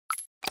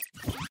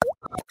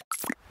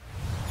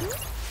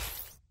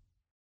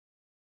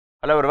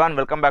Hello everyone,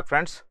 welcome back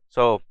friends.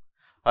 So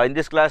in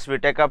this class we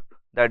take up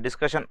the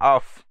discussion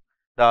of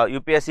the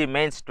UPSC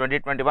Mains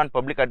 2021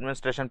 Public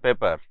Administration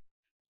paper.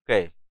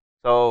 Okay,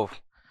 so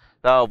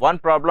the one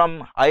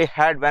problem I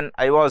had when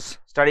I was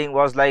studying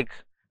was like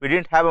we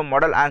didn't have a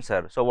model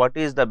answer. So what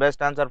is the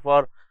best answer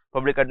for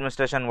public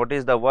administration, what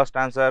is the worst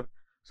answer?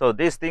 So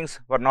these things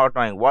were not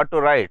knowing what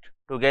to write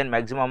to gain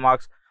maximum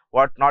marks,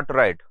 what not to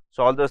write.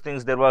 So all those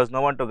things there was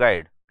no one to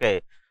guide.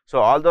 Okay,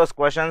 so all those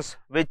questions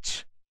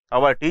which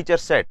our teacher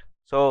set,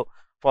 so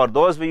for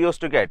those we used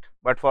to get,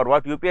 but for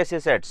what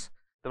UPSC sets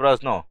there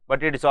was no.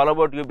 But it is all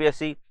about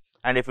UPSC,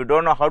 and if you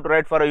don't know how to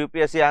write for a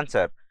UPSC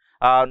answer,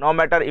 no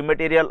matter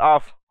immaterial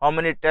of how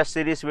many test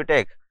series we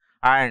take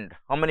and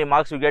how many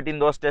marks we get in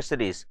those test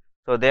series,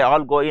 so they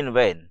all go in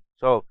vain.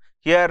 So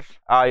here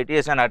it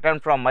is an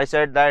attempt from my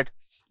side that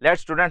let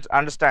students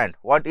understand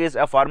what is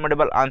a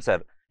formidable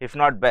answer, if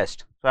not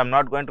best. So I am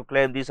not going to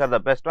claim these are the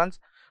best ones,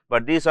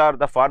 but these are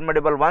the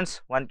formidable ones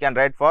one can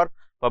write for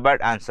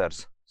bad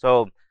answers.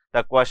 So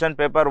the question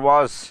paper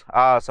was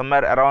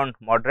somewhere around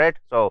moderate.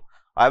 So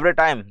every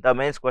time the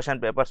mains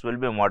question papers will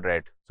be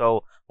moderate.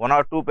 So one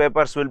or two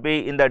papers will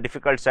be in the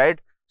difficult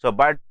side. So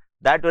but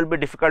that will be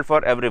difficult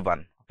for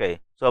everyone. Okay,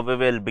 so we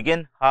will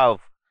begin how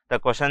the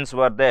questions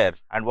were there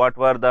and what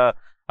were the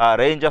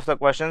range of the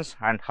questions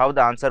and how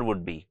the answer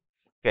would be.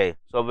 Okay,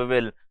 so we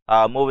will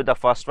move with the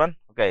first one.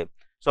 Okay,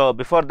 so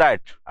before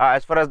that,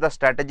 as far as the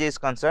strategy is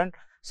concerned,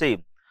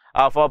 see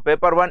for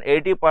paper 1,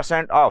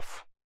 80%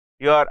 of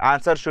your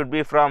answer should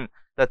be from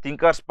the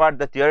thinkers part,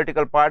 the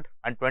theoretical part,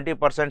 and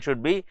 20%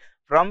 should be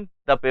from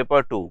the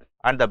paper 2.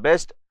 And the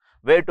best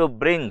way to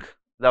bring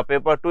the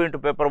paper 2 into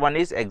paper 1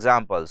 is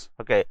examples.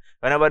 Okay,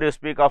 whenever you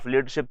speak of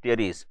leadership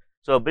theories,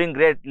 so bring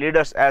great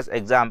leaders as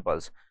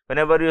examples.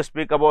 Whenever you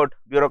speak about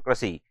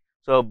bureaucracy,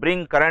 so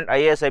bring current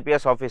IAS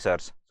IPS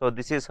officers. So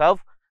this is how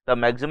the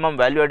maximum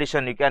value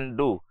addition you can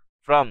do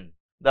from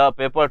the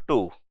paper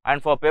 2.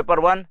 And for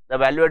paper 1, the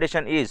value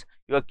addition is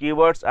your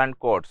keywords and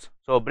quotes.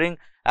 So bring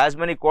as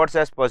many quotes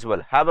as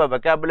possible, have a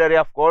vocabulary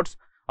of quotes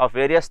of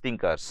various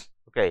thinkers.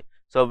 Okay,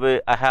 so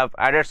I have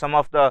added some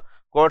of the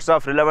quotes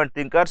of relevant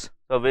thinkers.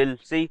 So we will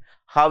see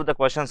how the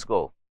questions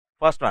go.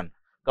 First one,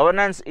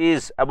 governance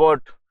is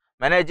about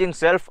managing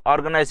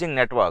self-organizing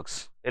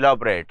networks.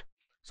 Elaborate.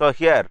 So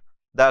here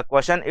the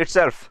question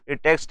itself,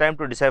 it takes time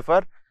to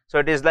decipher. So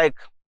it is like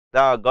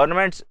the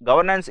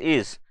governance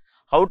is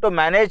how to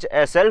manage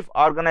a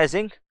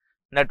self-organizing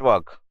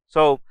network.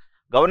 So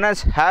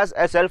governance has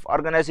a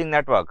self-organizing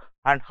network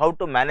and how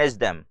to manage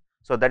them.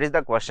 So that is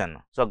the question.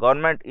 So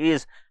governance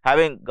is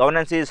having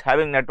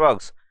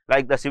networks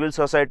like the civil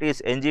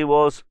societies,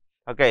 NGOs.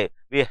 Okay,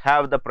 we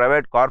have the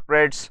private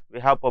corporates, we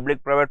have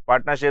public private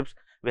partnerships,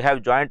 we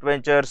have joint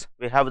ventures,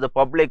 we have the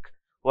public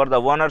who are the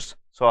owners.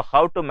 So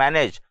how to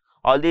manage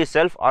all these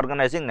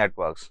self-organizing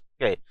networks.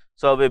 Okay,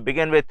 so we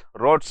begin with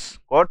Rhodes'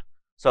 quote.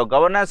 So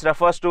governance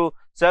refers to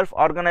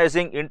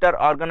self-organizing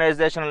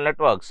inter-organizational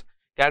networks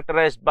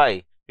characterized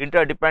by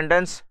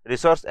interdependence,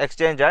 resource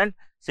exchange, and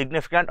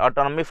significant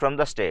autonomy from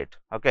the state.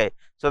 Okay,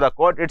 so the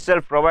quote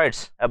itself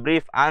provides a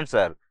brief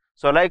answer.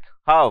 So like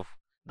how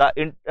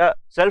the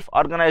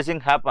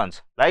self-organizing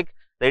happens, like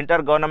the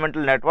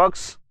intergovernmental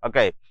networks.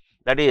 Okay,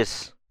 that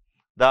is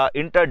the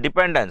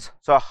interdependence.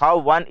 So how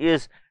one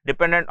is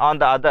dependent on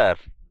the other,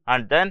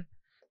 and then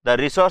the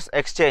resource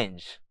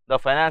exchange, the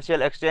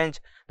financial exchange,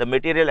 the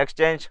material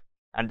exchange,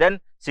 and then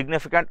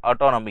significant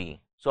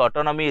autonomy. So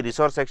autonomy,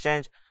 resource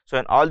exchange. So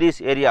in all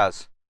these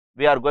areas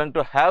we are going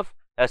to have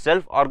a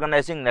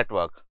self-organizing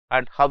network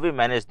and how we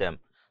manage them.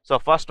 So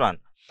first one,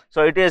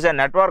 so it is a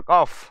network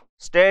of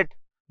state,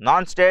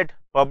 non-state,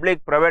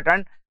 public, private,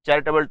 and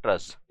charitable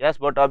trusts. Yes,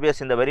 but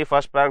obvious in the very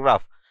first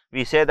paragraph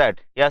we say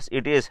that yes,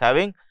 it is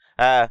having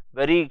a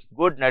very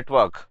good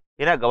network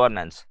in a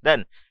governance.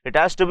 Then it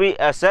has to be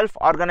a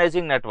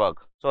self-organizing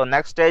network. So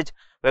next stage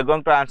we are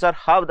going to answer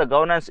how the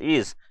governance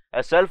is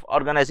a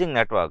self-organizing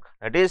network.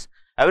 That is,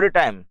 every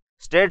time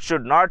state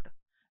should not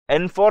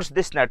enforce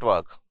this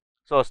network.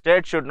 So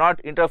state should not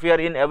interfere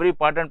in every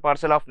part and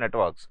parcel of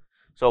networks.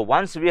 So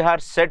once we are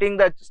setting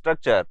the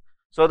structure,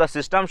 so the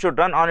system should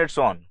run on its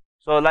own.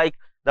 So like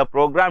the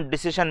programmed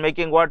decision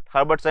making, what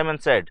Herbert Simon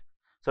said,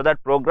 so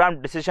that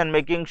programmed decision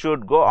making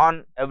should go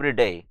on every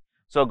day.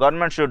 So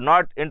government should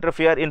not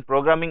interfere in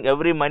programming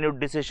every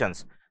minute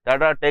decisions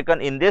that are taken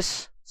in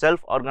this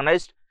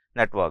self-organized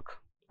network.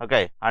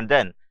 Okay, and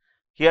then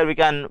here we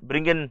can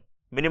bring in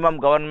minimum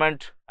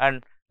government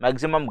and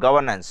maximum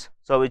governance,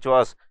 so which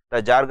was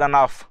the jargon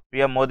of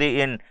PM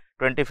Modi in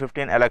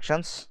 2015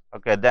 elections.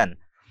 Okay, then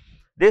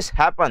this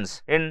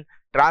happens in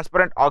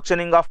transparent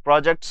auctioning of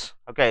projects.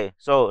 Okay,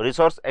 so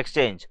resource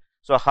exchange.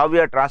 So how we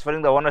are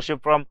transferring the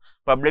ownership from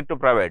public to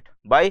private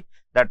by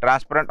the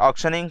transparent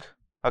auctioning.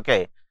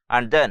 Okay,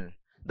 and then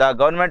the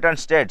government and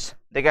states,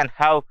 they can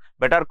have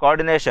better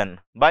coordination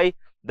by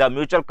the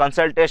mutual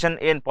consultation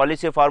in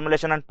policy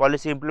formulation and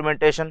policy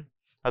implementation.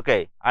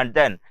 Okay, and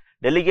then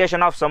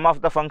delegation of some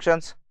of the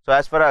functions. So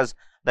as far as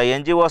the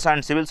NGOs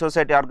and civil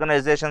society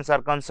organizations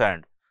are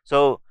concerned,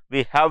 so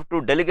we have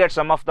to delegate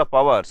some of the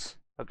powers.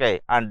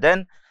 okay, and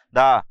then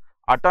the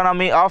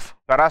autonomy of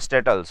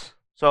parastatals.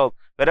 So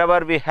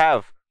wherever we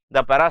have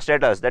the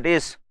parastatals, that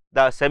is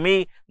the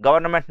semi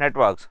government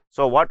networks,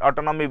 so what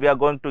autonomy we are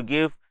going to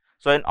give?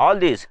 So in all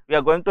these we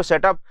are going to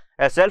set up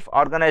a self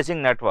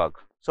organizing network.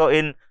 So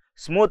in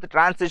smooth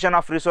transition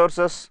of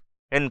resources,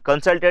 in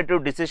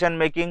consultative decision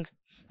making,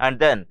 and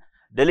then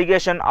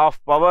delegation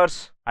of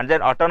powers, and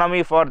then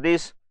autonomy for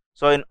this.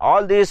 So in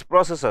all these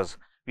processes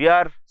we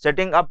are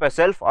setting up a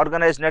self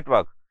organized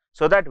network,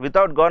 so that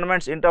without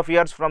government's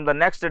interference from the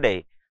next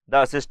day,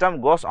 the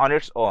system goes on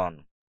its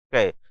own.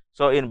 Okay.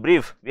 So in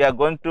brief, we are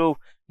going to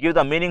give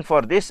the meaning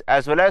for this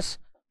as well as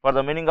for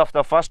the meaning of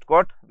the first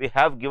quote we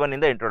have given in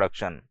the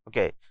introduction.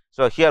 Okay.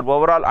 So here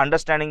overall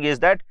understanding is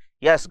that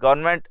yes,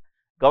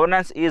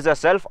 governance is a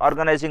self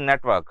organizing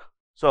network.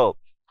 So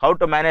how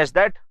to manage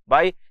that?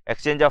 By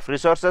exchange of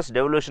resources,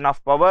 devolution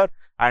of power,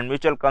 and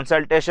mutual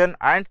consultation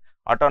and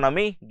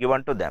autonomy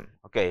given to them.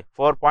 Okay,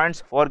 4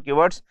 points, 4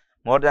 keywords,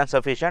 more than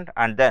sufficient.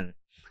 And then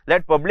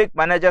let public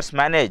managers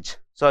manage.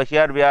 So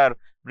here we are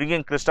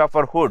bringing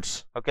Christopher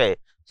Hoods. Okay,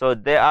 so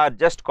they are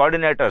just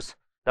coordinators,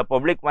 the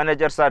public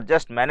managers are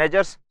just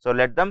managers, so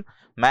let them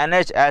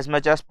manage as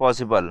much as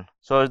possible.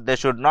 So they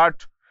should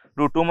not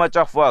do too much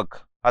of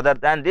work other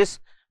than this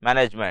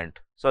management.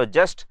 So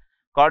just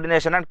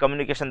coordination and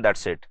communication,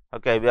 that's it.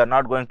 Okay, we are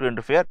not going to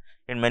interfere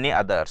in many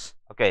others.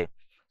 Okay,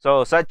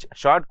 so such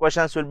short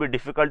questions will be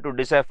difficult to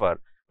decipher,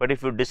 but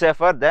if you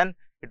decipher, then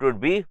it would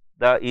be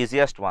the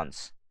easiest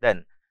ones.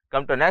 Then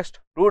come to next.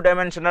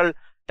 Two-dimensional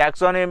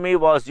taxonomy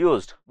was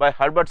used by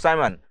Herbert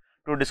Simon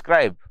to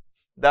describe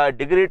the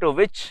degree to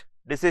which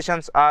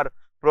decisions are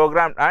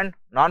programmed and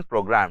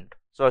non-programmed.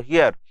 So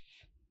here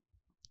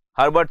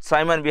Herbert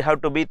Simon, we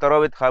have to be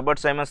thorough with Herbert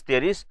Simon's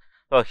theories.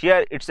 So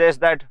here it says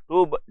that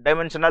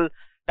two-dimensional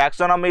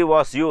taxonomy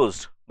was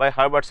used by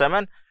Herbert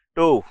Simon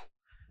to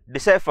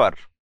decipher,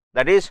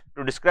 that is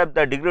to describe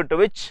the degree to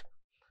which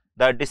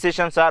the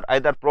decisions are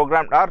either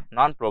programmed or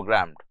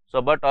non-programmed.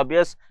 So but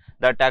obvious,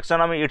 the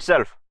taxonomy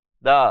itself,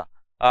 the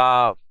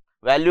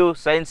value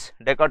science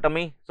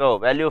dichotomy, so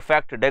value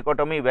fact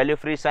dichotomy, value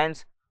free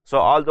science, so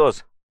all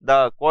those,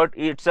 the quote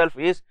itself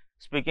is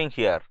speaking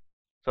here.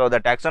 So the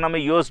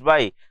taxonomy used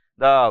by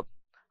the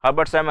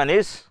Herbert Simon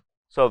is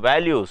so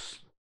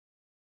values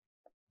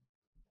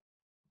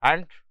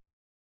and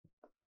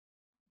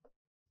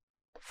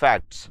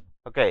facts.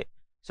 Okay,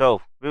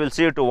 so we will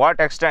see to what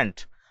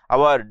extent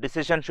our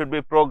decision should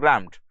be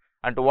programmed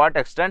and to what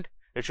extent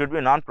it should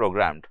be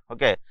non-programmed.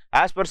 Okay,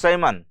 as per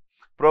Simon,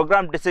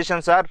 programmed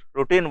decisions are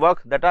routine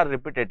work that are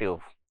repetitive.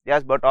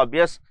 Yes, but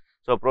obvious.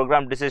 So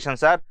programmed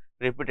decisions are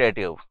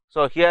repetitive.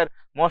 So here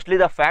mostly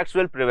the facts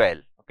will prevail.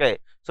 Okay,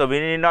 so we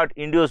need not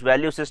induce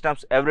value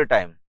systems every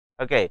time.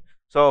 Okay,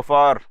 so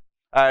for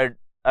a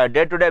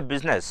day-to-day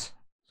business,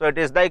 so it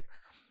is like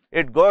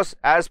it goes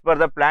as per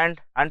the plan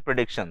and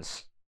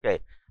predictions. Okay,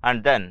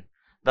 and then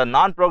the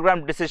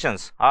non-programmed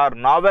decisions are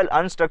novel,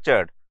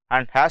 unstructured,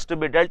 and has to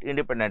be dealt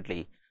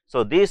independently.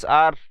 So these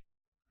are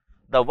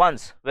the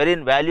ones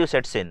wherein value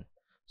sets in.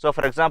 So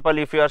for example,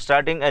 if you are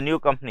starting a new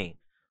company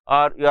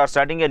or you are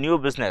starting a new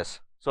business,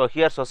 so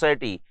here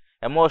society,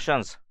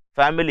 emotions,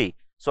 family,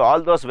 so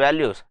all those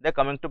values, they are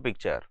coming to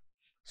picture.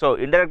 So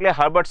indirectly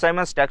Herbert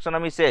Simon's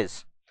taxonomy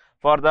says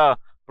for the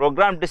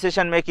programmed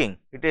decision making,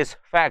 it is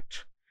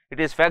fact, it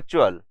is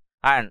factual,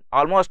 and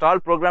almost all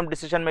programmed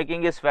decision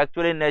making is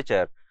factual in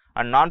nature,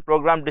 and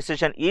non-programmed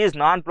decision is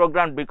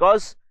non-programmed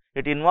because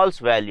it involves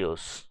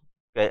values.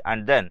 Okay,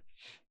 and then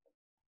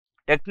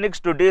techniques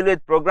to deal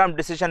with programmed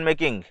decision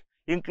making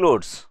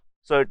includes,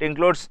 so it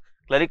includes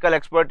clerical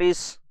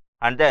expertise,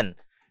 and then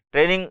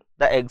training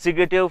the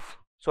executive.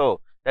 So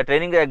the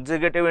training the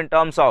executive in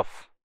terms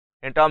of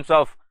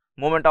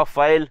movement of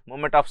file,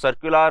 movement of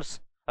circulars.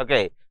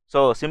 Okay,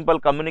 so simple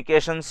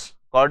communications,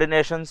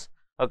 coordinations.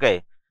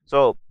 Okay,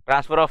 so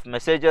transfer of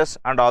messages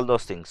and all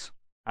those things.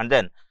 And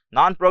then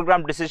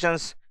non-programmed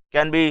decisions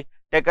can be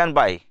taken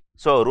by,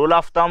 so rule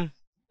of thumb,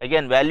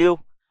 again value,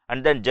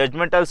 and then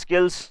judgmental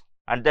skills,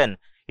 and then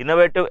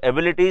innovative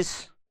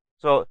abilities.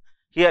 So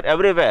here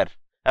everywhere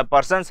a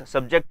person's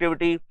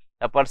subjectivity,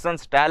 a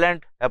person's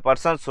talent, a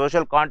person's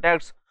social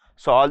contacts,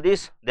 so all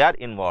these they are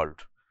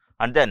involved.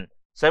 And then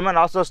Simon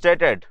also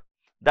stated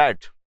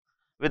that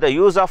with the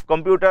use of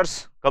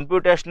computers,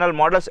 computational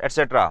models,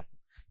 etc.,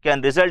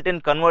 can result in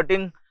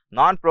converting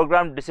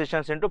non-programmed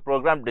decisions into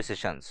programmed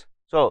decisions.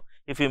 So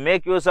if you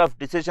make use of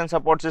decision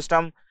support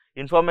system,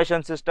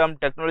 information system,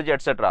 technology,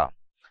 etc.,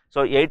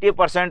 so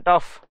 80%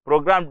 of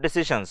programmed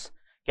decisions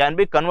can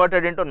be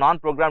converted into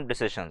non-programmed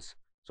decisions.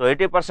 So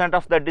 80%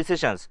 of the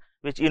decisions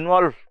which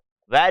involve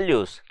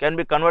values can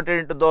be converted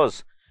into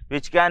those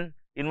which can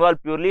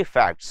involve purely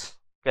facts.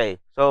 Okay,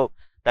 so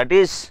that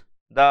is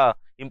the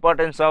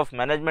importance of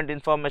management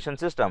information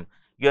system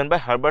given by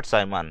Herbert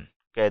Simon.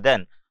 Okay,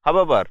 then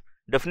however,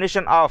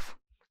 definition of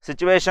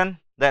situation,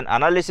 then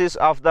analysis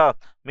of the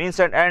means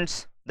and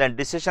ends, then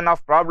decision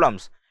of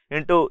problems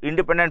into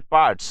independent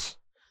parts,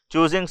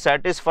 choosing,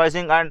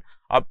 satisfying and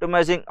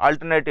optimizing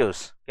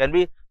alternatives can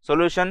be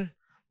solution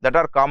that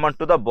are common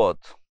to the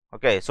both.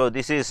 Okay, so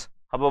this is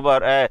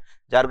however a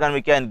jargon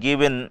we can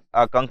give in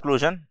a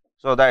conclusion,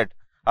 so that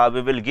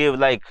we will give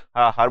like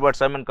Herbert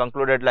Simon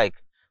concluded, like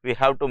we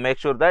have to make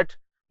sure that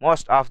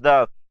most of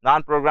the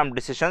non-programmed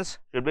decisions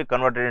should be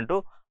converted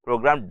into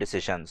programmed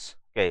decisions.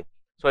 Okay,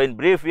 so in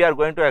brief we are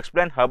going to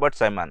explain Herbert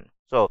Simon.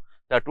 So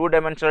the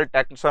two-dimensional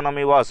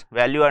taxonomy was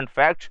value and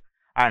fact,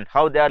 and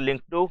how they are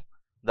linked to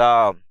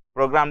the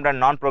programmed and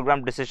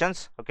non-programmed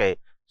decisions. Okay,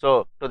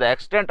 so to the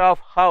extent of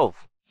how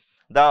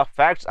the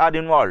facts are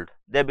involved,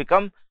 they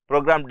become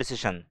programmed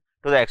decision.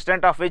 To the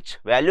extent of which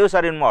values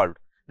are involved,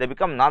 they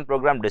become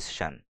non-programmed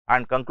decision.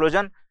 And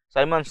conclusion,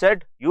 Simon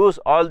said, use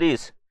all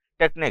these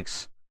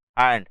techniques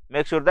and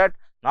make sure that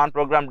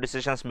non-programmed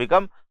decisions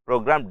become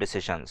programmed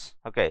decisions.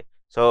 Okay,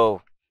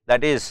 so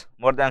that is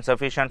more than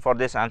sufficient for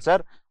this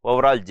answer,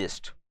 overall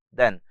gist.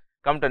 Then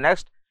come to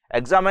next,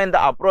 examine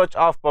the approach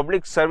of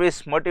public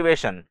service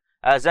motivation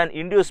as an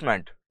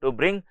inducement to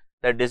bring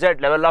the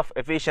desired level of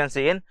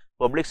efficiency in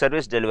public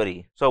service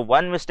delivery. So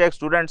one mistake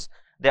students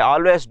they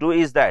always do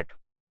is that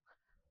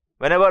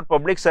whenever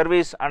public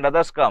service and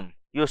others come,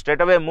 you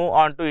straight away move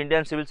on to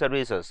Indian civil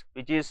services,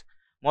 which is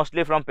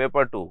mostly from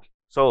paper 2.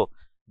 So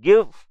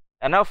give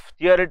enough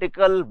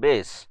theoretical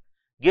base,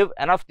 give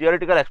enough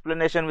theoretical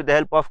explanation with the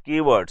help of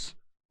keywords,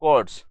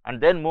 codes,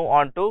 and then move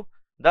on to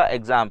the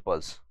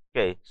examples.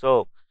 Okay,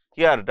 so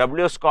here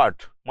W.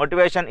 Scott,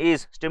 motivation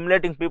is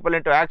stimulating people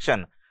into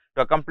action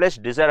to accomplish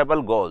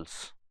desirable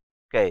goals.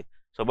 Okay,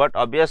 so but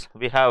obvious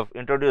we have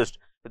introduced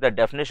with the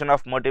definition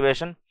of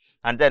motivation.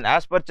 And then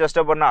as per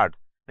Chester Bernard,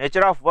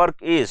 nature of work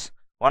is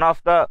one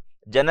of the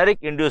generic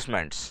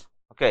inducements.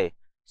 Okay,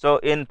 so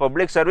in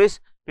public service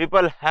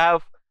people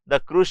have the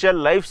crucial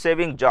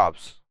life-saving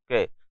jobs.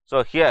 Okay,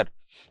 so here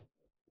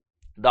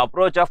the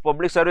approach of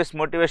public service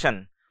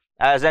motivation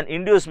as an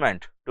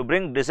inducement to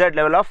bring desired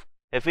level of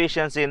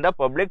efficiency in the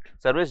public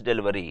service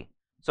delivery.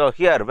 So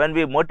here when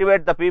we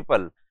motivate the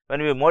people,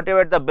 when we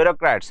motivate the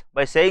bureaucrats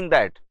by saying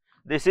that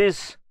this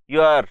is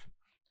your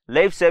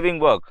life-saving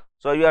work,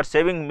 so you are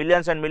saving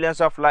millions and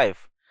millions of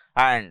life,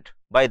 and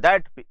by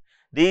that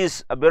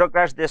these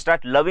bureaucrats they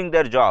start loving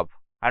their job,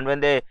 and when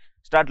they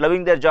start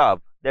loving their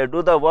job, they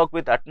do the work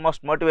with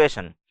utmost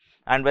motivation,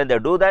 and when they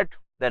do that,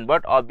 then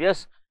but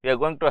obvious we are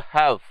going to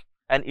have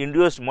an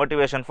induced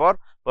motivation for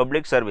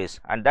public service,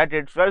 and that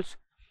itself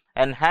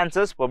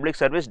enhances public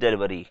service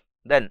delivery.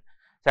 Then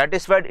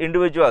satisfied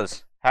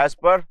individuals as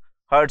per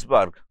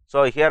Hertzberg.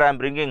 So here I am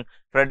bringing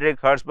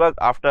Frederick Hertzberg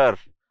after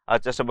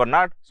Chester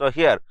Bernard. So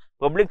here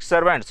public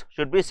servants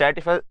should be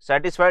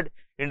satisfied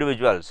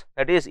individuals,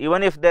 that is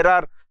even if there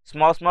are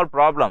small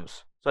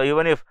problems, so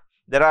even if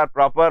there are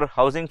proper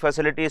housing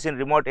facilities in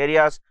remote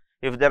areas,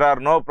 if there are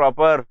no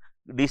proper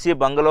DC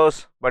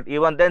bungalows, but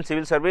even then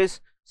civil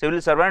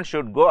servants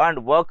should go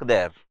and work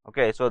there.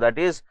 Okay, so that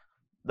is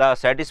the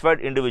satisfied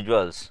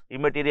individuals.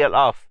 Immaterial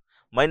of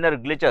minor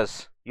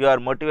glitches, your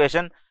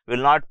motivation will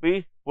not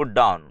be put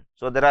down.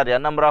 So there are a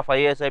number of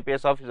IAS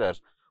IPS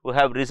officers who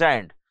have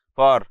resigned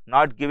for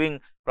not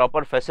giving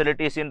proper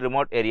facilities in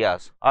remote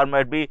areas, or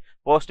might be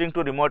posting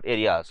to remote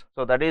areas.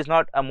 So that is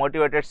not a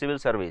motivated civil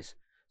service.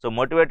 So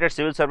motivated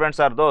civil servants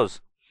are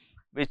those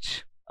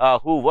which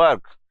who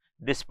work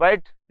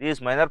despite these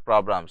minor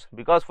problems,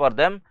 because for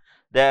them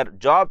their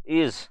job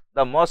is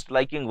the most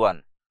liking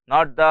one,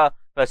 not the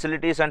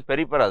facilities and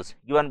peripherals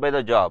given by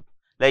the job,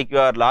 like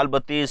your Lal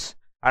Batis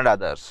and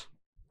others.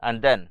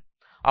 And then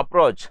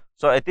approach,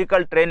 so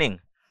ethical training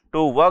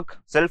to work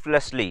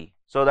selflessly,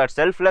 so that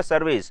selfless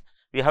service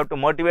we have to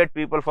motivate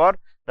people for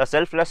the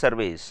selfless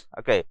service.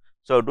 Okay,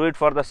 so do it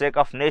for the sake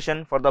of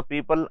nation, for the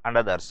people and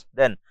others.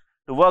 Then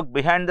to work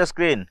behind the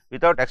screen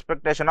without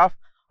expectation of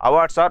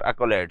awards or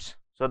accolades.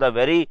 So the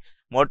very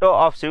motto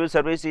of civil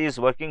service is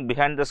working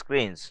behind the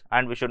screens,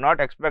 and we should not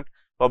expect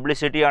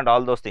publicity and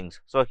all those things.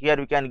 So here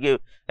we can give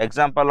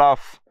example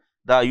of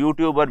the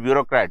YouTuber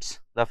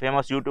bureaucrats, the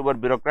famous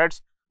YouTuber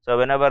bureaucrats. So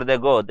whenever they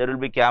go, there will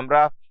be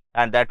camera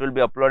and that will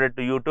be uploaded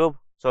to YouTube.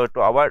 So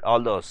to avoid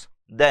all those,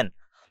 then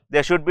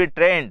they should be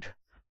trained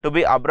to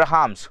be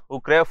Abrahams who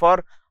crave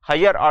for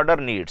higher order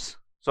needs.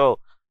 So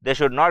they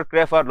should not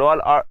crave for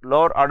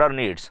lower order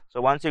needs. So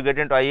once you get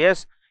into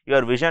IAS,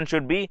 your vision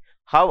should be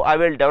how I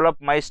will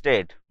develop my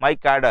state, my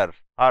cadre,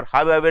 or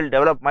how I will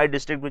develop my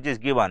district which is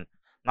given.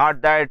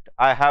 Not that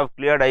I have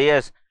cleared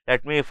IAS,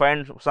 let me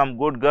find some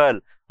good girl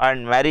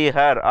and marry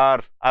her,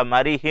 or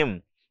marry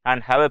him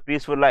and have a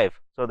peaceful life.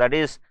 So that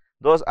is,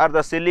 those are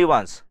the silly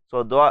ones.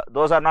 So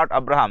those are not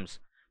Abrahams.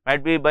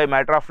 Might be by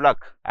matter of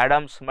luck,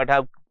 Adams might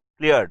have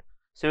cleared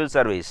civil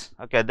service.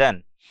 Okay,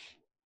 then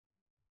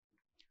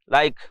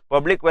like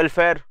public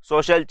welfare,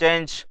 social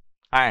change,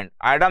 and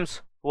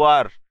Adams who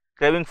are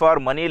craving for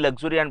money,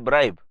 luxury and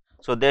bribe,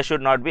 so they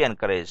should not be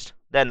encouraged.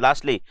 Then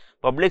lastly,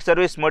 public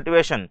service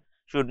motivation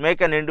should make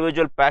an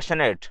individual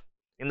passionate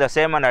in the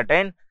same and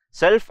attain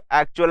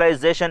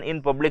self-actualization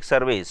in public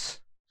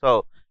service.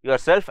 So your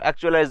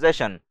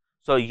self-actualization,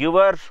 so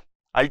your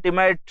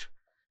ultimate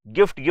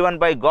gift given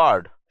by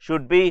God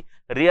should be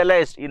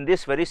realized in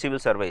this very civil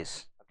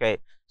service. Okay,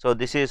 so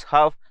this is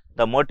how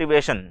the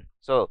motivation.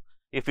 So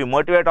if we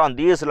motivate on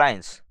these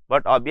lines,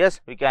 but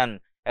obvious we can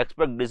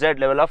expect desired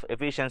level of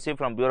efficiency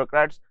from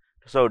bureaucrats.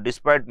 So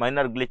despite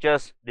minor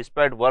glitches,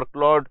 despite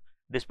workload,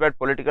 despite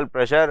political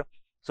pressure,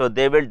 so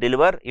they will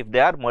deliver if they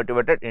are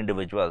motivated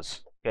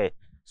individuals. Okay,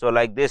 so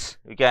like this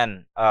we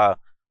can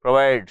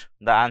provide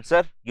the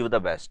answer, give the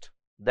best.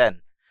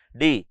 Then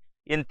D,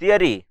 in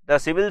theory the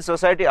civil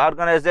society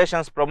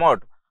organizations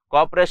promote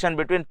cooperation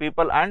between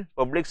people and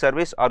public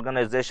service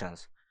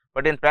organizations,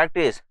 but in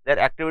practice their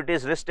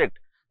activities restrict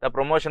the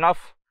promotion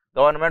of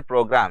government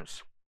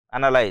programs.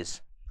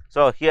 Analyze.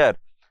 So here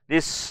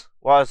this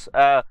was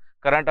a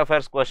current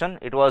affairs question,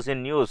 it was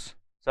in news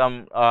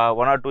some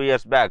 1 or 2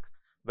 years back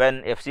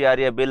when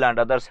FCRA bill and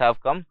others have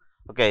come.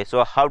 Okay,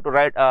 so how to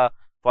write a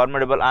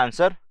formidable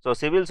answer? So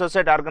civil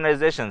society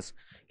organizations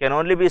can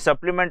only be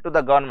supplement to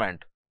the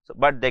government,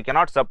 but they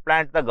cannot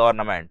supplant the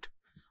government.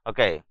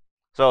 Okay,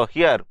 so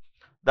here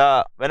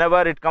the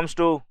whenever it comes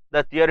to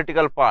the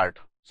theoretical part,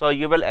 so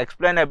you will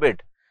explain a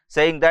bit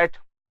saying that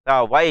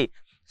why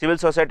civil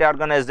society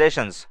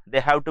organizations, they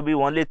have to be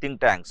only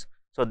think tanks,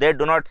 so they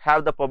do not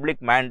have the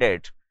public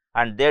mandate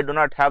and they do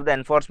not have the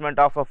enforcement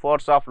of a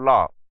force of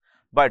law,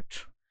 but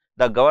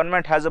the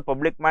government has a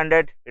public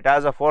mandate, it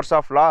has a force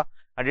of law,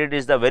 and it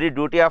is the very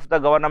duty of the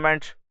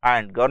government,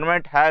 and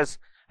government has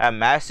a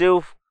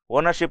massive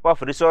ownership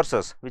of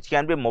resources which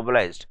can be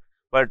mobilized,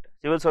 but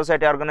civil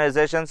society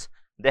organizations,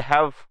 they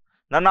have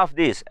none of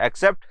these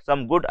except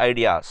some good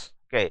ideas.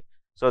 Okay,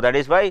 so that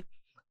is why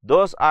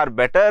those are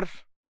better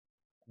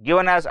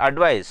given as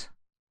advice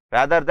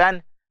rather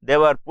than they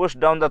were pushed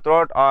down the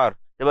throat or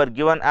they were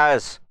given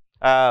as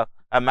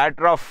a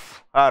matter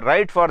of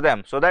right for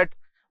them, so that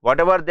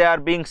whatever they are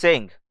being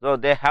saying, so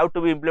they have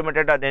to be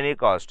implemented at any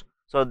cost.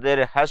 So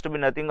there has to be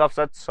nothing of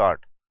such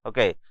sort.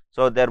 Okay,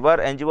 so there were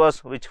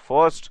NGOs which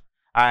forced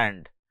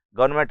and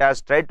government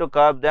has tried to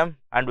curb them,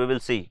 and we will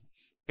see.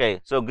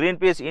 Okay, so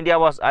Greenpeace India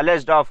was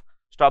alleged of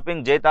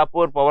stopping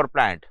Jaitapur power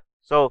plant.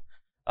 So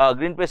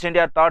Greenpeace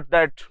India thought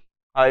that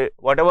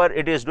whatever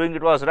it is doing,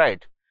 it was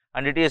right,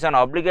 and it is an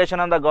obligation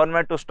on the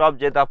government to stop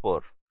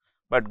Jaitapur,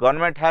 but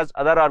government has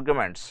other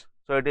arguments.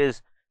 So it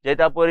is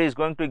Jaitapur is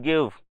going to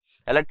give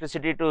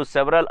electricity to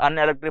several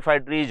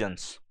unelectrified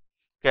regions.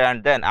 Okay,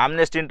 and then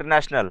Amnesty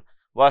International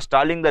was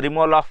stalling the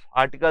removal of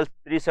Article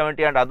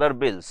 370 and other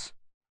bills.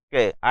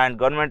 Okay, and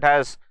government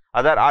has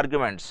other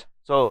arguments.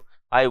 So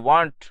I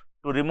want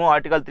to remove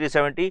Article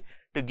 370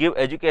 to give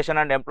education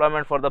and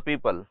employment for the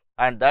people,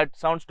 and that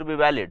sounds to be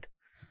valid.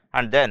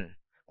 And then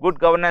good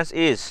governance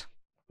is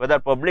whether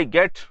public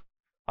get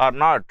or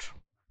not,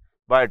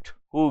 but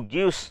who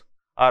gives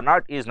or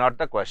not is not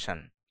the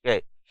question.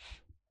 Okay,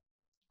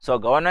 so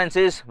governance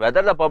is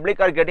whether the public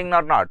are getting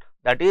or not,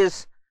 that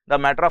is the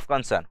matter of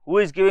concern. Who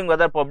is giving,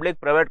 whether public,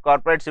 private,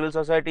 corporate, civil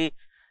society,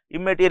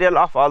 immaterial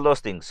of all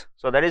those things.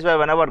 So that is why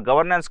whenever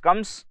governance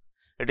comes,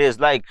 it is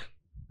like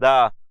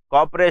the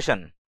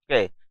cooperation.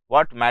 Okay,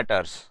 what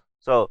matters?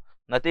 So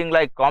nothing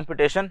like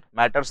competition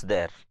matters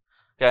there.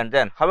 Okay, and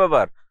then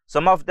however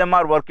some of them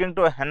are working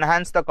to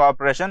enhance the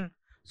cooperation.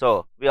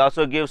 So we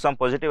also give some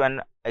positive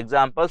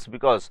examples,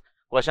 because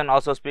question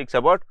also speaks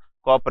about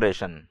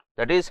cooperation,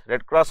 that is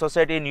Red Cross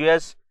Society in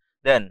US,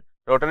 then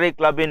Rotary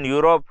Club in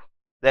Europe,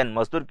 then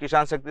Mazdoor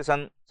Kisan Shakti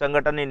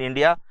Sangathan in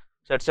India,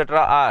 so etc.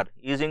 are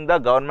easing the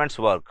government's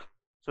work.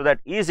 So that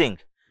easing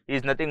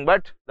is nothing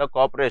but the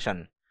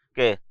cooperation,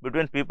 okay,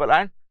 between people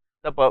and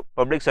the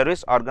public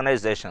service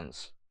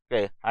organizations.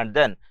 Okay, and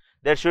then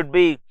there should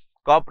be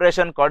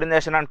cooperation,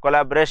 coordination and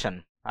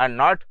collaboration, and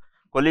not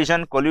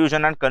collision,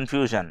 collusion and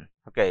confusion.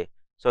 Okay,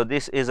 so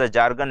this is a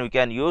jargon we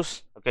can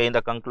use, okay, in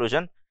the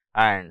conclusion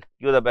and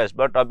give the best,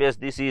 but obvious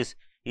this is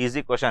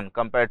easy question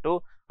compared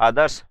to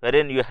others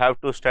wherein you have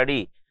to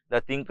study the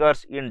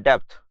thinkers in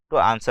depth to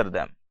answer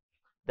them.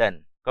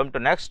 Then come to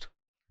next.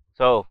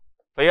 So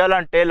Fayol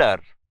and Taylor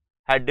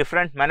had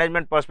different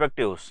management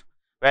perspectives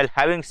while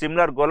having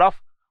similar goal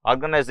of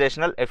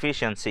organizational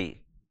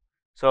efficiency.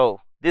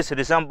 So this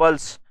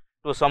resembles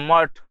to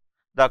somewhat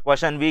the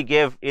question we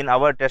gave in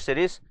our test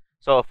series.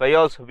 So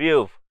Fayol's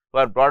view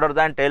were broader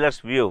than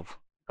Taylor's view.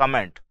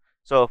 Comment.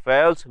 So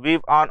Fayol's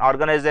view on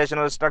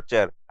organizational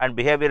structure and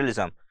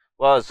behavioralism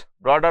was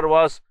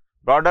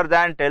broader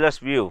than Taylor's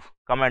view.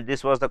 Comment.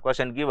 This was the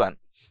question given,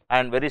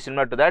 and very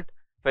similar to that,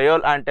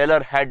 Fayol and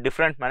Taylor had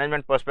different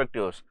management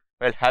perspectives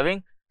while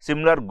having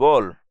similar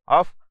goal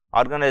of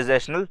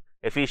organizational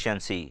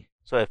efficiency.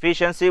 So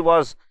efficiency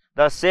was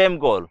the same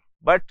goal,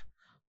 but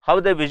how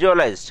they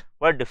visualized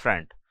were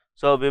different.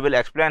 So we will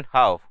explain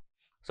how.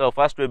 So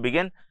first we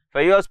begin.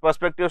 Fayol's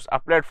perspectives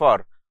applied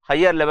for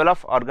higher level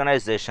of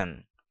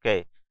organization.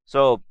 Okay,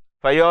 so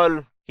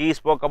Fayol, he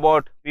spoke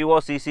about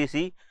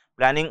POCCC,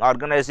 planning,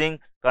 organizing,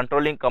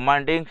 controlling,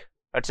 commanding,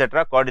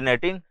 etc.,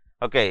 coordinating.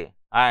 Okay,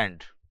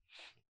 and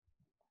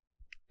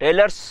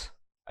Taylor's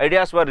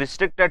ideas were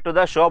restricted to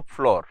the shop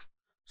floor.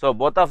 So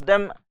both of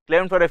them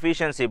claimed for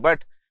efficiency,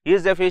 but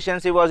his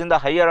efficiency was in the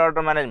higher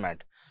order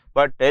management,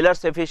 but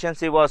Taylor's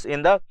efficiency was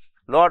in the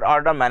lower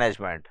order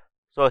management.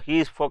 So he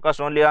is focused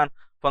only on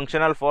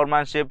functional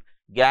foremanship,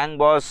 gang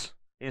boss,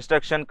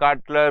 instruction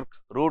card clerk,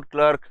 route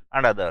clerk,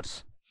 and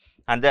others.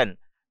 And then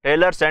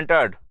Taylor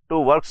centered to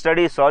work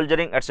study,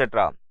 soldiering,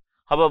 etc.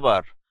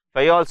 However,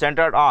 Fayol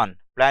centered on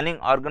planning,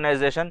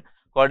 organization,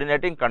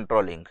 coordinating,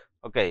 controlling.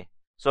 Okay,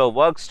 so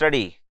work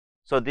study.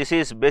 So this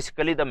is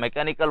basically the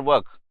mechanical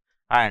work,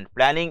 and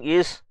planning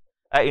is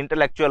a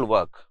intellectual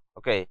work.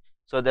 Okay,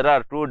 so there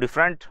are two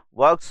different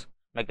works,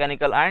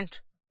 mechanical and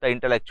the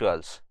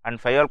intellectuals,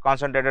 and Fayol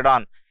concentrated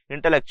on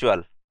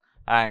intellectual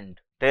and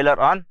Taylor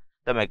on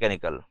the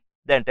mechanical.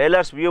 Then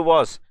Taylor's view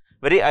was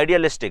very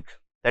idealistic,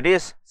 that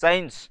is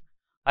science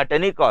at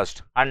any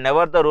cost and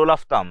never the rule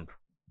of thumb.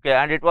 Okay,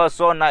 and it was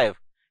so naive,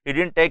 he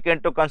didn't take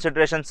into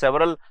consideration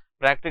several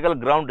practical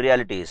ground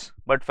realities,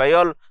 but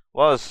Fayol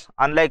was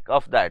unlike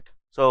of that.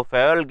 So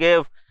Fayol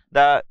gave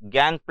the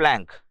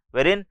gangplank,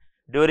 wherein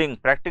during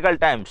practical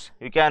times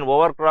you can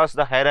overcross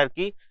the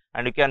hierarchy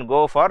and you can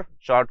go for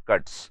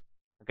shortcuts.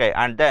 Okay,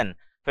 and then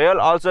Fayol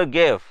also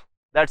gave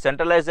that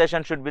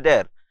centralization should be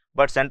there,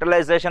 but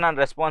centralization and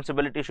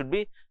responsibility should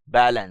be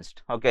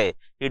balanced. Okay,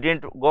 he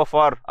didn't go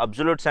for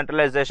absolute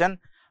centralization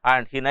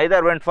and he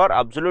neither went for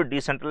absolute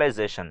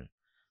decentralization.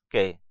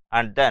 Okay,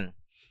 and then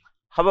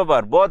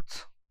however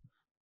both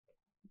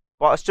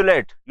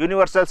postulate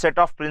universal set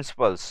of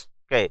principles.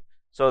 Okay,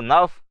 so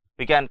now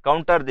we can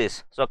counter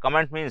this. So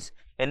comment means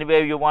any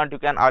way you want you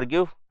can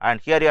argue, and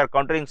here you are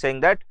countering saying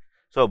that.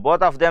 So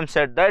both of them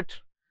said that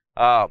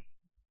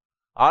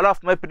all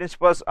of my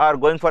principles are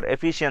going for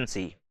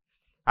efficiency,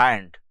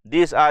 and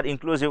these are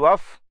inclusive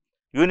of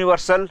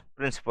universal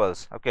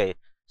principles. Okay,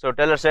 so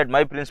Taylor said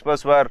my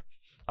principles were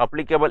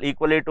applicable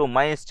equally to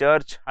mines,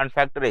 church, and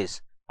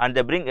factories, and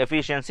they bring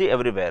efficiency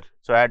everywhere.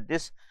 So at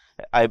this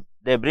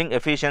they bring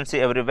efficiency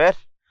everywhere.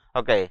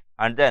 Okay,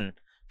 and then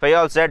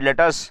Fayol said let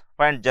us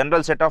find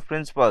general set of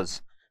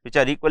principles which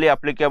are equally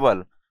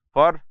applicable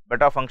for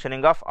better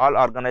functioning of all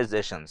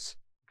organizations.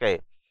 Okay,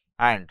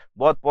 and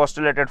both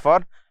postulated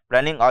for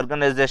planning,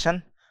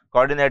 organization,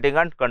 coordinating,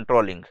 and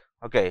controlling.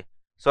 Okay,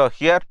 so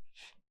here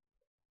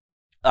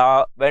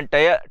when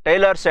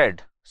Taylor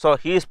said, so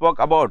he spoke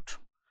about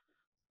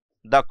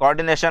the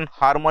coordination,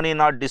 harmony,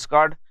 not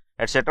discord,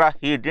 etc.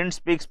 He didn't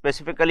speak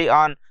specifically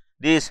on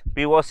these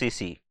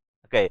POCC.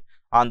 Okay,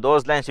 on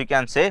those lines you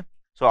can say.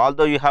 So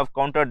although you have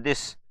countered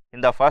this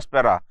in the first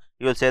para,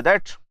 you will say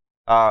that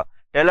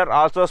Taylor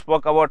also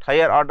spoke about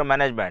higher order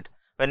management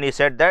when he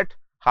said that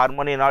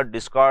harmony, not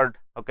discord.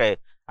 Okay,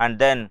 and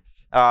then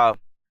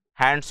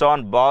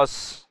hands-on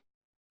boss.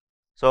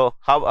 So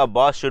how a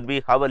boss should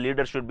be, how a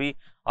leader should be,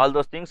 all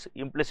those things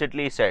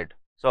implicitly said.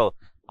 So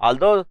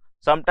although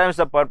sometimes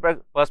the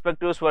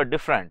perspectives were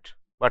different,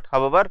 but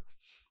however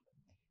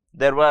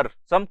there were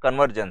some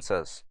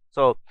convergences.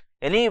 So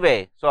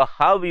anyway, so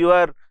how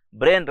your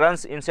brain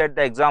runs inside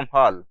the exam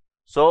hall,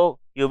 so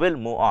you will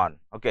move on.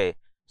 Okay,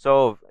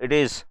 so it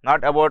is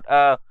not about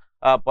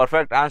a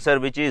perfect answer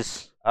which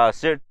is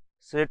sit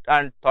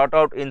and thought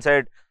out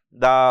inside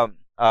the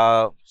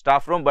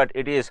staff room, but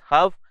it is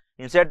how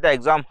inside the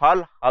exam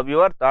hall how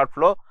your thought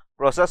flow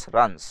process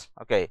runs.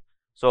 Okay,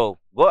 so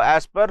go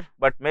as per,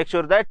 but make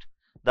sure that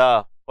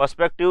the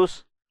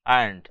perspectives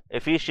and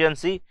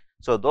efficiency,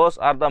 so those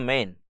are the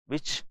main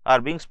which are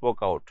being spoke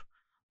out.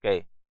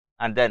 Okay,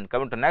 and then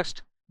coming to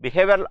next,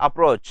 behavioral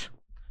approach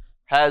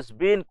has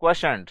been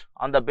questioned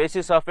on the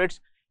basis of its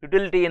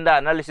utility in the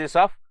analysis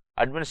of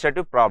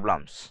administrative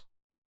problems.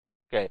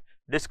 Okay,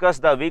 discuss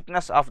the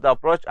weakness of the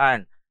approach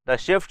and the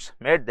shifts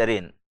made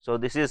therein. So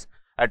this is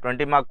a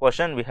 20-mark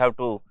question, we have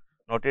to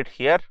note it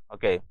here.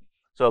 Okay,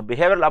 so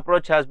behavioral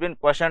approach has been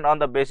questioned on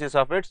the basis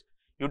of its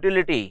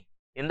utility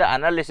in the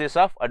analysis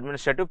of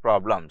administrative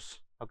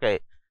problems. Okay,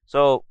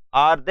 so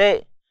are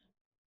they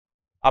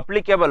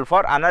applicable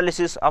for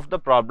analysis of the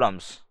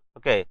problems?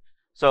 Okay,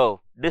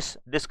 so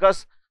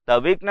discuss the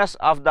weakness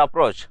of the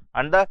approach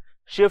and the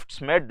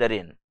shifts made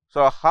therein.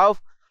 So how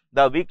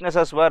the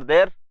weaknesses were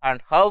there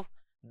and how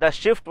the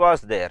shift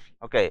was there.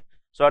 Okay,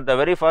 so at the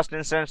very first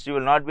instance you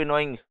will not be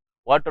knowing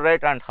what to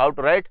write and how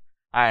to write,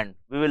 and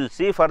we will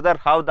see further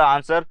how the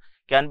answer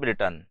can be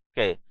written.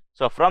 Okay,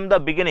 so from the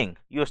beginning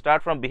you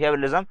start from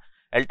behavioralism.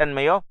 Elton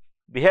Mayo,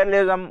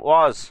 behavioralism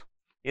was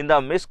in the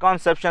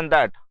misconception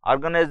that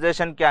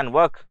organization can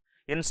work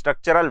in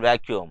structural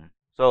vacuum.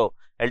 So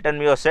Elton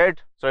Mayo said,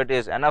 so it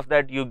is enough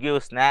that you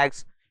give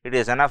snacks, it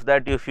is enough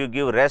that if you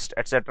give rest,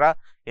 etc.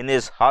 in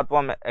his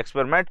heartworm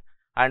experiment,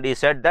 and he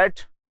said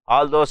that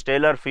all those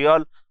Taylor,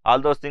 Fayol, all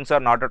those things are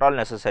not at all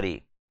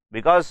necessary,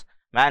 because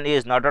man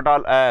is not at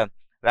all a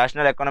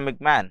rational economic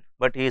man,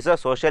 but he is a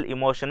social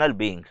emotional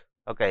being.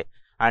 Okay,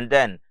 and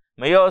then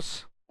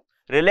Mayo's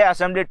relay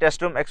assembly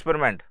test room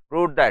experiment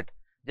proved that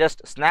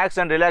just snacks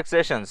and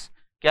relaxations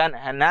can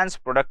enhance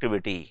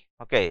productivity.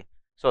 Okay,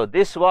 so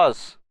this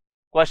was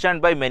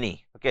questioned by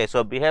many. Okay,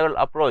 so behavioral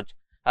approach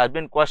has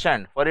been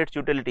questioned for its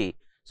utility.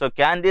 So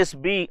can this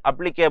be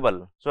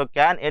applicable? So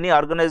can any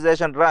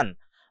organization run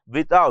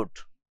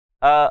without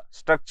a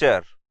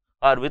structure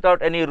or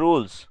without any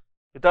rules,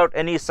 without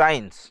any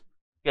science,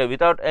 okay,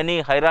 without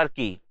any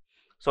hierarchy?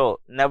 So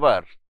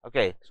never.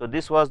 Okay, so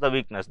this was the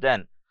weakness.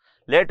 Then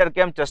later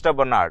came Chester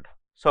Bernard.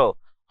 So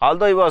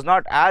although he was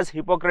not as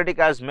hypocritic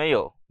as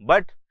Mayo,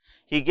 but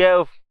he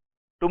gave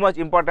too much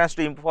importance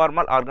to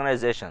informal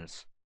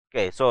organizations.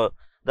 Okay, so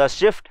the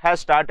shift has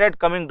started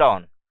coming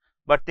down,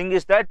 but thing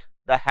is that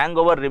the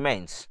hangover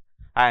remains,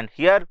 and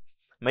here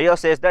Mayo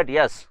says that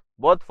yes,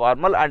 both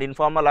formal and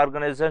informal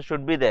organizations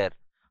should be there.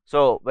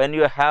 So when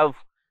you have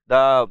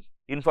the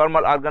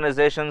informal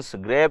organizations,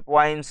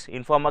 grapevines,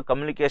 informal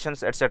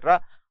communications,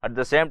 etc., at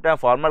the same time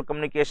formal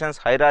communications,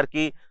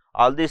 hierarchy,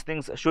 all these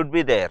things should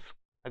be there.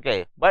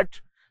 Okay, but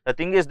the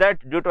thing is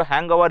that due to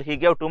hangover he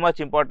gave too much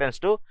importance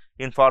to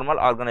informal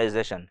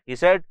organization. He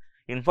said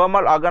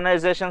informal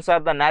organizations are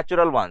the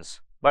natural ones,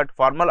 but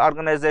formal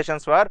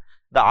organizations were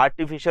the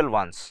artificial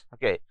ones.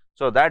 Okay,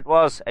 so that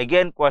was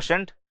again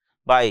questioned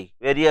by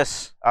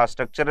various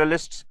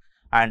structuralists,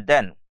 and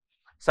then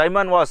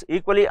Simon was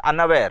equally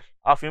unaware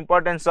of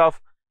importance of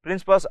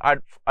principles of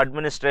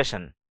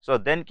administration. So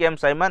then came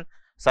Simon.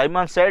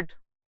 Simon said,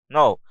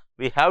 no,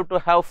 we have to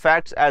have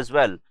facts as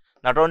well,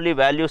 not only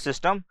value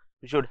system,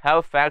 we should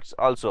have facts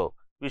also,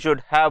 we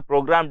should have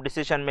program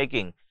decision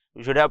making,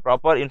 we should have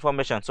proper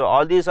information. So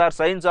all these are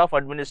signs of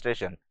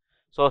administration.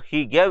 So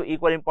he gave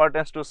equal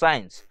importance to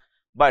science,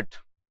 but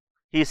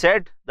he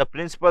said the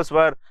principles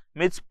were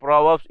myths,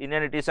 proverbs,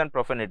 inanities and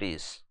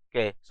profanities.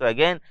 Okay, so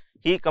again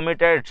he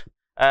committed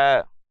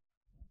a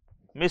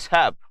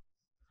mishap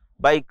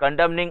by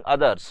condemning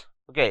others.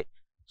 Okay,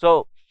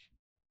 so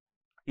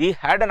he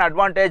had an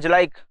advantage,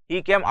 like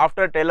he came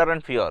after Taylor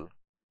and Fayol.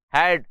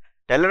 Had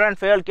Taylor and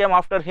Fayol came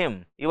after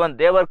him, even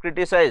they were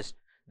criticized,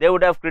 they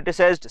would have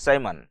criticized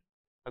Simon.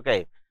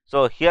 Okay,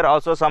 so here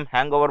also some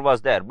hangover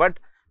was there, but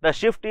the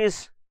shift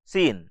is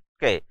seen.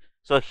 Okay,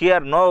 so here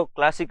no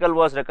classical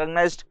was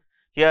recognized,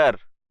 here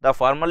the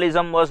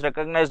formalism was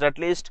recognized at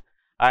least,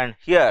 and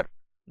here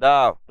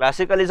the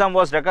classicalism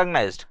was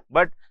recognized,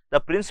 but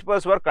the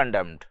principles were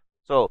condemned.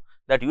 So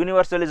that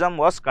universalism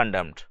was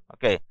condemned.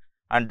 Okay,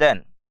 and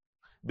then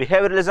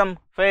behavioralism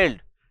failed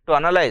to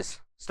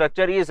analyze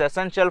structure is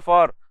essential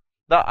for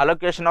the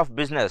allocation of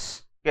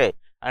business, okay,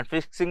 and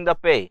fixing the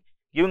pay,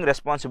 giving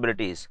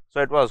responsibilities. So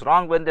it was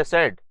wrong when they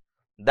said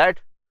that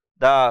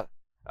the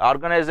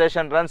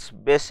organization runs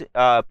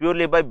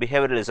purely by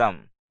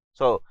behavioralism.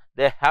 So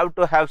they have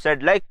to have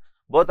said like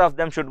both of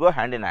them should go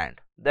hand in hand.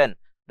 Then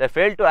they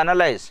failed to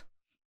analyze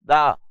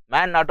the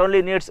man not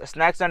only needs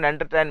snacks and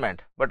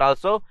entertainment, but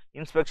also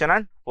inspection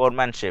and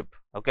foremanship.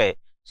 Okay,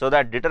 so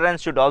that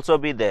deterrence should also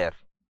be there.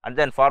 And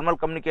then formal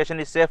communication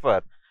is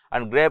safer,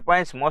 and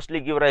grapevines mostly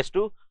give rise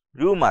to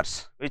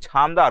rumors which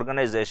harm the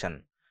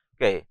organization.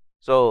 Okay,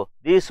 so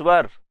these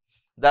were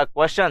the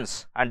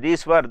questions and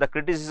these were the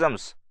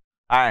criticisms,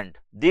 and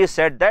these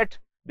said that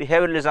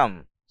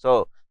behavioralism,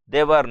 so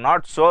they were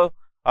not so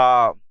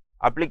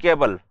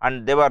applicable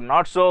and they were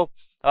not so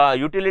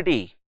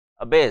utility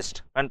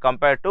based when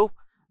compared to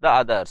the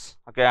others.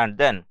 Okay, and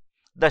then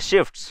the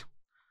shifts.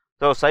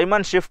 So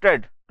Simon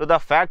shifted to the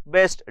fact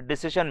based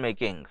decision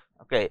making.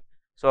 Okay,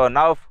 so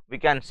now we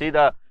can see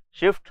the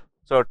shift.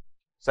 So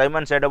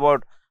Simon said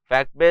about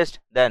fact based,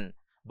 then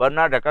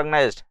Bernard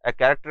recognized a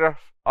character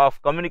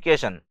of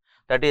communication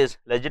that is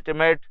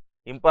legitimate,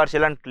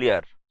 impartial and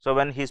clear. So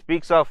when he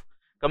speaks of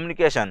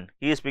communication,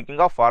 he is speaking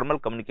of formal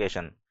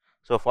communication.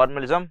 So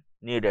formalism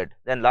needed.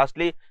 Then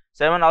lastly,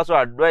 Simon also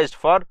advised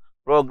for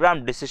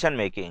program decision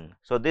making.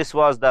 So this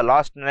was the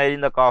last nail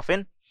in the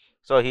coffin.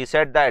 So he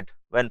said that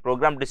when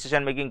program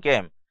decision making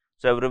came,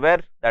 so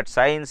everywhere that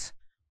science,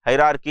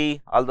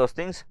 hierarchy, all those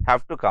things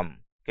have to come.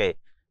 Okay,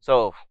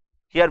 so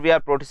here we are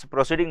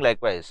proceeding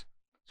likewise.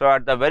 So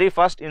at the very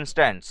first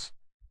instance,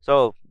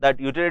 so that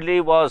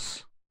utility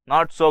was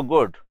not so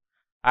good,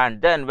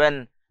 and then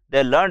when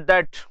they learned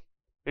that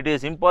it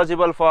is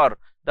impossible for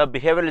the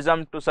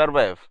behavioralism to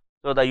survive,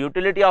 so the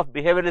utility of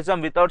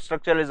behavioralism without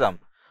structuralism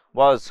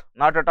was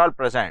not at all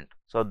present.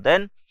 So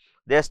then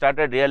they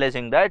started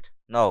realizing that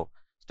no,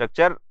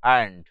 structure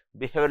and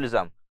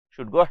behavioralism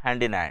should go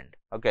hand in hand.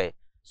 Okay,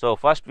 so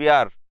first we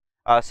are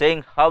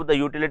saying how the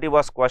utility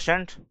was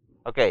questioned.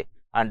 Okay,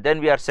 and then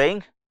we are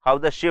saying how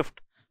the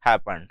shift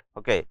happened.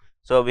 Okay,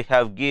 so we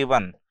have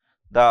given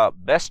the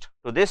best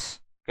to this.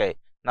 Okay,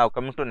 now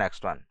coming to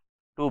next one,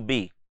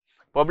 2B.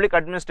 Public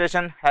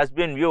administration has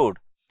been viewed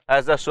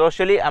as a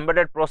socially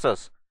embedded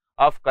process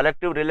of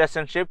collective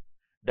relationship,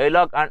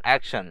 dialogue and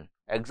action.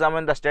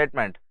 Examine the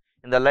statement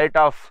in the light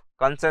of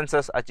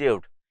consensus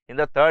achieved in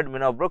the third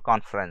Minnowbrook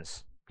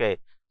conference. Okay,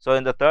 so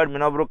in the third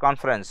Minnowbrook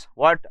conference,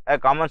 what a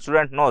common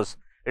student knows,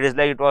 it is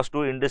like it was too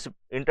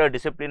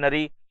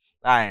interdisciplinary,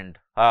 and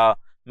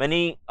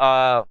many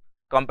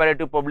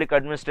comparative public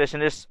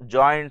administrationists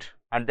joined,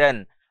 and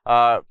then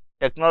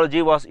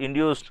technology was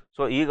induced,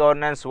 so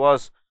e-governance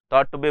was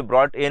thought to be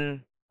brought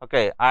in.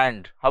 Okay,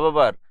 and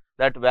however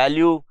that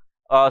value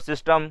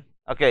system,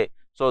 okay,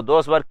 so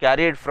those were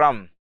carried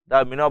from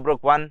the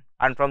Minnowbrook 1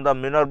 and from the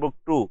Minnowbrook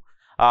 2,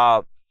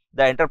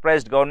 the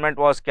enterprise government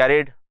was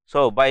carried.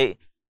 So by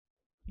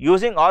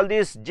using all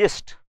these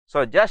gist,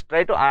 so just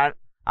try to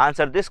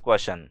answer this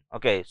question.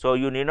 Okay, so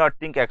you need not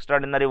think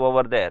extraordinary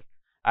over there,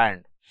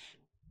 and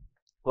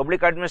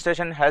public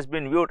administration has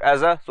been viewed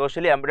as a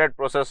socially embedded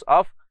process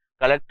of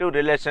collective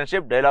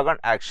relationship, dialogue and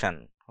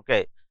action.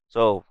 Okay.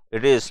 So,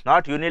 it is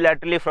not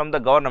unilaterally from the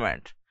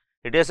government,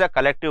 it is a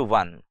collective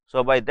one.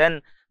 So, by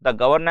then the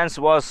governance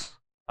was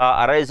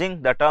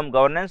arising, the term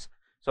governance.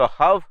 So,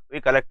 how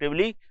we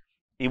collectively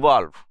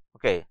evolve.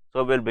 Okay.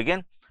 So, we will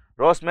begin.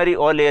 Rosemary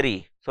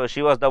O'Leary, so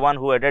she was the one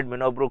who headed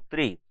Minobrook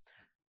 3,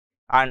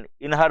 and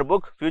in her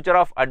book Future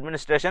of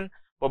Administration,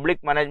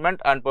 Public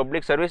Management and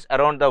Public Service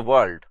Around the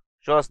World,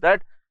 shows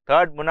that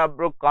third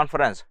Minobrook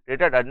conference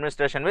treated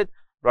administration with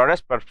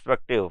broadest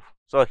perspective.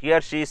 So,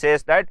 here she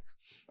says that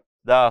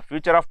the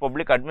future of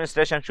public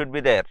administration should be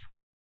there.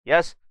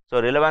 Yes.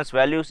 So, relevance,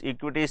 values,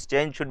 equities,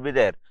 change should be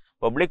there.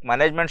 Public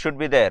management should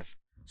be there.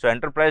 So,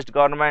 enterprise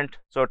government,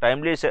 so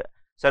timely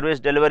service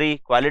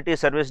delivery, quality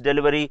service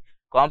delivery,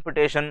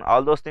 competition,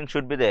 all those things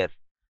should be there.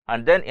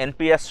 And then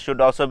NPS should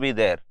also be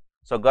there.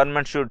 So,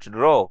 government should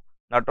row,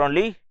 not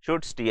only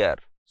should steer.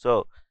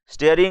 So,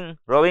 steering,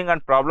 rowing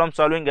and problem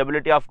solving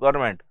ability of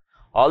government,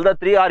 all the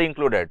three are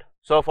included.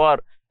 So, for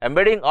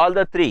embedding all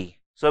the three,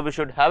 so we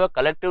should have a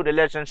collective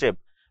relationship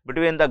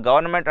between the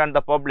government and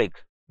the public,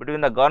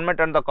 between the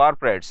government and the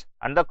corporates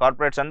and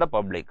the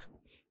public.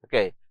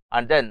 Okay.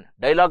 And then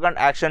dialogue and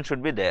action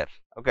should be there.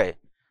 Okay.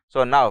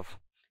 So, now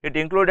it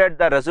included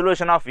the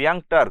resolution of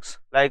young Turks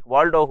like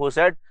Waldo, who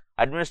said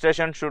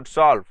administration should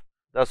solve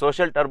the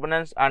social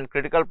turbulence and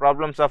critical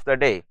problems of the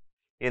day.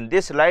 In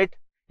this light,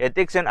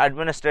 ethics in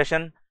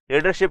administration,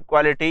 leadership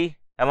quality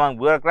among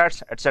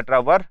bureaucrats,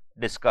 etc. were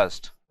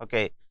discussed.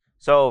 Okay.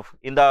 So,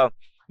 in the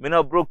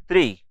Minobrook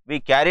 3, we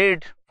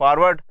carried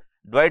forward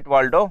Dwight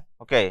Waldo.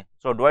 Okay.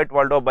 So, Dwight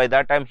Waldo, by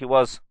that time he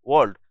was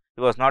old,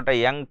 he was not a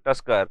young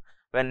Tusker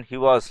when he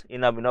was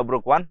in a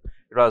Minobrook 1,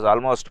 it was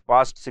almost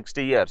past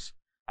 60 years.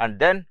 And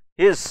then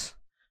his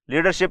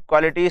leadership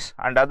qualities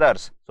and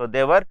others, so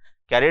they were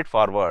carried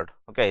forward.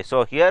 Okay.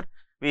 So, here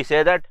we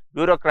say that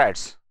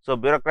bureaucrats, so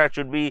bureaucrats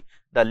should be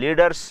the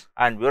leaders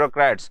and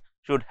bureaucrats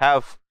should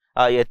have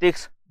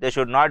ethics, they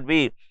should not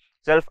be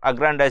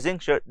self-aggrandizing,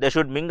 they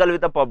should mingle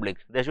with the public,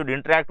 they should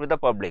interact with the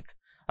public.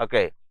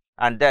 Okay.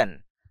 And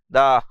then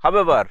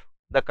however,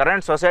 the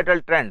current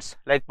societal trends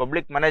like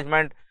public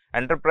management,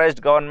 enterprise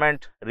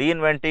government,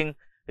 reinventing,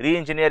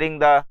 re-engineering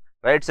the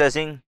right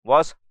sizing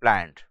was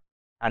planned.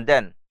 And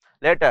then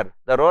later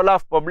the role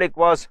of public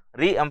was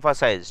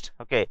re-emphasized.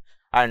 Okay.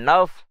 And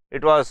now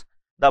it was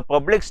the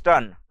public's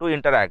turn to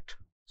interact.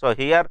 So,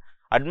 here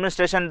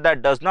administration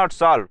that does not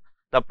solve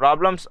the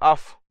problems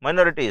of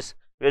minorities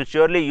will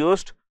surely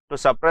used to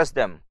suppress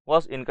them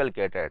was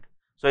inculcated.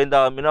 So, in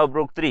the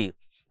Minobrook 3,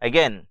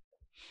 again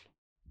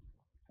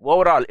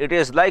overall it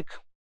is like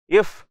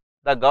if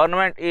the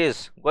government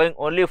is going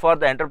only for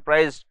the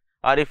enterprise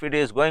or if it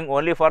is going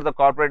only for the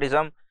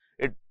corporatism,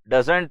 it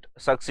does not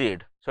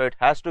succeed. So, it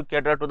has to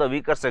cater to the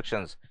weaker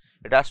sections,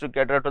 it has to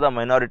cater to the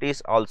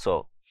minorities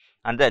also.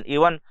 And then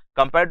even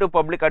comparative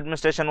public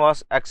administration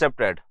was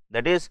accepted,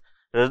 that is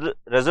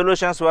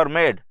resolutions were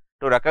made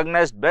to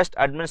recognize best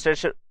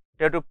administrative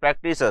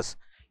practices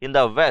in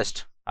the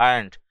West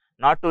and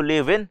not to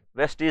live in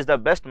West is the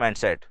best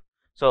mindset.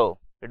 So,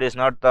 it is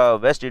not the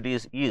West, it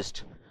is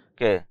East.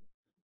 Okay.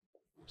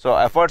 So,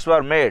 efforts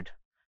were made,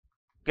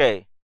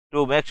 okay,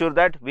 to make sure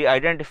that we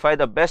identify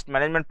the best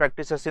management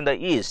practices in the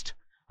East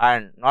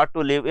and not to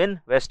live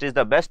in West is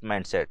the best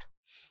mindset.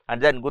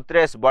 And then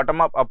Guthrie's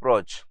bottom up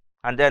approach,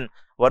 and then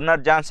Werner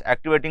Jahn's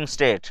activating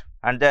state,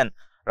 and then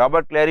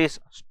Robert Clary's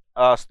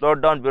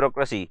slowed down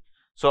bureaucracy.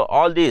 So,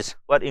 all these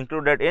were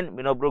included in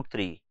Minobrook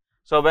 3.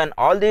 So, when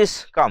all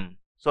these come,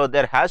 so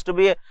there has to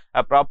be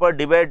a proper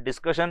debate,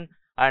 discussion,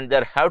 and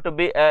there have to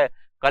be a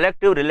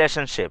collective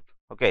relationship.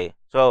 Okay.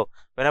 So,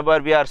 whenever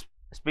we are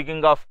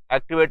speaking of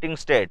activating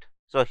state,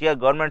 so here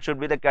government should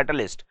be the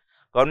catalyst,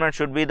 government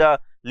should be the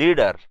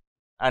leader,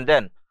 and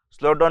then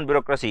slow down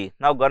bureaucracy.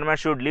 Now, government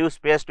should leave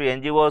space to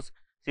NGOs,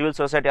 civil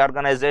society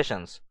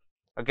organizations.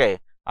 Okay.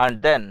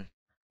 And then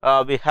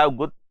we have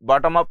good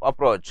bottom up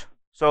approach.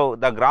 So,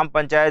 the gram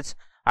panchayats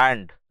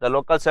and the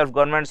local self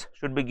governments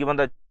should be given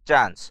the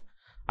chance.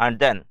 And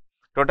then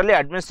totally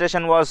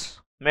administration was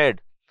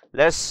made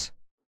less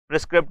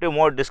prescriptive,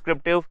 more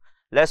descriptive,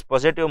 less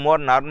positive, more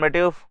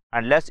normative,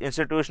 and less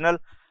institutional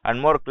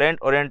and more client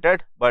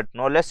oriented, but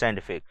no less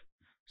scientific.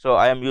 So,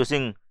 I am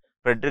using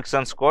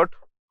Fredrickson's quote,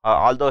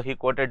 although he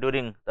quoted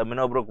during the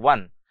Minobrook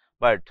 1,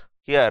 but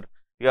here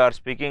we are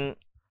speaking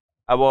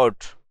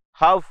about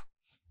how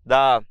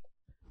the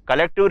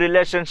collective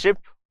relationship,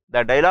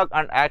 the dialogue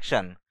and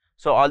action.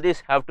 So, all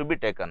these have to be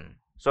taken.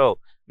 So,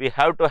 we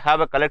have to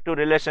have a collective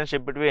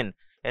relationship between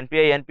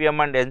NPI,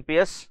 NPM and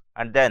NPS,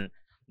 and then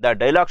the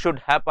dialogue should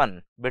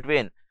happen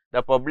between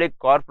the public,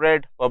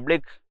 corporate,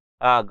 public,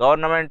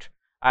 government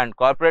and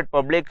corporate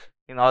public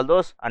in all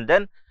those, and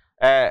then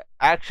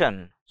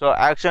action. So,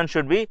 action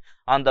should be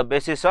on the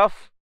basis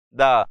of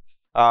the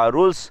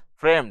rules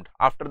framed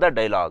after the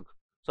dialogue.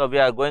 So, we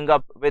are going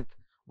up with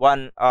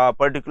one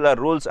particular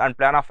rules and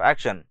plan of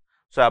action.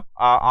 So,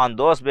 on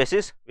those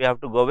basis we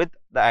have to go with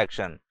the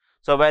action.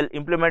 So, while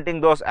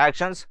implementing those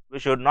actions, we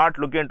should not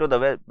look into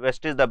the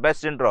West is the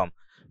best syndrome.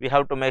 we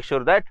have to make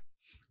sure that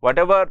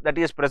whatever that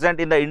is present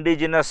in the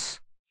indigenous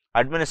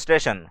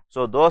administration,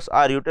 so those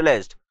are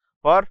utilized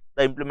for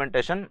the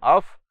implementation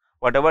of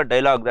whatever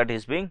dialogue that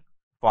is being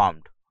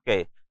formed.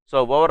 Okay. So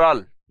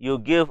overall you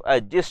give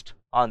a gist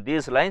on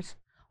these lines.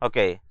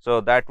 Okay.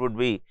 So that would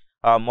be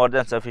more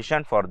than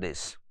sufficient for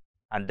this.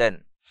 And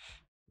then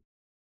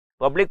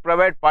public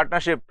private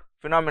partnership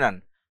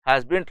phenomenon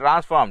has been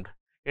transformed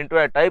into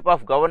a type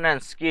of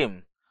governance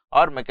scheme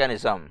or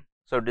mechanism.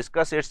 So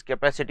discuss its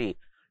capacity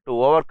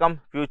to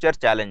overcome future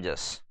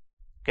challenges.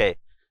 Okay.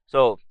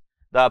 So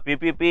the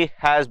PPP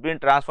has been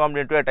transformed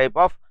into a type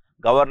of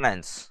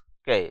governance.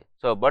 Okay.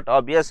 So but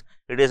obvious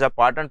it is a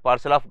part and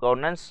parcel of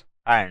governance,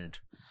 and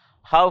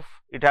how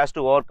it has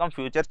to overcome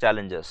future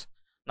challenges.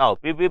 Now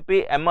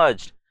PPP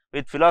emerged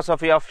with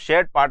philosophy of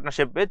shared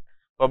partnership with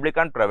public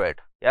and private.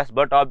 Yes,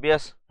 but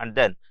obvious. And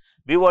then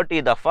BOT,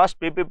 the first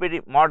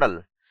PPP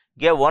model,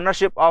 gave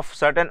ownership of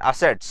certain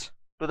assets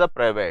to the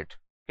private.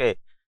 Okay.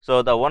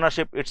 So the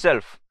ownership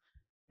itself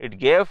it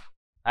gave,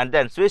 and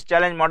then Swiss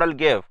challenge model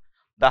gave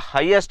the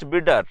highest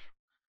bidder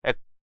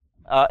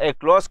a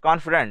close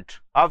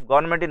confidant of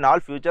government in all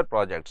future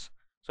projects.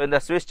 So in the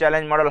Swiss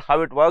challenge model,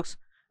 how it works,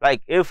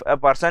 like if a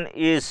person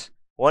is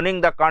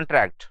owning the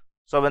contract,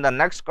 so when the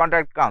next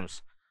contract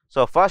comes,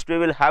 so first we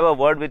will have a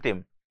word with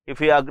him. If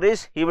he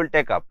agrees, he will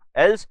take up,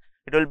 else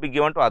it will be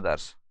given to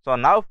others. So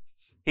now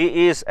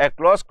he is a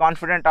close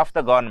confidant of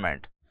the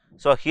government.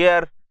 So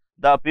here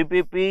the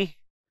PPP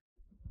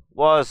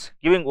was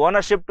giving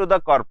ownership to the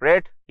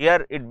corporate,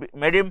 here it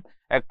made him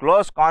a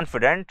close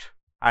confidant,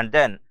 and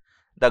then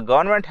the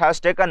government has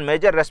taken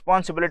major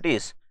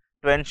responsibilities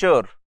to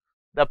ensure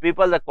the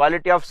people the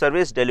quality of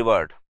service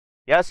delivered.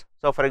 Yes.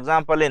 So for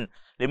example, in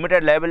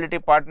limited liability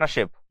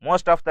partnership,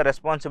 most of the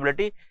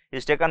responsibility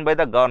is taken by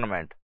the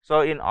government.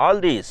 So in all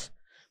these,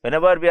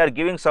 whenever we are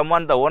giving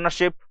someone the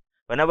ownership,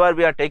 whenever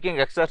we are taking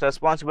excess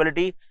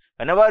responsibility,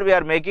 whenever we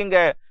are making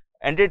a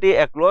entity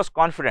a close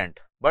confidant,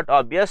 but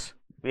obvious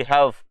we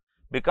have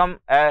become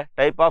a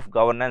type of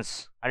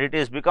governance, and it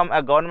is become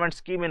a government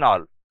scheme in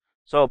all.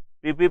 So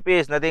PPP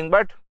is nothing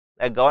but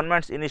a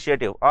government's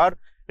initiative, or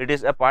it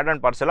is a part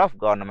and parcel of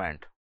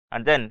government.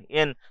 And then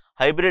in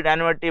hybrid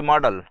annuity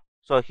model,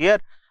 so here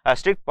a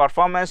strict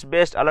performance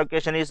based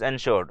allocation is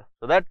ensured,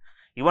 so that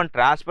even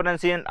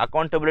transparency and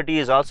accountability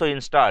is also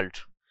installed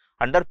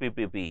under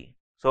PPP.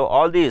 So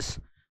all these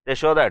they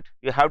show that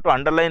you have to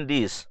underline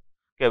these.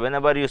 Okay,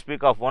 whenever you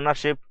speak of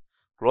ownership,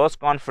 close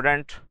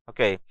confidant,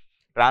 okay,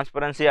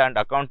 transparency and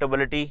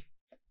accountability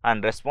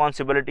and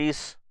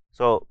responsibilities.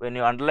 So when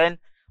you underline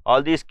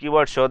all these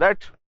keywords, show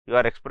that you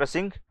are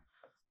expressing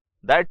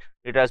that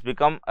it has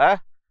become a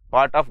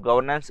part of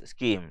governance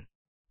scheme.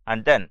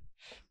 And then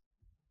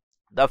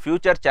the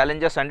future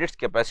challenges and its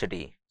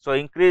capacity. So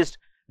increased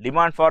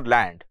demand for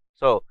land.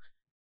 So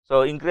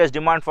increased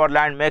demand for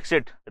land makes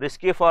it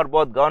risky for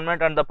both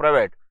government and the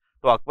private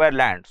to acquire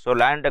land. So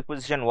land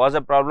acquisition was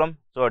a problem,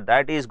 so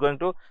that is going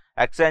to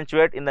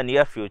accentuate in the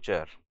near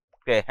future.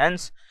 Okay,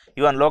 hence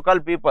even local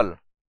people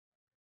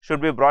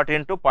should be brought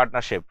into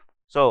partnership.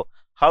 So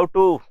how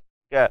to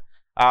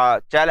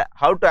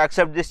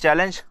accept this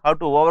challenge, how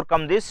to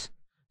overcome this?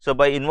 So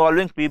by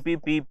involving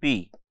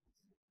PPPP.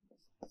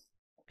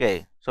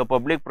 Okay, so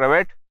public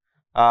private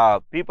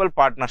people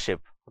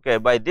partnership. Okay,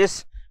 by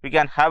this we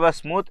can have a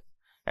smooth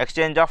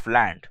exchange of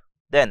land.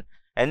 Then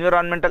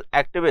environmental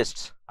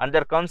activists and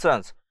their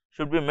concerns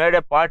should be made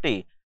a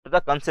party to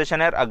the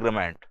concessionaire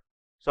agreement.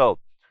 So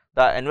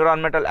the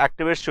environmental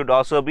activists should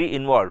also be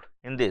involved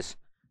in this.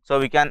 So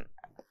we can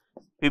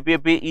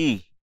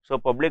PPPE, so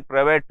public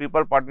private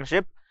people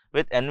partnership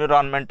with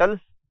environmental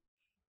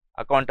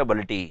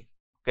accountability.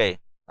 Okay,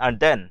 and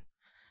then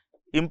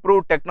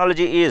improved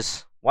technology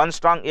is one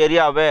strong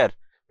area where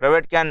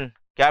private can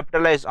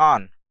capitalize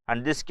on,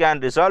 and this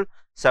can resolve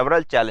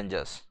several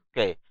challenges.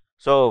 Okay,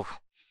 so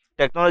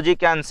technology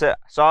can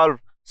solve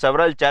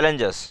several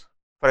challenges.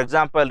 For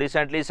example,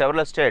 recently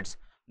several states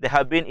they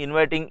have been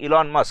inviting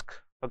Elon Musk.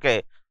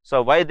 Okay,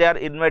 so why they are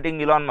inviting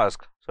Elon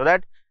Musk? So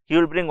that he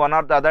will bring one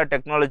or the other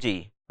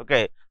technology,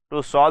 okay,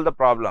 to solve the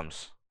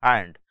problems,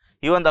 and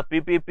even the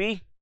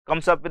PPP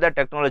comes up with the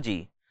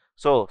technology.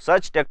 So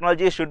such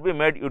technology should be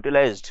made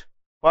utilized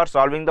for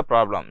solving the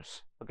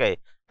problems. Okay,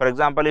 for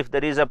example, if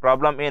there is a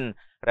problem in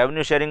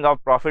revenue sharing or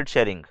profit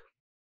sharing,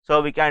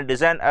 so we can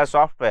design a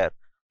software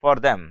for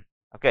them.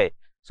 Okay,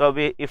 so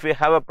if we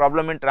have a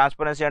problem in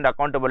transparency and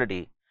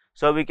accountability,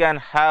 so we can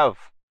have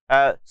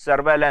a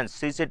surveillance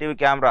CCTV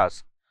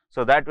cameras,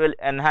 so that will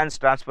enhance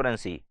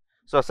transparency.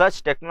 So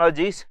such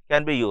technologies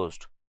can be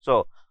used.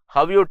 So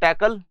how you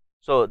tackle?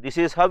 So this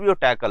is how you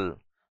tackle.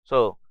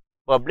 So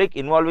public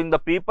involving the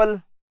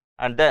people,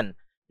 and then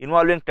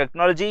involving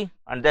technology,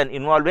 and then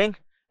involving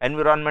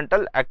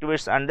environmental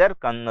activists and their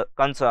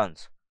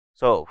concerns.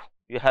 So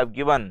you have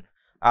given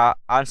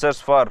answers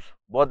for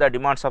both the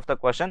demands of the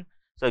question.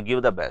 So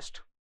give the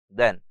best.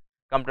 Then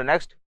come to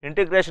next,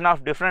 integration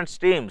of different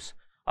streams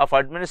of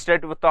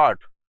administrative thought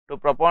to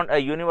propound a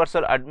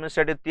universal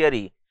administrative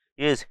theory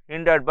is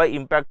hindered by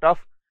impact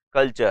of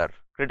culture.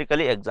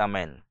 Critically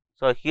examine.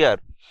 So here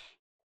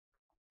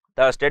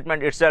the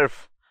statement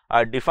itself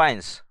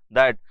defines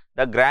that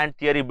the grand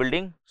theory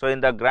building. So in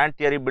the grand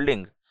theory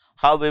building,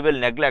 how we will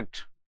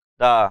neglect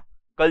the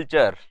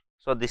culture.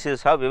 So this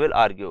is how we will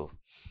argue.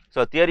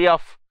 So theory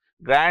of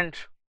grand,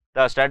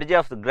 the strategy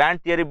of the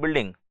grand theory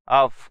building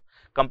of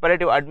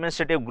comparative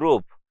administrative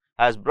group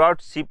has brought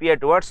CPA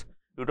towards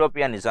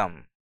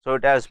utopianism. So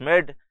it has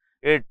made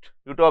it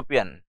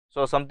utopian,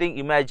 so something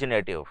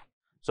imaginative.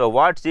 So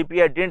what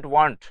CPA didn't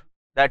want,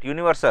 that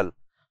universal,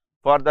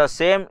 for the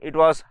same it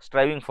was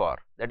striving for,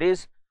 that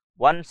is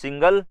one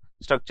single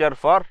structure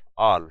for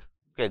all.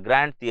 Okay,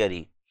 grand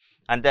theory.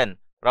 And then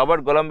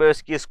Robert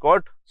Golombieski's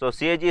quote, so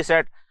CAG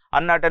set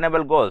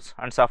unattainable goals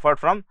and suffered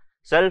from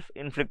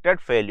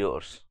self-inflicted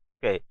failures.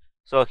 Okay,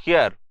 so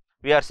here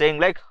we are saying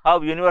like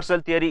how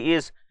universal theory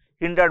is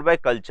hindered by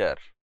culture.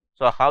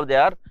 So how they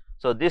are,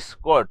 so this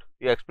quote,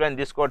 you explain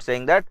this quote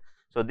saying that,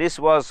 so this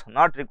was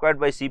not required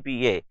by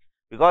CPA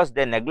because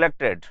they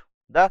neglected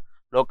the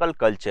local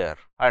culture.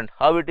 And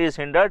how it is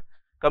hindered,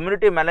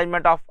 community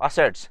management of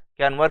assets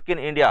can work in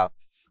India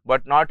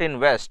but not in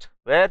West,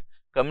 where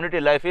community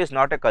life is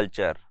not a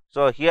culture.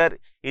 So here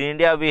in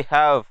India we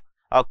have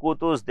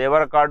Kutus,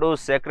 Devarakadus,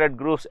 sacred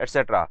groups,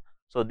 etc.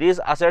 So these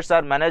assets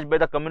are managed by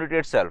the community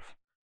itself.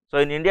 So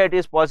in India it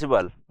is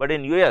possible, but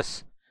in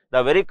US,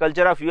 the very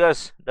culture of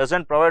US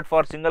doesn't provide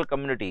for single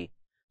community.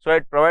 So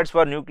it provides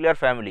for nuclear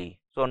family.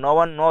 So no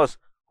one knows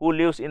who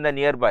lives in the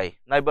nearby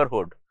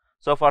neighborhood.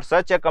 So for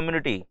such a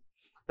community,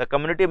 the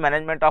community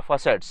management of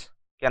assets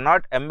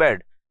cannot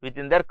embed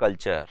within their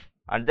culture.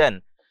 And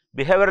then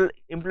behavioral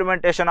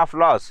implementation of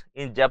laws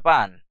in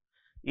Japan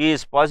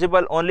is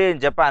possible only in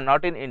Japan,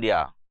 not in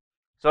India.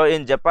 So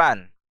in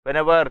Japan,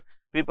 whenever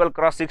people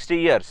cross 60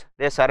 years,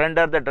 they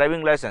surrender the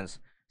driving license,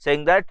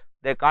 saying that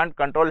they can't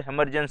control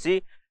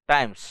emergency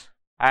times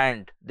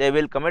and they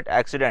will commit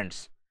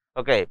accidents.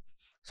 Okay,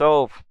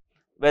 so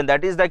when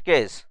that is the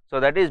case, so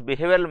that is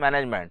behavioral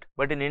management.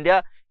 But in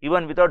India,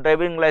 even without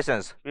driving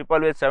license, people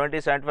with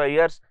 70-75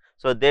 years,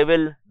 so they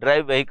will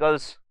drive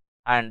vehicles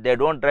and they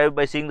don't drive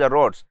by seeing the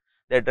roads,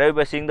 they drive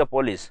by seeing the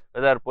police,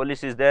 whether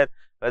police is there,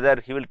 whether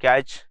he will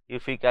catch,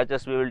 if he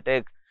catches we will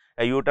take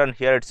a U-turn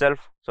here itself.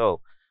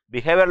 So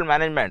behavioral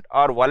management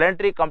or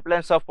voluntary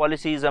compliance of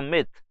policy is a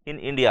myth in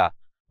India,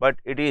 but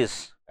it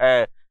is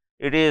a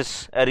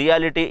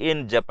reality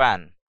in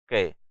Japan.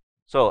 Okay,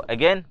 so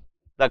again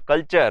the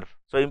culture,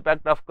 so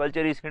impact of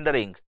culture is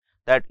hindering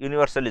that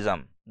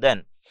universalism.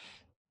 Then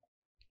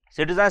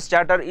citizens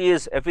charter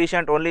is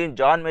efficient only in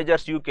John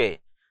Major's UK,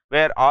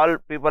 where all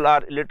people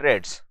are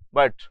illiterates,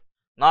 but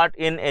not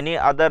in any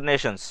other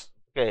nations.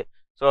 Okay,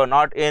 so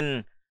not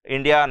in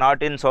India,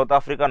 not in South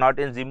Africa, not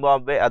in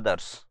Zimbabwe,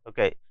 others.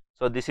 Okay,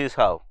 so this is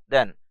how.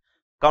 Then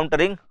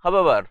countering,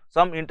 however,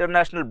 some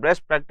international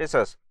best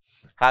practices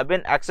have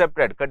been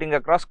accepted cutting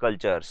across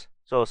cultures.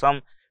 So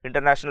some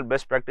international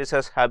best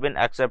practices have been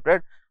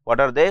accepted. What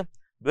are they?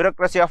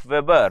 Bureaucracy of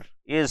Weber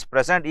is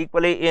present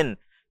equally in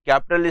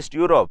capitalist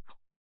Europe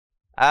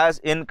as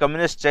in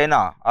communist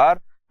China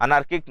or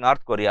anarchic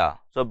North Korea.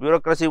 So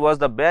bureaucracy was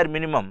the bare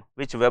minimum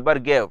which Weber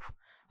gave,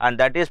 and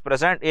that is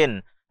present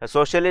in a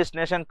socialist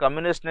nation,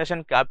 communist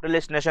nation,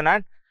 capitalist nation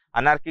and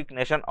anarchic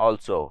nation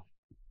also.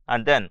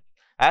 And then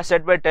as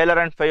said by Taylor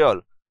and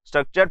Fayol,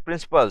 structured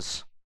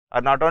principles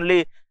are not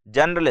only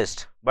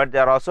generalist but they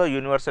are also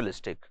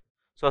universalistic.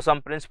 So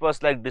some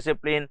principles like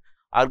discipline,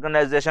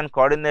 organization,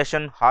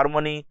 coordination,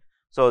 harmony,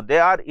 so they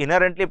are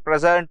inherently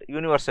present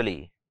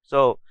universally.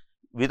 So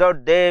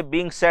without they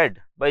being said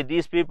by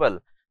these people,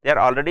 they are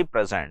already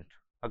present.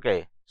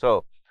 Okay,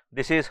 so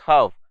this is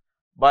how,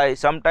 by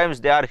sometimes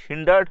they are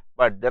hindered,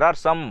 but there are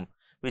some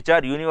which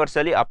are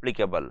universally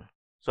applicable.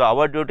 So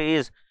our duty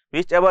is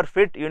whichever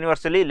fit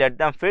universally, let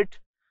them fit.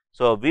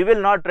 So we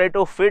will not try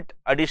to fit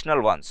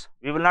additional ones,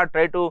 we will not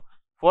try to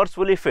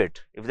forcefully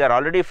fit. If they are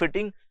already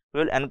fitting,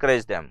 we will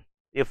encourage them.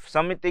 If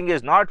something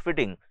is not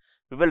fitting,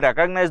 we will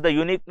recognize the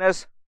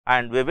uniqueness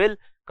and we will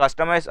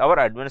customize our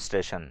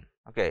administration.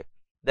 Okay.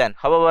 Then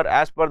however,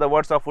 as per the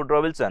words of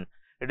Woodrow Wilson,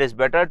 it is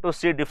better to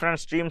see different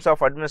streams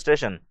of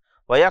administration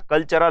via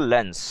cultural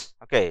lens.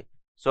 Okay,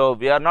 so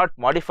we are not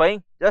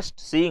modifying, just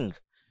seeing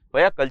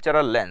via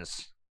cultural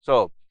lens.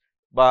 So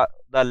but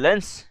the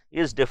lens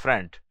is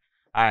different,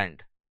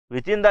 and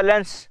within the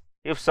lens,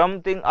 if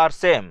something are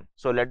same,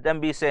 so let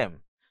them be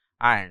same,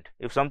 and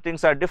if some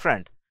things are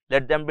different,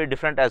 let them be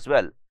different as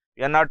well.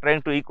 We are not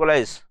trying to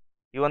equalize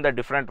even the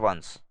different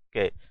ones.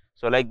 Okay,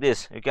 so like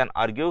this you can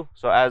argue.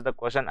 So as the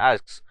question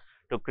asks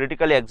to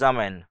critically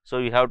examine, so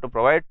you have to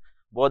provide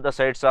both the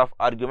sides of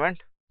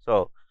argument.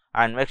 So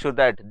and make sure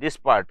that this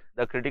part,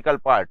 the critical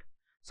part,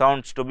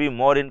 sounds to be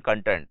more in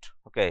content.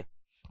 Okay,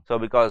 so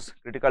because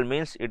critical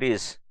means it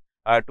is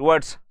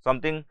towards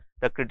something,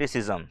 the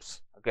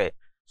criticisms. Okay,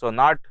 so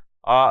not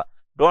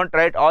don't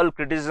write all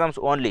criticisms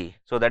only,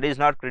 so that is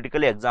not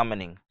critically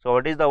examining. So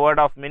what is the word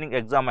of meaning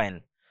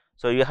examine?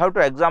 So you have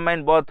to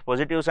examine both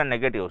positives and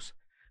negatives.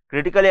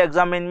 Critically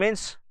examine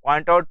means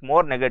point out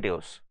more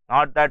negatives,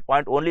 not that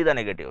point only the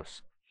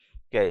negatives.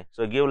 Okay,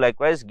 so give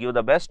likewise, give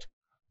the best.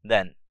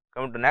 Then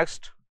come to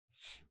next.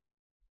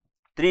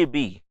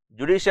 3b,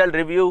 judicial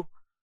review,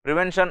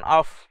 prevention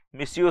of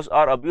misuse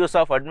or abuse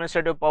of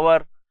administrative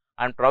power,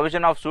 and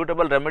provision of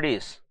suitable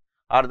remedies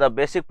are the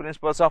basic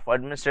principles of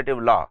administrative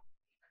law.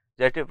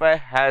 Justify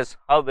has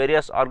how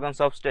various organs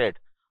of state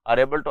are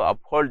able to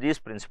uphold these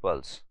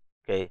principles.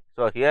 Okay,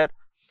 so here,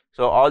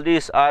 so all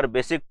these are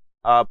basic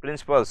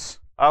principles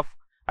of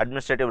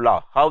administrative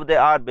law. How they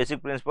are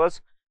basic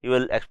principles, you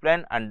will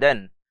explain, and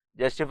then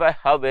justify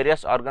how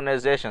various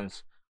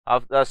organizations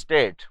of the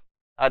state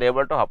are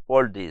able to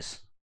uphold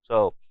these.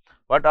 So,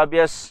 what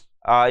obvious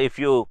if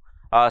you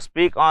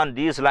speak on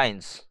these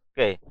lines,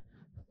 okay,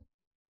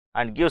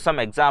 and give some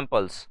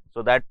examples,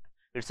 so that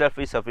itself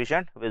is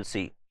sufficient. We will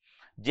see.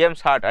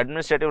 James Hart,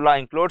 administrative law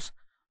includes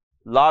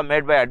law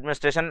made by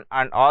administration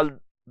and all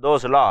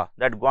those law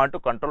that go on to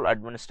control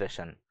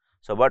administration.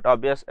 So, but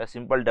obvious, a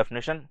simple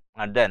definition.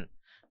 And then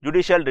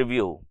judicial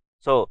review.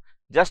 So,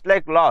 just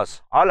like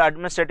laws, all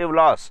administrative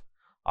laws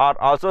are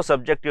also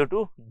subjective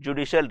to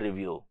judicial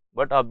review,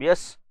 but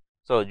obvious.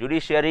 So,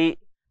 judiciary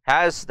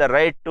has the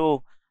right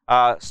to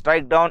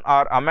strike down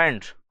or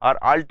amend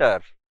or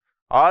alter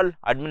all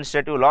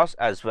administrative laws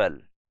as well.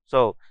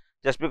 So,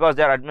 just because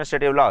they are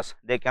administrative laws,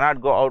 they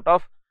cannot go out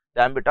of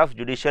the ambit of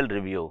judicial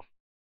review.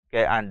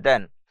 Okay, and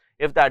then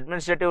if the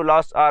administrative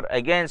laws are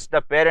against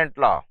the parent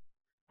law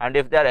and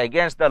if they are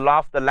against the law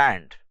of the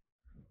land,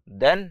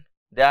 then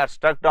they are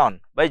struck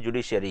down by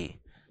judiciary,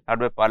 not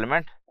by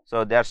parliament.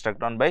 So, they are struck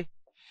down by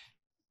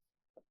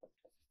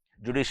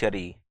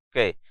judiciary.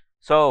 Okay,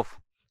 so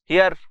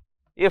here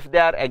if they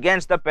are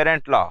against the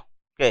parent law,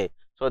 okay,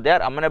 so they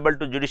are amenable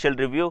to judicial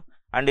review,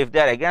 and if they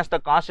are against the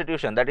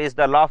constitution, that is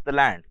the law of the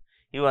land,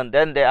 even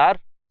then they are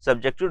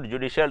subject to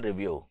judicial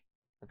review.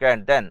 Okay,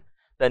 and then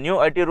the new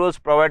IT rules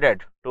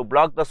provided to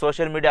block the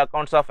social media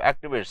accounts of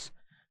activists,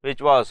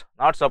 which was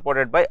not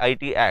supported by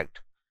IT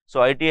Act.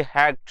 So, IT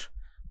Act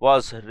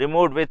was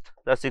removed with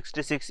the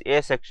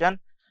 66A section,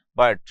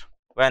 but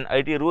when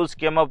IT rules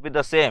came up with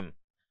the same,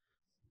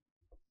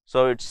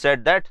 so it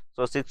said that,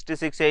 so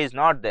 66A is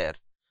not there.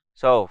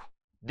 So,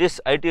 this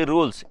IT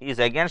rules is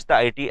against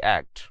the IT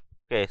Act.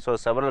 Okay, so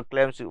several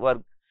claims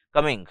were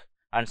coming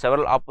and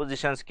several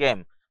oppositions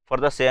came for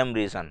the same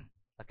reason.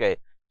 Okay,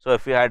 so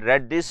if you had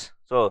read this,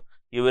 so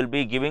you will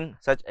be giving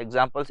such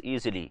examples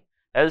easily,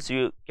 else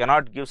you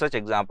cannot give such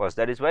examples.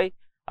 That is why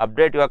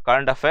update your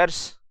current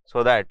affairs,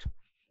 so that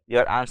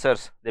your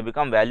answers they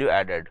become value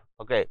added.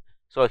 Okay,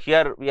 so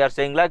here we are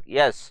saying like,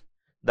 yes,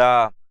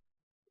 the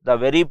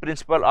very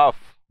principle of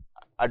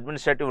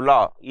administrative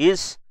law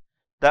is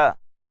the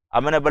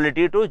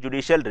amenability to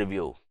judicial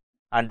review,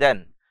 and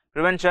then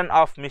prevention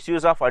of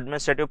misuse of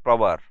administrative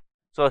power.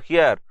 So,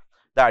 here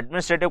the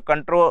administrative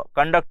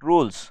conduct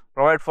rules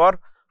provide for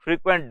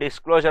frequent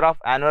disclosure of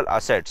annual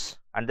assets,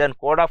 and then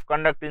code of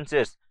conduct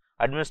insists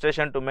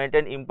administration to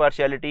maintain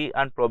impartiality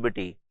and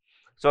probity.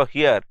 So,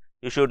 here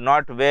you should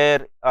not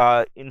wear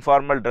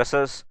informal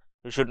dresses,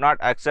 you should not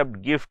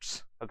accept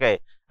gifts, okay,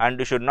 and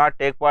you should not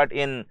take part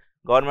in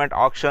government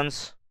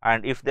auctions,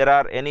 and if there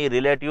are any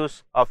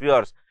relatives of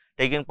yours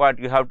taking part,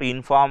 you have to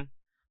inform.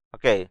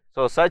 Okay,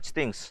 so such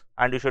things,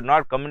 and you should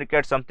not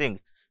communicate something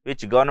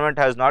which government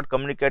has not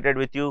communicated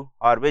with you,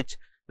 or which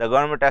the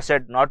government has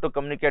said not to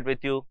communicate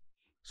with you.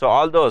 So,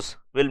 all those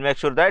will make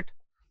sure that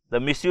the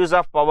misuse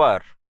of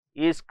power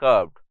is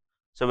curbed.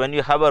 So, when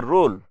you have a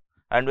rule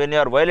and when you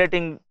are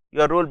violating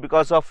your rule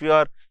because of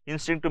your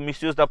instinct to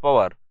misuse the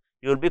power,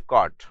 you will be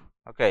caught.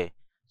 Okay,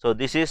 so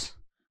this is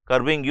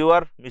curbing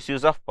your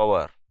misuse of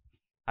power.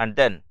 And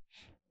then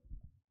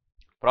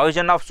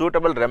provision of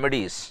suitable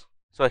remedies.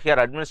 So, here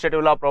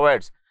administrative law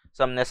provides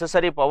some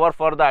necessary power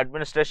for the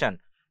administration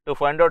to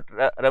find out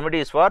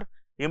remedies for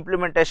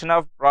implementation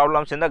of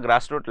problems in the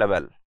grassroots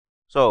level.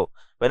 So,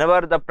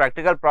 whenever the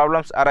practical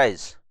problems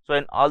arise, so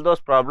in all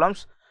those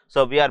problems,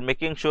 so we are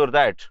making sure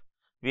that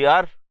we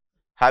are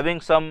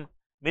having some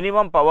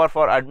minimum power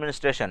for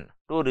administration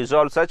to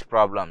resolve such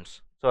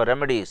problems. So,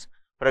 remedies,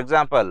 for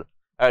example,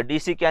 a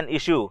DC can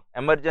issue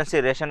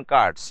emergency ration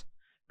cards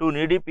to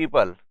needy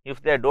people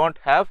if they do not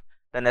have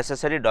the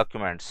necessary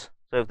documents.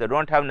 So, if they do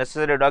not have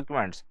necessary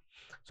documents,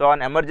 so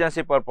on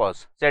emergency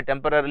purpose, say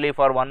temporarily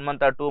for 1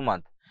 month or 2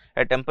 months,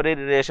 a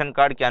temporary ration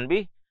card can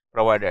be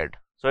provided.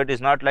 So, it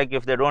is not like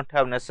if they do not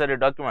have necessary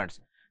documents,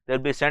 they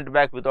will be sent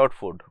back without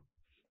food.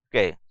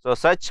 Okay, so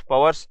such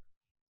powers,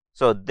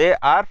 so they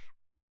are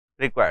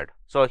required.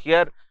 So,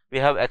 here we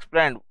have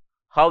explained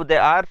how they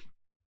are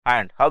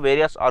and how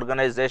various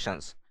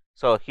organizations.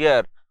 So,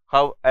 here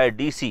how a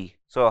DC,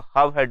 so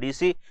how a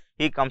DC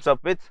he comes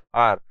up with,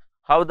 or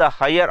how the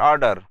higher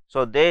order,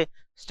 so they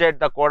state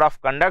the code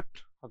of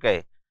conduct.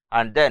 Okay,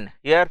 and then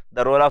here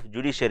the role of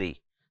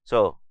judiciary.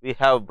 So, we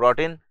have brought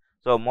in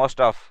so most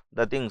of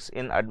the things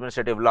in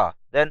administrative law.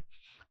 Then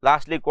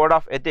lastly, code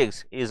of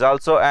ethics is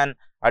also an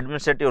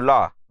administrative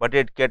law, but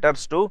it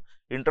caters to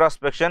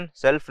introspection,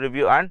 self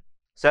review and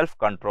self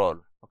control.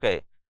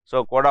 Okay,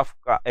 so code of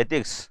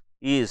ethics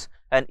is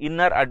an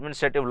inner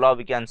administrative law,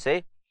 we can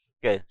say.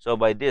 Okay, so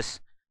by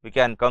this we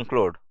can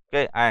conclude,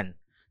 okay, and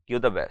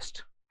give the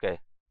best. Okay,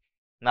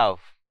 now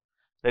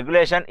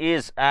regulation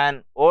is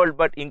an old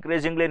but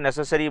increasingly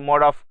necessary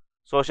mode of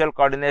social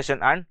coordination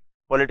and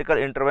political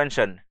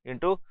intervention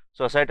into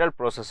societal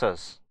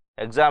processes.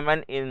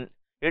 Examine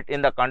it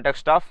in the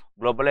context of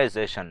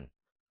globalization.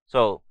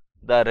 So,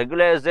 the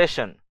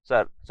regulation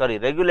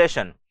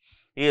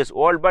is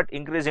old but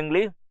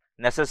increasingly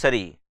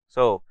necessary.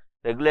 So,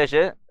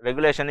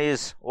 regulation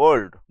is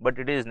old but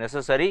it is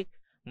necessary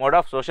mode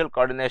of social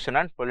coordination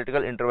and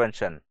political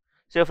intervention.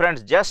 See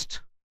friends,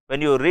 just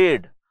when you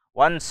read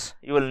once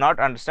you will not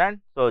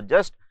understand, so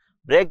just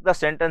break the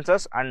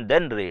sentences and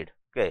then read.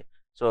 Okay.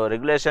 So,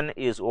 regulation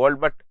is old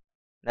but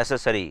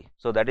necessary.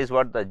 So, that is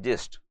what the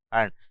gist,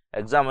 and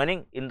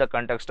examining in the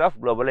context of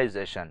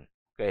globalization.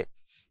 Okay.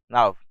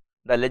 Now,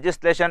 the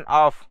legislation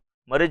of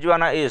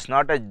marijuana is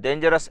not a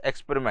dangerous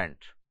experiment.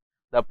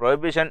 The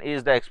prohibition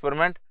is the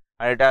experiment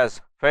and it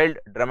has failed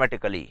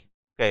dramatically.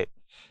 Okay.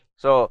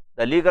 So,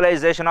 the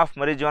legalization of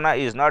marijuana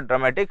is not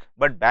dramatic,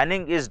 but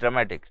banning is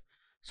dramatic.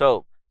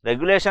 So,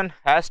 regulation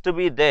has to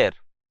be there,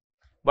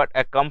 but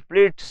a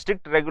complete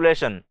strict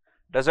regulation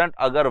does not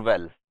augur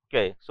well.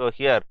 Okay. So,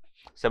 here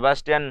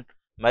Sebastian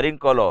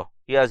Marincolo,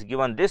 he has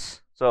given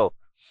this. So,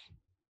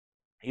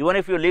 even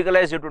if you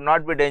legalize, it would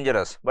not be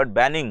dangerous, but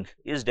banning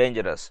is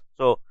dangerous.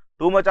 So,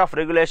 too much of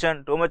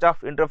regulation, too much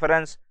of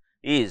interference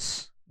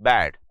is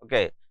bad.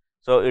 Okay.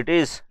 So, it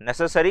is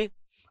necessary,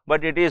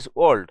 but it is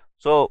old.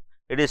 So,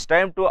 it is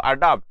time to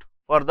adopt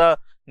for the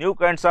new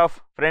kinds of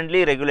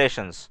friendly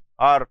regulations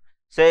or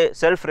say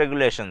self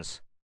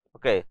regulations.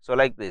 Okay. So,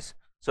 like this.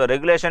 So,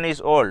 regulation is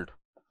old.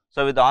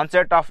 So, with the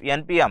onset of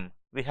NPM,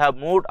 we have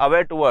moved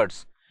away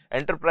towards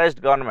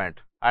enterprised government,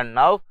 and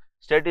now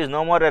state is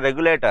no more a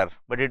regulator,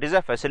 but it is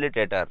a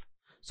facilitator.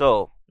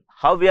 So,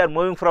 how we are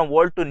moving from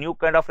old to new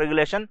kind of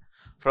regulation?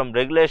 From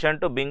regulation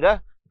to being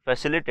a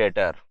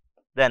facilitator.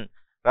 Then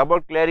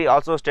Robert Clary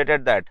also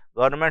stated that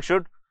government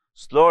should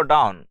slow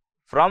down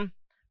from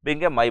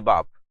being a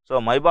MIBOP. So,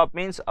 MIBOP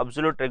means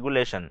absolute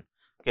regulation.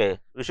 Okay,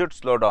 we should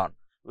slow down.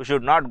 We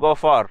should not go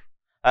for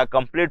a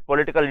complete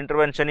political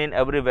intervention in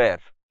everywhere,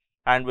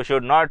 and we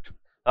should not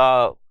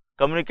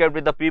communicate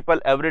with the people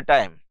every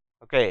time.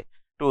 Okay,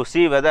 to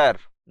see whether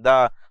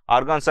the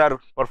organs are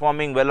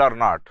performing well or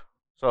not.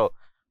 So,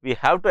 we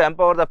have to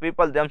empower the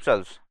people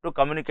themselves to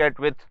communicate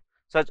with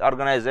such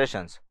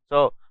organizations.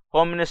 So,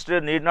 Home Ministry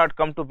need not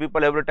come to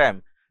people every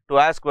time to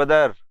ask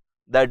whether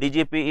the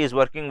DGP is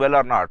working well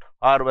or not,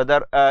 or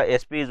whether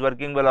SP is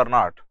working well or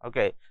not.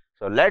 Okay.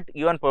 So, let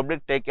even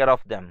public take care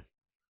of them.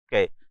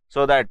 Okay.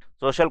 So, that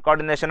social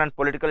coordination and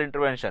political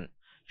intervention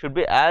should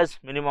be as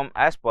minimum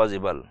as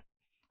possible.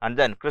 And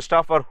then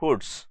Christopher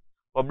Hood's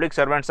public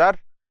servants are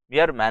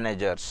mere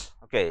managers.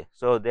 Okay.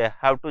 So, they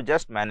have to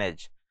just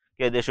manage.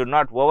 Okay. They should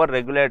not over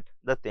regulate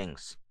the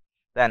things.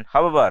 Then,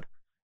 however,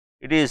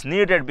 it is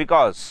needed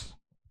because,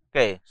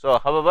 okay. So,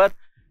 however,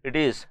 it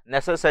is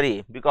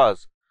necessary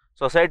because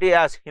society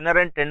has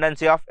inherent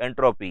tendency of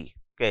entropy.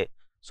 Okay.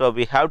 So,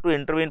 we have to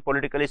intervene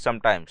politically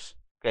sometimes.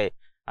 Okay.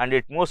 And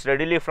it moves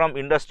readily from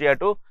industria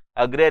to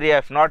agraria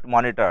if not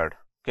monitored.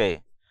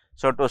 Okay.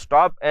 So, to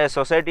stop a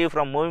society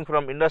from moving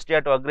from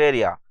industria to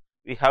agraria,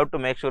 we have to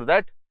make sure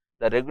that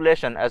the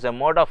regulation as a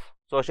mode of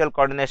social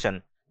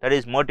coordination, that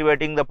is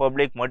motivating the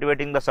public,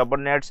 motivating the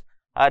subordinates,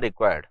 are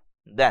required.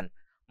 Then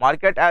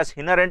market has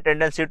inherent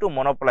tendency to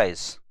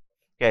monopolize.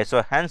 Okay.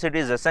 So, hence it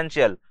is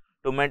essential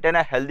to maintain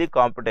a healthy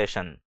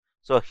competition.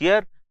 So,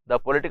 here the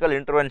political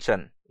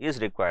intervention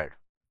is required.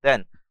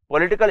 Then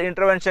political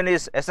intervention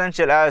is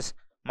essential as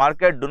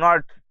market do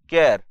not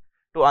care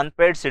to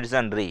unpaid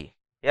citizenry.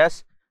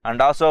 Yes.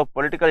 And also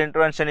political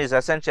intervention is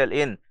essential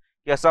in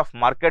case of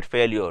market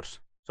failures.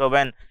 So,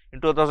 when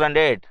in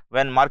 2008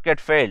 when market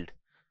failed,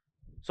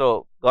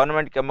 so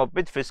government came up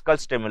with fiscal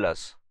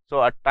stimulus.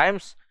 So, at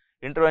times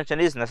intervention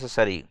is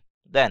necessary.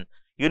 Then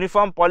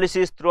uniform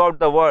policies throughout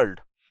the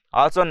world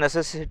also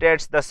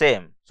necessitates the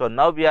same. So,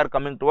 now we are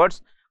coming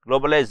towards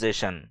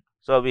globalization.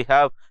 So, we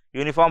have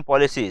uniform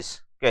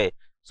policies. Okay.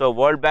 So,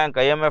 World Bank,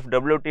 IMF,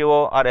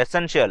 WTO are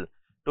essential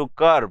to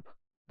curb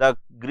the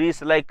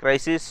Greece-like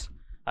crisis,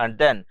 and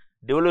then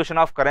devolution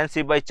of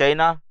currency by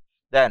China,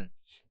 then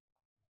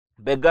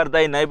beggar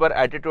thy neighbor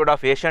attitude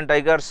of Asian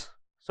tigers.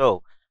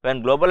 So,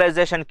 when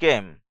globalization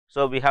came,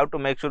 so we have to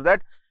make sure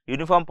that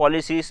uniform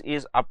policies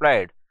is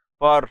applied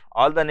for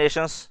all the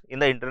nations in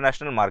the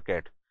international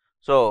market.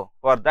 So,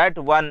 for that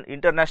one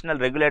international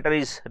regulator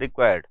is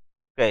required.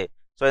 Okay.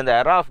 So, in the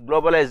era of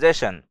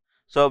globalization,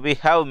 so we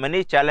have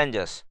many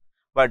challenges,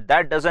 but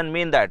that does not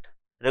mean that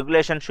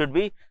regulation should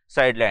be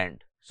sidelined.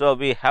 So,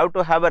 we have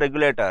to have a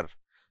regulator.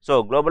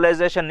 So,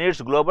 globalization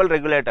needs global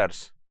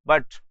regulators,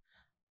 but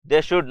they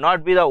should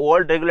not be the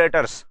old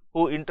regulators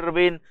who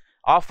intervene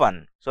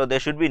often. So, they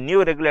should be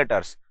new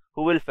regulators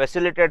who will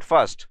facilitate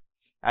first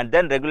and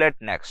then regulate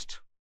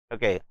next.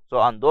 Okay. So,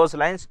 on those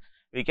lines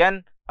we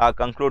can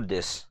conclude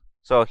this.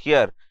 So,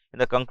 here in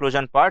the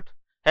conclusion part,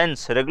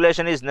 hence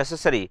regulation is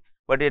necessary,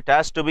 but it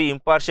has to be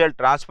impartial,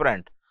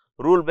 transparent,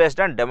 rule based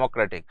and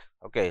democratic.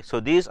 Okay.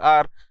 So, these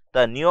are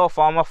the new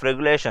form of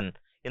regulation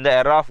in the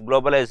era of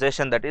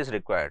globalization that is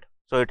required.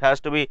 So it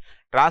has to be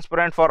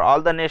transparent for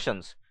all the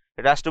nations.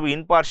 It has to be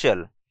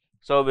impartial.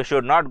 So we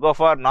should not go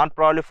for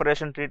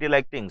non-proliferation treaty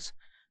like things,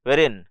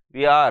 wherein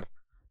we are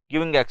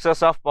giving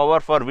excess of power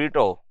for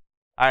veto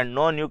and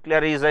no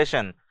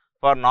nuclearization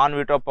for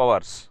non-veto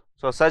powers.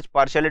 So such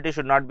partiality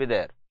should not be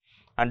there.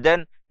 And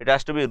then it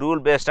has to be rule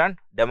based and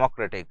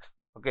democratic.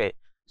 Okay.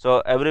 So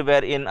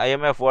everywhere in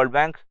IMF, World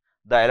Bank,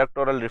 the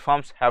electoral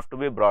reforms have to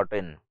be brought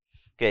in.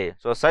 Okay.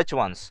 So such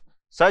ones,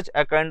 such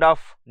a kind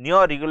of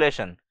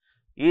neo-regulation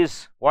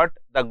is what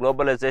the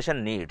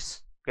globalization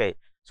needs. Okay.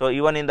 So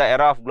even in the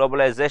era of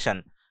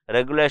globalization,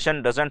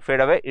 regulation doesn't fade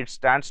away, it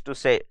stands to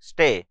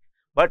stay,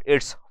 but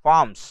its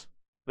forms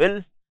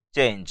will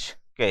change.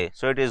 Okay.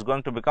 So it is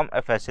going to become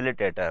a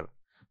facilitator.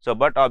 So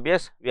but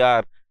obvious, we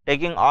are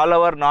taking all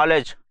our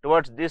knowledge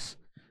towards this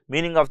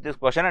meaning of this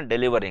question and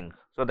delivering.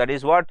 So that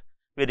is what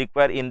we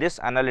require in this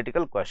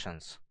analytical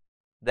questions.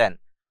 Then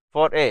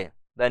 4a,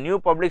 the new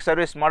public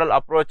service model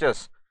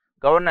approaches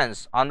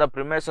governance on the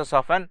premises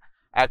of an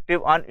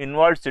active and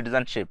involved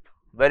citizenship,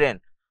 wherein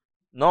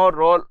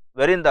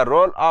the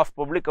role of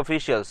public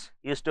officials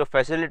is to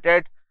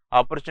facilitate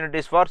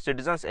opportunities for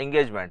citizens'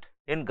 engagement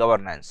in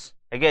governance.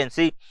 Again,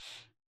 see,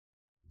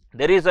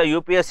 there is a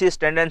UPSC's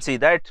tendency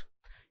that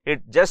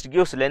it just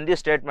gives lengthy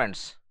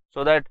statements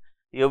so that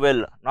you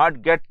will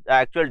not get the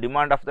actual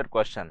demand of that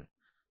question.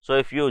 So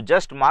if you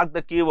just mark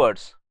the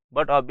keywords,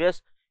 but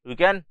obvious, you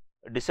can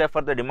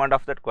decipher the demand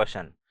of that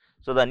question.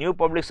 So the new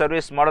public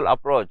service model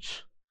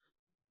approaches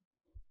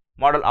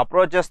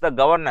the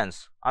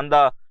governance on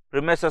the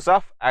premises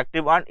of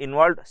active and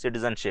involved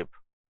citizenship.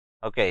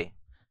 Okay.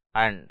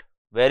 And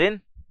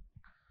wherein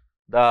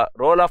the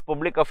role of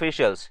public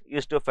officials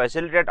is to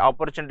facilitate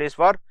opportunities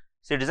for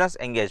citizens'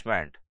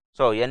 engagement.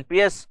 So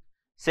NPS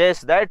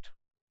says that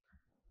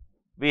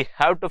we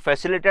have to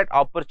facilitate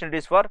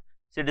opportunities for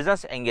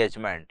citizens'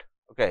 engagement.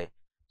 Okay.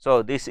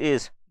 So this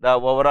is the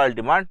overall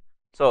demand.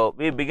 So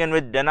we begin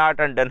with Denhart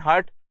and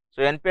Denhart.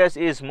 So NPS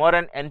is more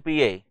an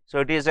NPA. So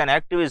it is an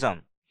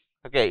activism.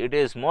 Okay. It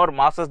is more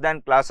masses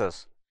than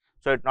classes.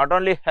 So it not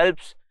only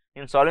helps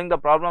in solving the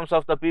problems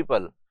of the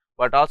people,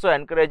 but also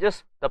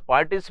encourages the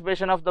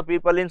participation of the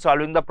people in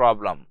solving the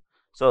problem.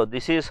 So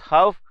this is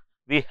how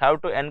we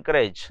have to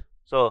encourage.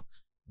 So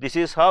this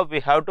is how we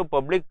have to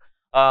public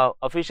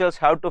officials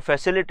have to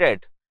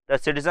facilitate the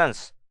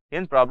citizens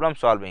in problem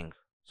solving.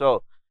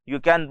 So you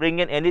can bring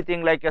in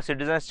anything like a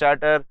citizens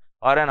charter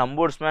or an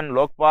ombudsman,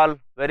 Lokpal,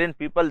 wherein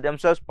people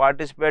themselves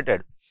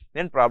participated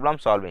in problem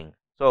solving.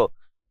 So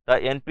the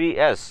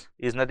NPS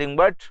is nothing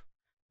but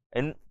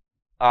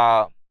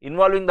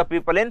involving the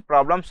people in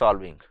problem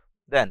solving.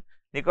 Then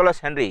Nicholas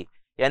Henry,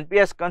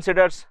 NPS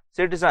considers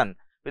citizen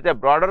with a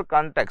broader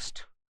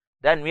context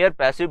than mere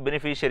passive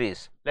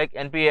beneficiaries like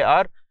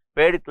NPA or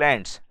paid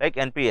clients like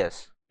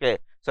NPS. Okay,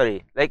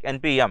 sorry, like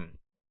NPM.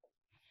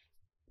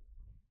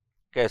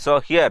 Okay, so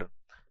here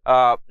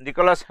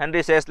Nicholas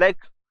Henry says like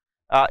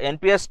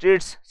NPS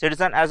treats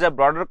citizen as a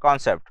broader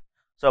concept.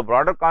 So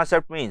broader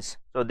concept means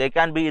so they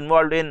can be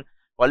involved in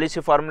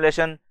policy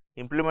formulation,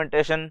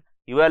 implementation,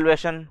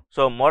 evaluation.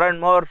 So more and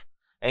more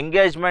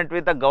engagement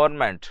with the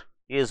government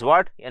is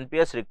what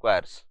NPS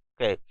requires.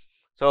 Okay,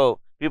 so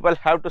people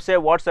have to say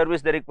what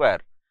service they require,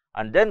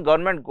 and then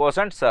government goes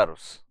and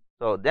serves.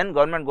 So then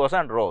government goes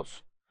and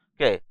rows.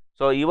 Okay,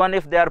 so even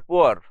if they are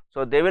poor,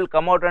 so they will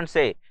come out and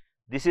say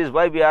this is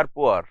why we are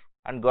poor,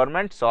 and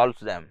government solves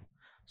them.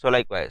 So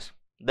likewise,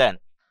 then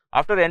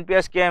after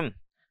NPS came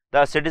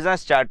the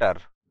Citizens Charter.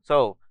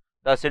 So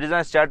the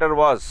Citizens Charter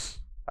was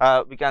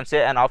we can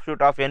say an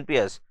offshoot of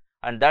NPS,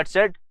 and that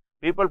said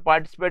people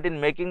participate in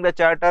making the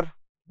charter,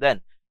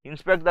 then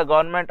inspect the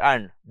government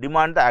and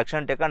demand the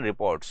action taken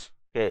reports.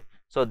 Okay,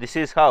 so this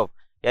is how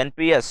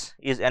NPS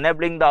is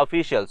enabling the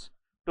officials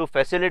to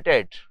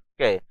facilitate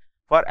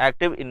for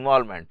active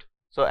involvement.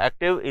 So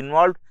active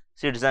involved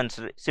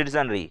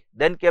citizenry.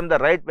 Then came the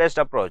right based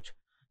approach.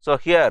 So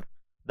here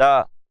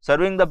the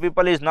serving the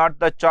people is not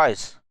the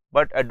choice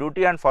but a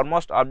duty and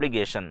foremost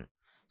obligation.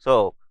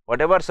 So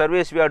whatever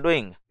service we are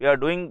doing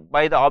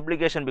by the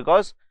obligation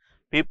because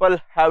people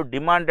have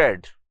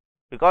demanded,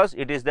 because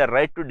it is their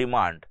right to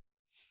demand.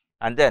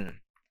 And then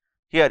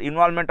here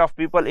involvement of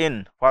people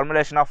in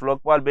formulation of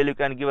Lokpal bill you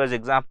can give as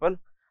example,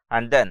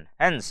 and then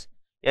hence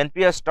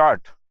NPS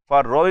taught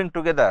for rowing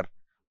together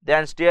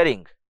than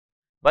steering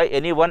by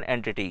any one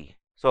entity.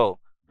 So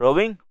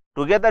rowing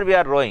together, we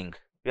are rowing,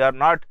 we are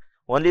not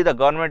only the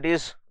government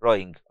is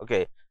rowing.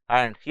 Okay,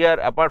 and here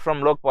apart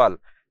from Lokpal,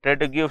 try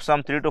to give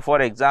some 3 to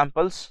 4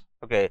 examples.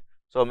 Okay,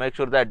 so make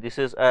sure that this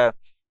is a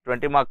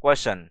 20-mark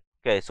question.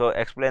 Okay, so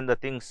explain the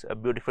things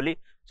beautifully.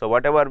 So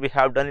whatever we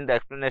have done in the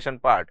explanation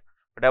part,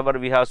 whatever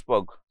we have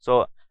spoke,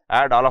 so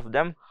add all of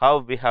them, how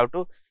we have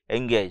to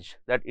engage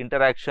that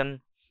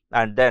interaction,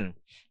 and then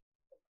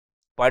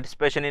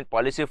participation in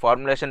policy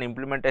formulation,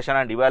 implementation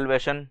and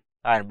evaluation,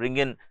 and bring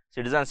in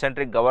citizen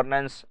centric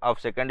governance of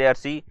second year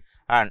C,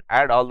 and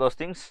add all those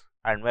things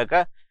and make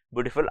a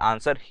beautiful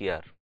answer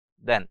here.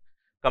 Then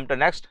come to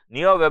next,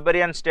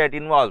 neo-Weberian state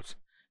involves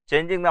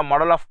changing the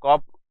model of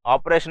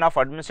operation of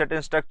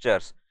administrative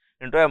structures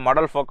into a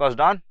model focused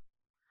on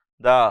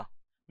the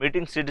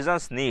meeting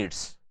citizens'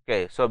 needs.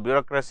 Okay, so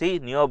bureaucracy,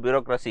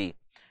 neo-bureaucracy,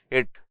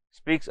 it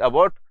speaks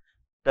about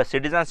the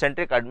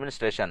citizen-centric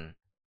administration,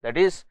 that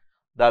is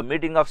the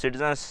meeting of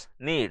citizens'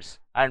 needs,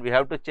 and we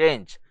have to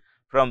change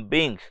from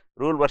being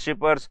rule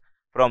worshippers,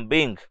 from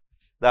being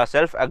the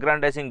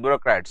self-aggrandizing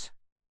bureaucrats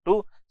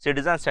to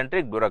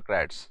citizen-centric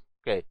bureaucrats.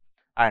 Okay,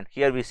 and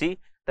here we see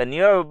the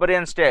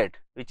neo-Weberian state,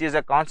 which is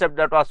a concept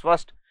that was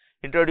first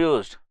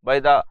introduced by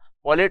the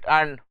Pollitt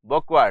and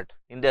Boquart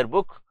in their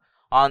book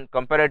on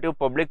comparative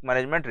public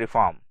management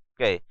reform.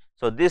 Okay,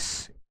 so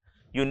this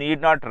you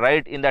need not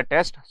write in the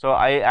test, so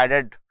I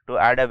added to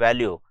add a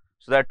value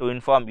so that to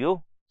inform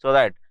you, so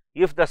that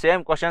if the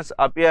same questions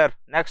appear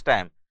next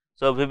time,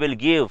 so we will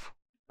give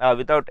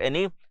without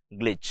any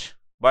glitch.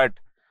 But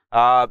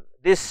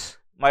this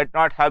might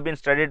not have been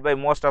studied by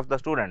most of the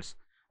students,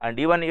 and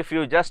even if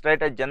you just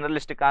write a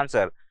generalistic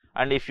answer,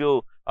 and if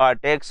you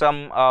take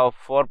some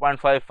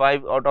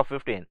 4.55 out of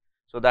 15,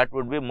 so that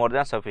would be more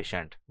than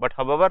sufficient. But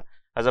however,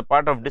 as a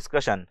part of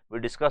discussion, we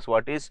discuss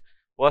what is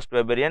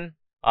post-Weberian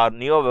or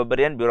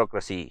neo-Weberian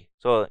bureaucracy.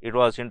 So it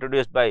was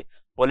introduced by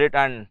Pollitt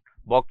and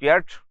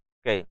Boquart.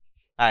 Okay,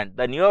 and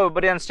the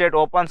neo-Weberian state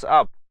opens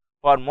up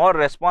for more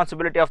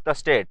responsibility of the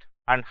state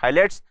and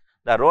highlights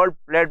the role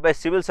played by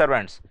civil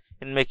servants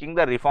in making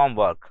the reform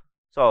work.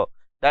 So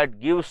that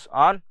gives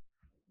on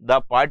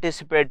the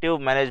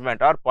participative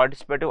management or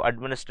participative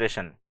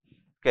administration.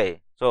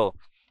 Okay, so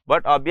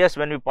but obvious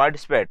when we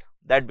participate,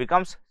 that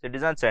becomes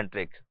citizen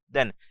centric.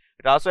 Then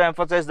it also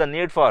emphasizes the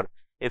need for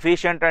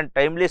efficient and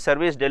timely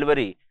service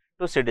delivery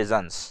to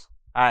citizens,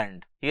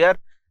 and here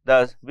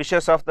the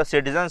wishes of the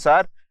citizens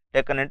are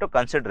taken into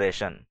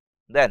consideration.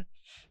 Then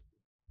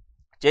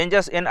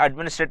changes in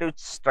administrative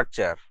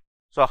structure.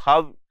 So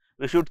how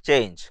we should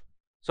change?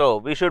 So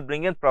we should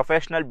bring in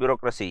professional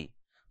bureaucracy.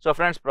 So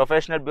friends,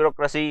 professional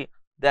bureaucracy,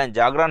 then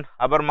Jagran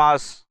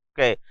Habermas,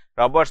 okay,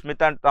 Robert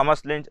Smith and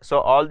Thomas Lynch. So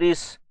all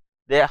these,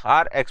 they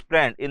are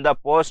explained in the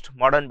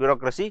post-modern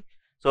bureaucracy.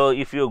 So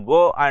if you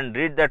go and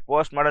read that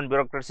post-modern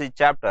bureaucracy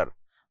chapter,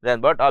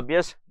 then but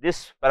obvious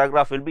this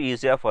paragraph will be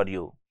easier for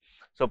you.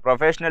 So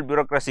professional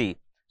bureaucracy,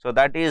 so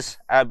that is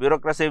a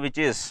bureaucracy which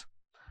is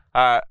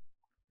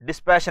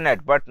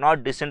dispassionate but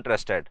not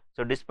disinterested.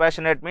 So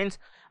dispassionate means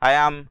I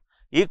am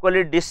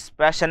equally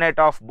dispassionate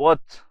of both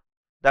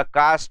the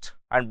caste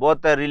and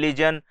both the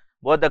religion,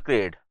 both the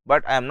creed,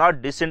 but I am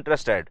not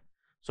disinterested.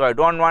 So I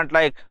don't want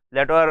like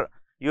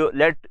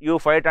let you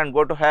fight and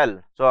go to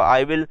hell, so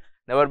I will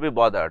never be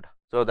bothered.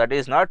 So that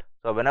is not.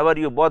 So whenever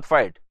you both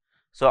fight,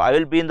 so I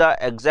will be in the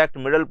exact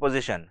middle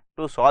position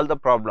to solve the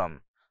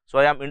problem. So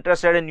I am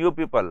interested in you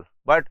people,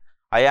 but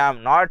I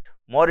am not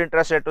more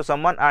interested to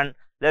someone and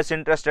less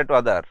interested to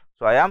other.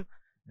 So I am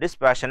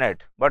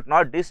dispassionate but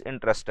not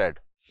disinterested.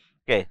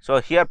 Okay,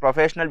 so here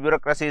professional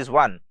bureaucracy is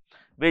one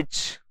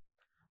which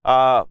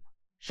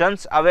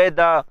shuns away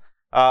the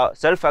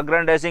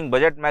self-aggrandizing,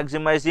 budget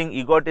maximizing,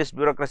 egotist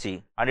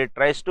bureaucracy, and it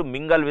tries to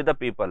mingle with the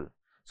people.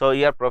 So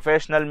here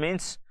professional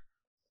means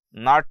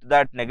not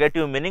that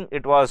negative meaning,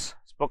 it was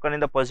spoken in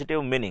the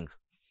positive meaning.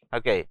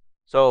 Okay,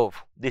 so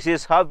this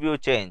is how you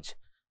change.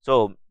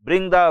 So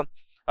bring the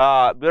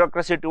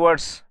bureaucracy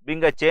towards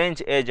being a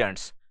change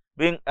agents,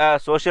 being a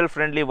social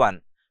friendly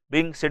one,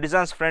 being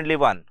citizens friendly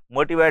one,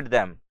 motivate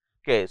them.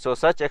 Okay, so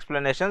such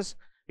explanations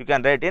you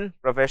can write in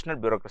professional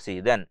bureaucracy.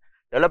 Then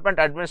development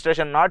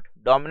administration, not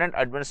dominant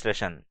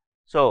administration.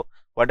 So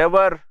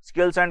whatever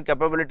skills and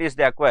capabilities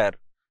they acquire,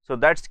 so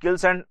that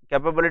skills and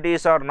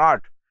capabilities are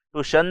not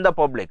to shun the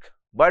public,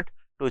 but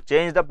to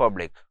change the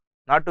public,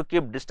 not to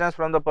keep distance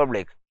from the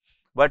public,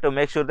 but to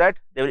make sure that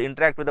they will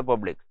interact with the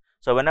public.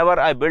 So whenever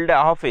I build an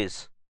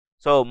office,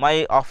 so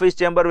my office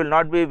chamber will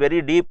not be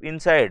very deep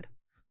inside,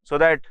 so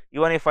that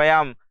even if I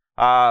am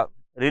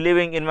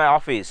relieving in my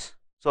office,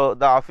 so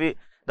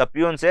the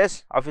peon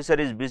says officer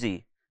is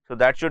busy, so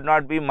that should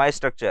not be my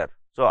structure.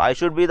 So I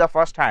should be the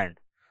first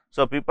hand.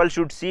 So people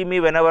should see me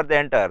whenever they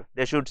enter,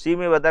 they should see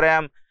me whether I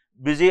am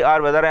busy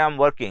or whether I am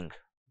working,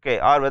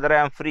 okay, or whether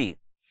I am free.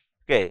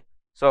 Okay,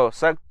 so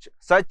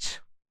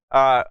such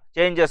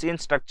changes in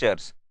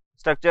structures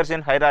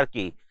in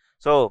hierarchy.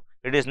 So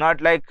it is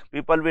not like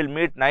people will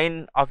meet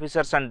 9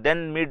 officers and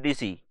then meet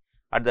DC.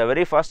 At the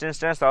very first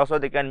instance also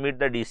they can meet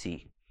the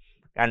DC.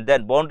 And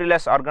then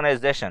boundaryless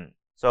organization.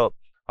 So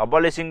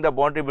abolishing the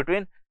boundary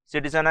between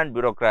citizen and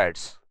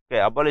bureaucrats. Okay,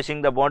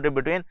 abolishing the boundary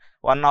between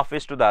one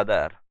office to the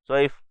other. So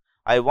if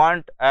I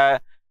want a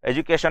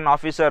education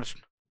officer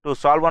to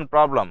solve one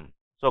problem,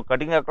 so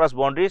cutting across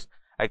boundaries,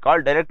 I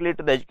call directly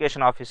to the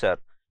education officer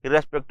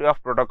irrespective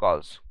of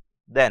protocols.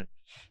 Then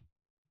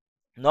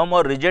no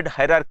more rigid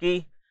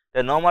hierarchy,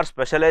 then no more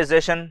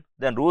specialization,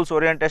 then rules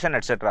orientation,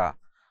 etc.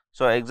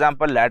 So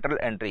example, lateral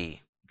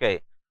entry.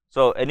 Okay,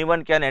 so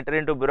anyone can enter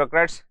into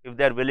bureaucrats if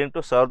they are willing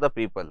to serve the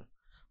people.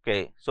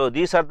 Okay, so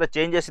these are the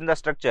changes in the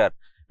structure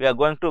we are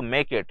going to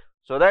make it,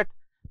 so that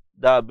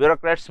the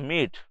bureaucrats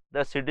meet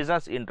the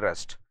citizens'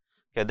 interest.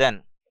 Okay,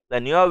 then the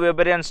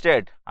neo-Weberian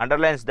state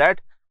underlines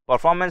that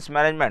performance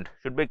management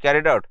should be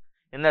carried out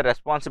in a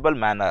responsible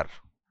manner.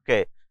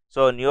 Okay,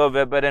 so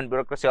neo-Weberian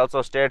bureaucracy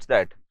also states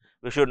that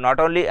we should not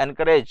only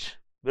encourage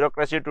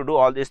bureaucracy to do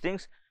all these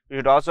things, we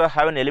should also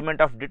have an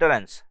element of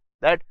deterrence,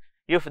 that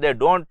if they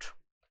don't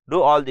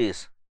do all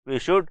these, we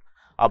should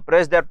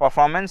appraise their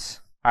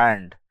performance,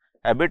 and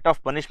a bit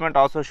of punishment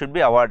also should be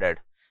awarded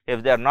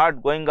if they are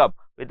not going up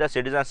with the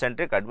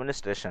citizen-centric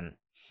administration.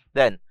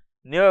 Then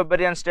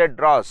neo-Weberian state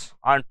draws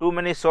on too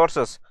many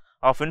sources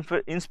of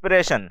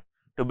inspiration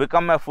to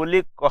become a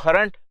fully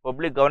coherent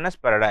public governance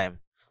paradigm.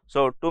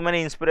 So too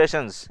many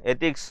inspirations,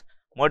 ethics,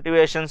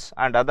 motivations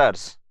and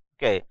others,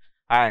 okay,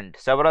 and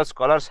several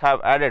scholars have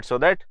added so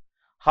that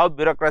how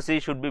bureaucracy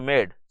should be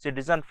made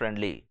citizen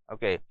friendly.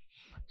 Okay,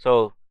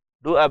 so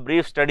do a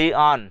brief study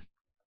on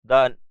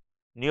the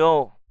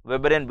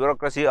neo-Weberian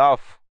bureaucracy of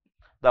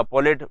the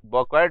Polite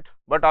Bouquet,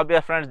 but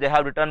obvious friends, they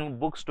have written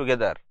books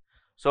together,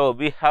 so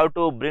we have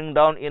to bring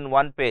down in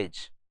one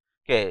page.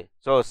 Okay,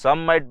 so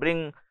some might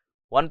bring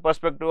one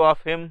perspective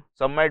of him,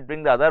 some might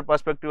bring the other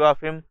perspective of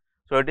him,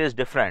 so it is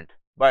different,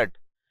 but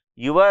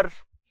your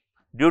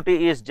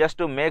duty is just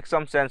to make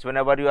some sense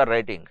whenever you are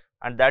writing,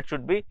 and that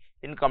should be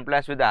in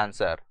compliance with the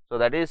answer. So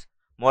that is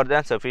more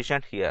than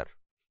sufficient here.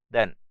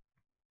 Then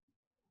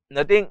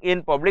nothing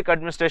in public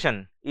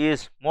administration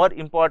is more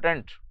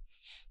important,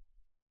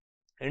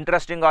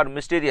 interesting or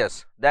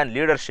mysterious than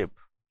leadership.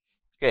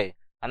 Okay,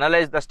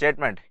 analyze the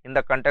statement in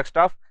the context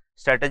of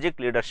strategic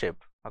leadership.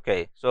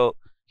 Okay, so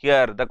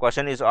here the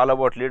question is all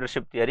about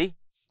leadership theory,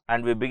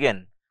 and we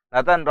begin.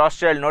 Nathan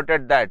Rothschild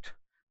noted that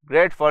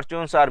great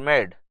fortunes are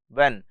made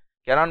when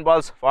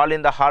cannonballs fall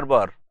in the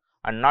harbor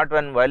and not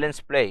when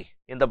violins play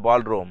in the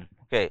ballroom.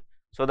 Okay,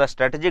 so the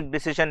strategic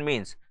decision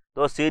means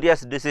those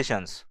serious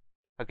decisions.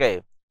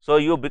 Okay, so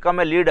you become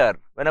a leader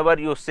whenever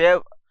you save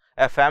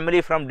a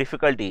family from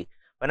difficulty,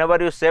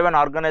 whenever you save an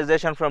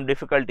organization from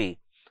difficulty,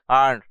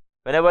 and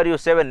whenever you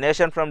save a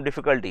nation from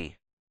difficulty.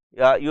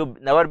 You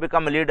never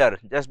become a leader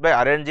just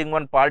by arranging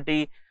one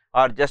party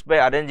or just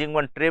by arranging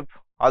one trip,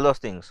 all those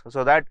things,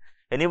 so that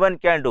anyone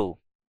can do.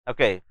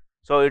 Okay,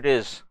 so it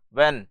is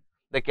when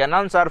the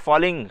cannons are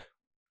falling.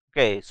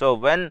 Okay, so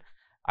when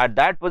at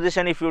that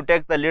position, if you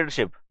take the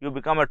leadership, you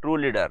become a true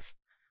leader.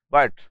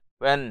 But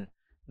when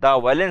the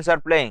violins are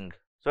playing,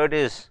 so it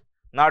is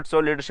not so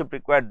leadership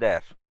required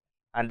there.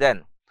 And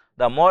then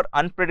the more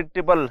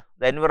unpredictable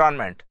the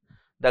environment,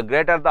 the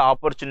greater the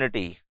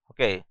opportunity.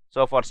 Okay,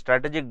 so for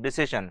strategic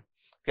decision,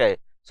 okay,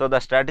 so the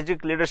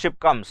strategic leadership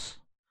comes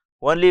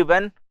only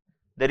when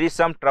there is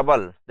some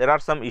trouble, there are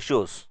some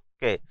issues.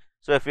 Okay,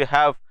 so if you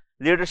have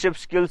leadership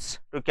skills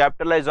to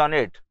capitalize on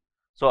it,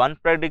 so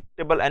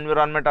unpredictable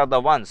environment are the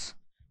ones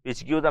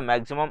which give the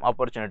maximum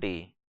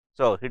opportunity.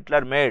 So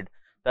Hitler made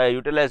the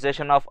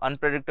utilization of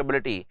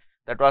unpredictability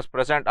that was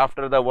present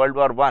after the World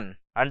War I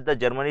and the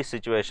Germany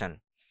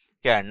situation.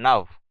 Okay, and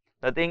now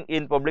the thing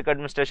in public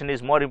administration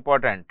is more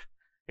important,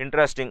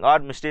 interesting or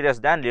mysterious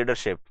than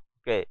leadership.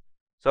 Okay,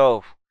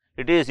 so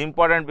it is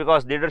important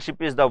because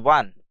leadership is the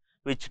one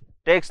which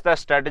takes the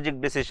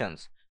strategic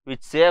decisions,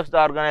 which saves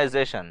the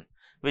organization,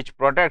 which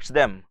protects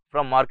them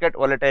from market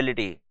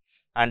volatility,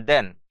 and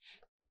then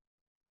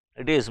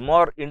it is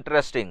more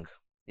interesting.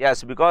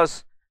 Yes,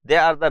 because they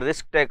are the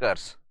risk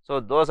takers, so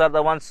those are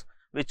the ones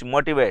which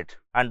motivate,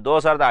 and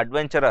those are the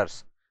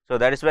adventurers, so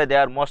that is why they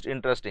are most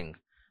interesting.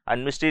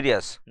 And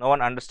mysterious, no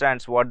one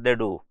understands what they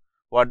do,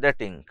 what they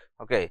think.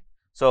 Okay,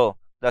 so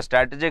the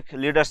strategic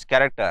leaders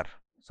character.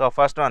 So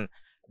first one,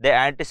 they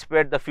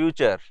anticipate the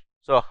future.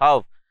 So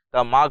how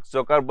the Mark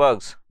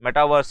Zuckerberg's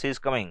metaverse is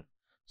coming,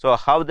 so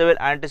how they will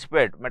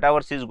anticipate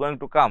metaverse is going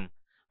to come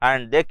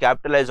and they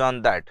capitalize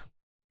on that.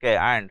 Okay,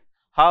 and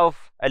how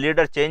a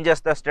leader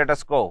changes the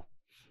status quo.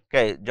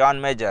 Okay,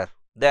 John Major.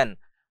 Then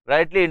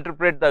rightly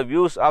interpret the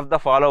views of the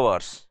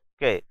followers.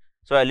 Okay,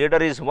 so a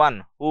leader is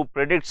one who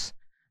predicts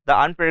the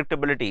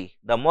unpredictability.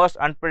 The most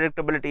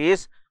unpredictability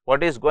is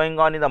what is going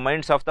on in the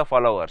minds of the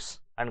followers,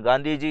 and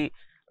Gandhiji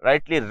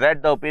rightly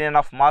read the opinion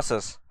of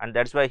masses, and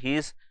that's why he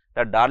is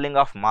the darling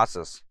of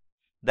masses.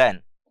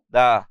 Then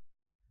the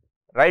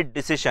right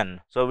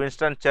decision. So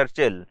Winston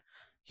Churchill,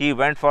 he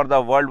went for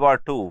the World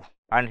War II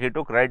and he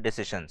took right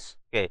decisions.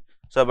 Okay,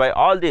 so by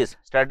all this,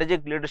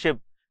 strategic leadership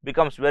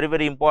becomes very,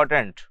 very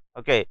important.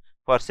 Okay,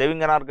 for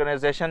saving an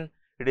organization,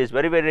 it is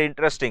very, very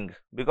interesting,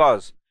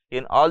 because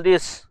in all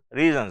these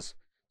reasons,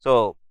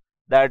 so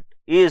that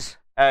is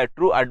a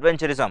true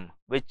adventurism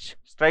which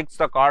strikes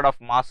the chord of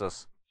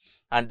masses,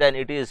 and then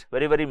it is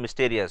very, very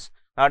mysterious.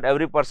 Not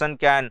every person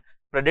can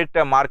predict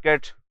a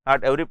market,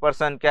 not every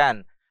person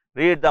can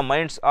read the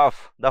minds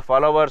of the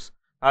followers,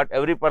 not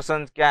every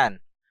person can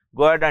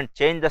go ahead and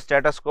change the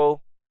status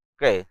quo.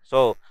 Okay,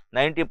 so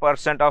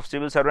 90% of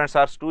civil servants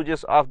are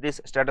stooges of this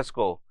status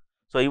quo.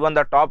 So even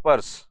the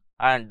toppers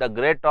and the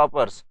great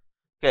toppers,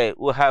 okay,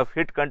 who have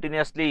hit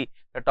continuously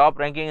the top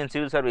ranking in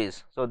civil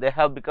service, so they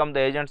have become the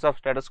agents of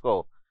status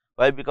quo.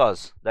 Why?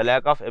 Because the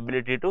lack of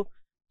ability to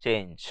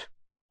change.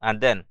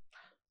 And then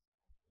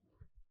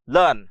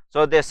learn.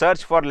 So they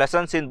search for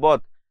lessons in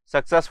both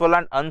successful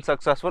and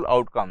unsuccessful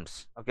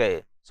outcomes.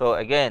 Okay, so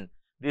again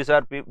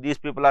these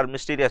people are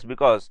mysterious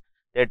because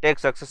they take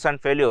success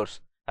and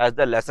failures as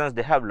the lessons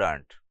they have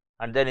learned.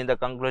 And then in the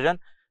conclusion,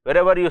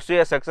 wherever you see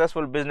a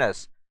successful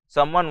business,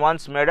 someone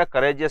once made a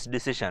courageous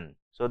decision.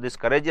 So this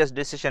courageous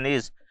decision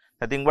is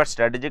nothing but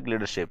strategic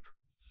leadership.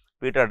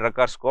 Peter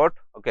Drucker's quote.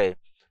 Okay,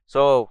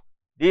 so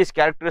these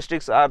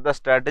characteristics are the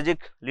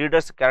strategic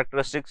leaders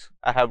characteristics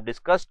I have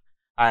discussed,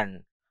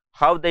 and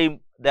how they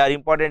are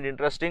important,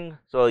 interesting.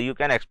 So you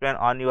can explain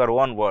on your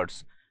own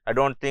words. I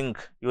don't think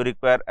you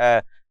require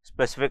a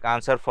specific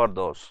answer for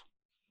those.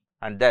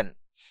 And then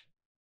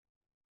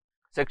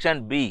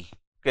section B.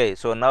 Okay,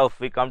 so now if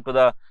we come to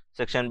the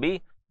section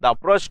B, the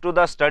approach to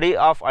the study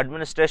of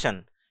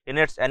administration in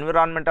its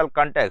environmental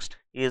context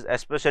is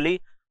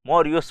especially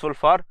more useful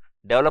for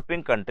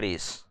developing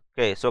countries.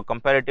 Okay, so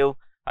comparative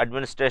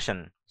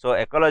administration. So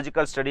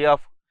ecological study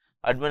of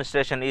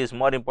administration is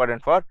more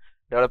important for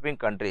developing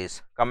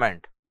countries.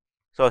 Comment.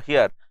 So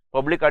here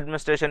public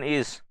administration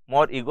is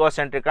more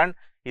egocentric and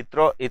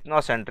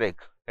ethnocentric.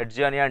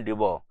 Edgiani and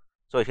Dubois.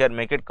 So here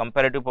make it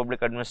comparative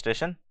public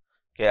administration.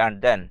 Okay,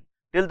 and then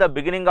till the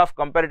beginning of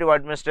comparative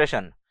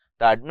administration,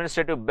 the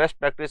administrative best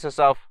practices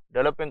of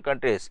developing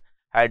countries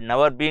had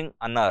never been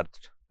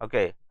unearthed.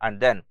 Okay,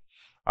 and then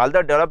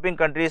although developing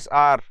countries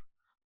are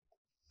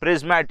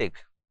prismatic,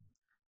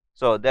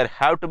 so there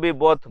have to be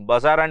both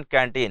bazaar and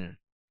canteen,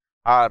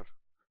 or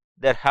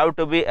there have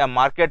to be a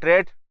market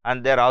rate,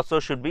 and there also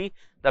should be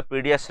the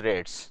PDS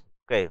rates.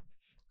 Okay,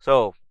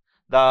 so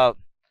the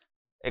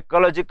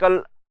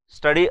ecological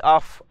study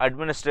of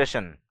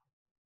administration,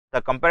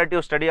 the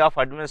comparative study of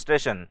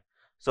administration,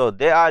 so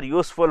they are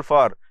useful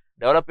for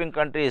developing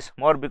countries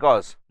more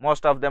because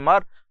most of them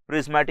are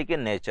prismatic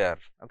in nature.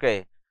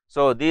 Okay,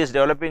 so these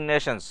developing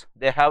nations,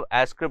 they have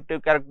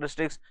ascriptive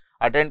characteristics,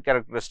 attained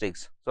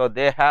characteristics. So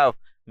they have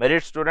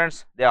merit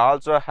students, they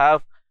also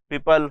have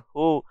people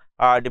who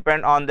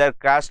depend on their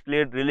caste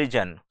creed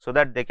religion, so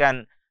that they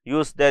can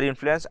use their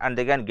influence and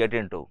they can get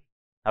into.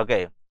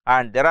 Okay,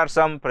 and there are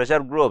some pressure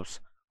groups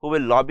who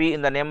will lobby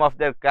in the name of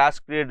their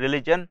caste creed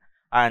religion,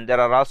 and there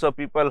are also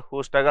people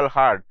who struggle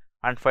hard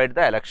and fight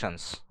the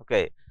elections.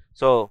 Okay,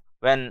 so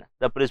when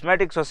the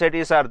prismatic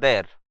societies are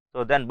there,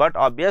 so then but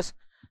obvious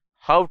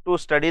how to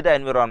study the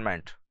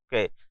environment.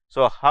 Okay,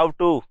 so how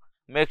to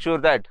make sure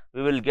that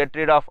we will get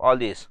rid of all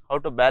these, how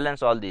to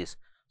balance all these.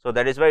 So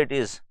that is why it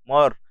is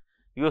more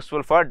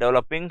useful for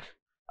developing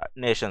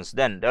nations.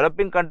 Then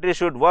developing countries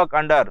should work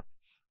under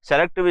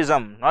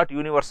selectivism, not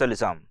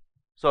universalism.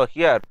 So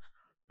here,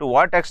 to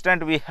what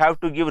extent we have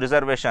to give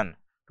reservation,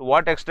 to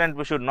what extent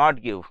we should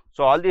not give.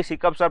 So all these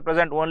hiccups are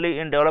present only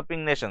in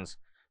developing nations.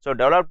 So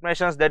developed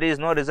nations, there is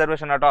no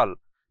reservation at all,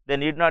 they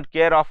need not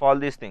care of all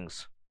these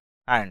things,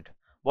 and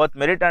both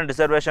merit and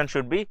reservation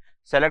should be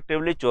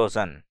selectively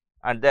chosen.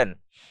 And then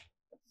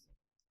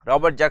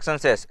Robert Jackson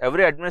says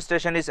every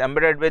administration is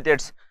embedded with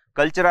its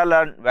cultural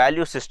and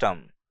value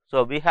system.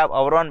 So we have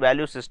our own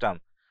value system.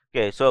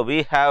 Okay, so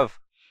we have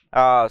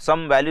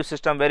some value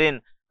system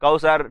wherein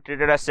cows are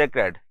treated as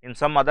sacred. In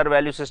some other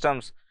value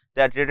systems,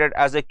 they are treated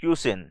as a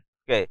cuisine.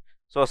 Okay,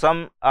 so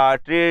some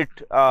treat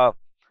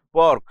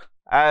pork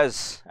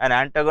as an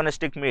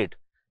antagonistic meat,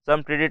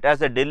 some treat it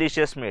as a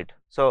delicious meat.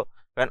 So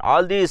when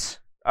all these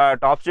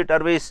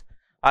topsy-turvies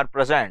are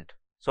present,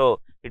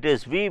 so it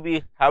is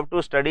we have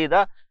to study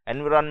the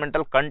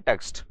environmental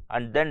context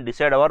and then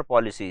decide our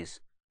policies.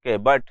 Okay,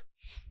 but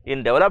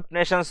in developed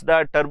nations,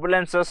 the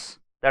turbulences,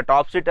 the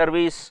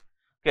topsy-turvies,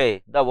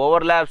 okay, the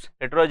overlaps,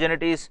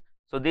 heterogeneities,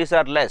 so these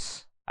are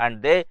less,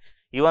 and they,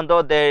 even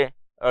though they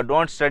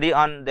don't study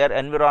on their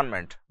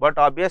environment, but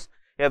obvious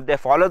if they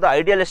follow the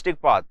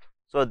idealistic path,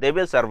 so they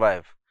will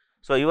survive.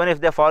 So even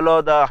if they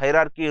follow the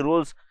hierarchy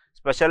rules,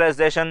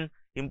 specialization,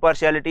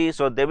 impartiality,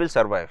 so they will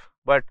survive,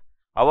 but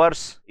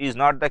ours is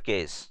not the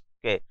case.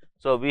 Okay,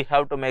 so we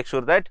have to make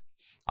sure that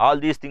all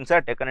these things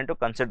are taken into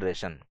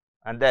consideration.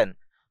 And then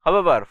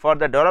however, for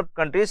the developed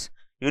countries,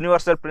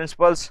 universal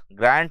principles,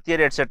 grand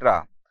theory,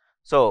 etc.,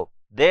 so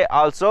they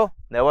also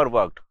never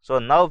worked. So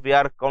now we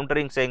are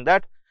countering, saying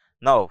that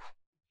now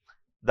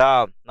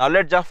the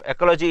knowledge of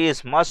ecology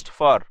is must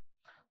for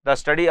the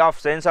study of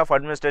science of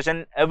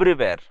administration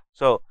everywhere.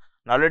 So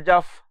knowledge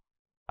of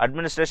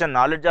administration,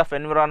 knowledge of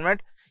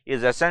environment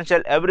is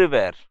essential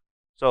everywhere.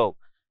 So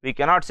we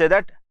cannot say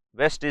that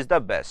West is the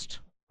best.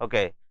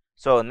 Okay,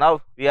 so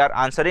now we are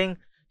answering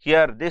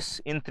here this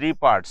in three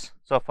parts.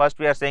 So first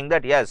we are saying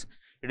that yes,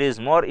 it is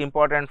more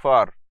important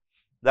for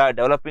the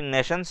developing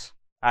nations,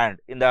 and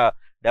in the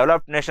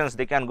developed nations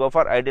they can go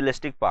for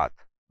idealistic path.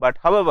 But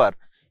however,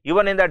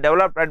 even in the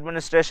developed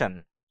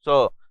administration,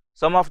 so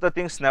some of the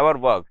things never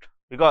worked,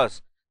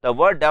 because the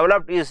word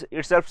developed is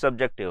itself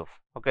subjective.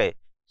 Okay,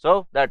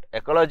 so that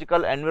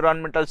ecological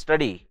environmental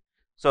study,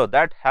 so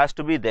that has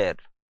to be there.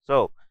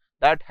 So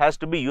that has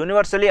to be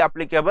universally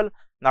applicable,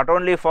 not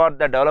only for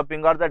the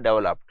developing or the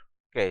developed.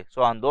 Okay,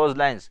 so on those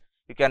lines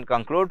you can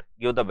conclude,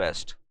 give the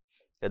best.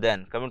 Okay,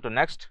 then coming to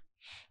next,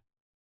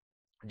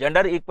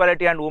 gender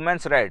equality and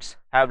women's rights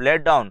have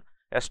laid down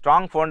a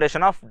strong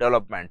foundation of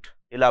development.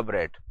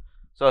 Elaborate.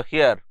 So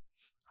here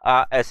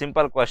a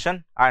simple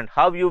question, and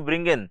how you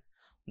bring in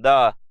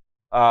the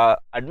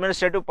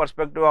administrative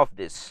perspective of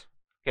this.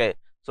 Okay,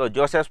 so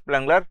Joseph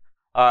Spengler,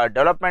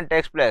 development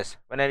takes place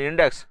when an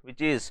index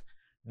which is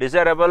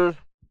desirable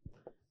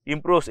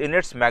improves in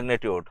its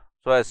magnitude.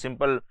 So a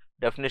simple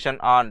definition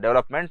on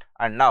development.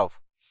 And now,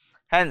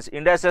 hence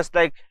indices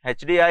like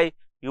HDI,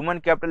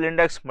 human capital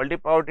index,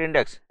 multi-poverty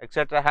index,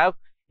 etc. have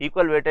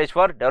equal weightage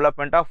for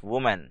development of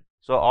women.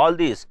 So all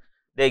these,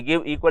 they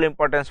give equal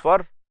importance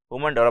for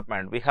women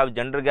development. We have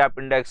gender gap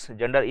index,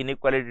 gender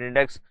inequality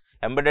index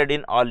embedded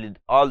in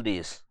all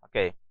these.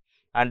 Okay,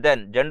 and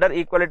then gender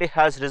equality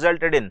has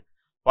resulted in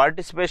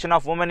participation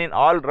of women in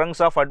all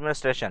rungs of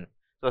administration.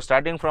 So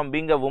starting from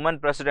being a woman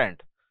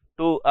president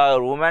to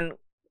a woman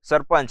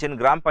sarpanch in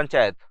gram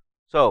panchayat.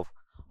 So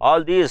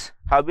all these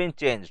have been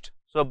changed.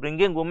 So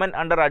bringing women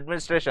under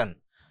administration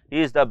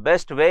is the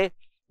best way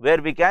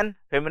where we can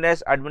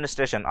feminize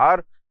administration,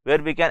 or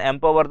where we can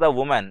empower the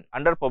women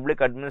under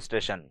public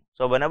administration.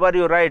 So whenever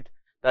you write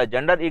the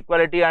gender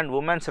equality and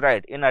women's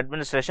right in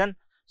administration,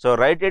 so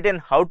write it in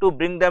how to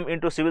bring them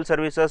into civil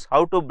services,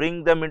 how to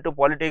bring them into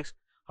politics,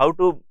 how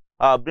to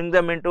bring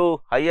them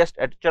into highest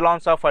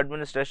echelons of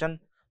administration.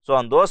 So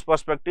on those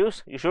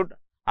perspectives you should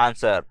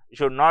answer. You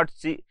should not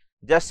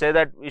just say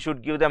that we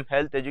should give them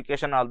health,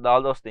 education, all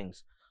those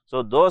things.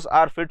 So those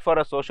are fit for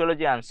a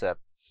sociology answer,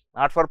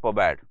 not for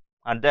POBAD.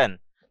 And then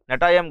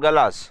Natayam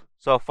Galas,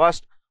 so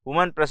first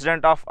woman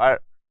president of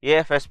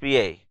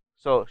AFSPA.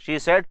 So she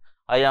said,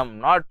 I am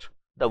not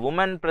the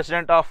woman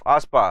president of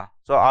ASPA.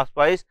 So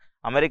ASPA is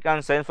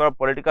American Science for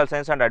Political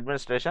Science and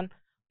Administration.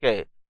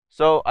 Okay,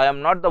 so I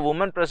am not the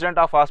woman president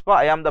of ASPA,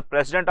 I am the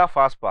president of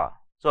ASPA.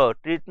 So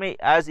treat me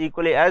as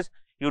equally as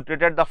you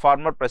treated the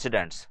former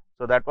presidents.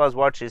 So that was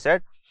what she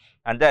said.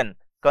 And then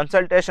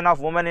consultation of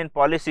women in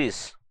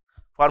policies,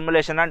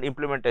 formulation and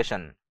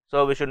implementation.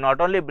 So we should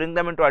not only bring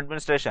them into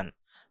administration,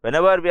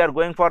 whenever we are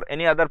going for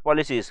any other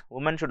policies,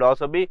 women should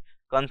also be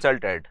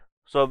consulted.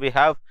 So we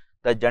have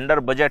the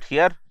gender budget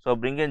here. So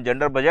bring in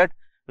gender budget,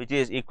 which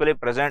is equally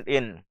present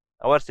in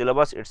our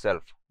syllabus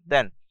itself.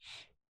 Then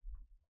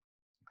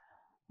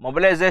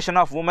mobilization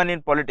of women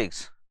in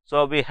politics.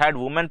 So we had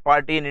women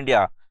party in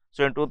India.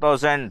 So in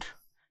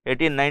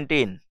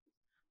 2018-19,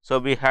 so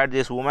we had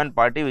this women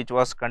party which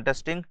was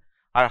contesting,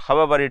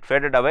 however it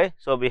faded away.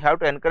 So we have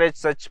to encourage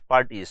such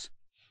parties.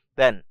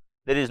 Then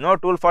there is no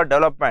tool for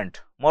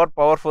development more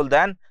powerful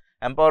than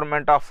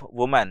empowerment of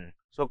women.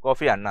 So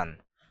Kofi Annan.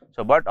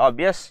 So but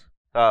obvious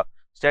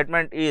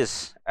statement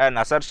is an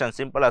assertion,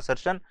 simple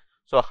assertion.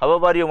 So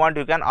however you want,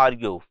 you can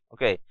argue.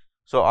 Okay,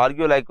 so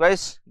argue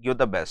likewise, give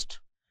the best.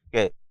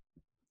 Okay,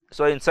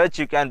 so in such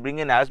you can bring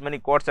in as many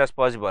quotes as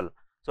possible.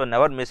 So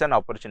never miss an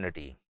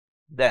opportunity.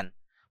 Then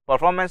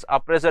performance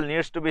appraisal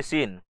needs to be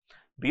seen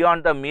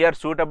beyond the mere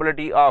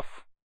suitability of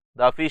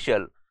the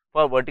official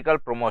for vertical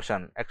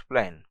promotion.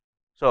 Explain.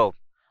 So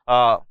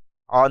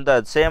on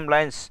the same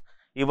lines,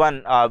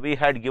 even we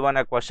had given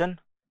a question.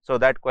 So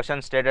that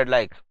question stated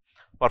like,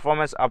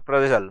 performance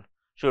appraisal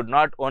should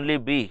not only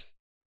be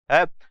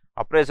a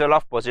appraisal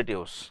of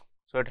positives.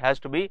 So it has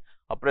to be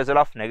appraisal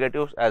of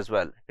negatives as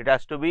well. It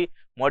has to be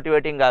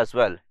motivating as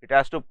well. It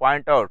has to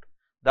point out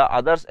the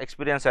others'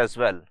 experience as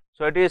well.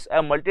 So it is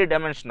a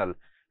multi-dimensional.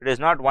 It is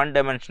not one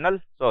dimensional.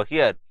 So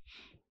here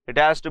it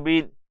has to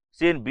be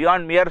seen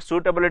beyond mere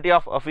suitability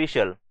of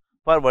official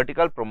for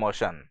vertical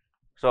promotion.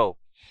 So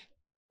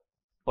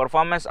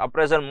performance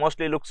appraisal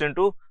mostly looks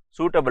into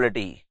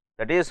suitability,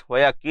 that is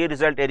via key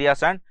result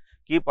areas and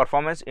key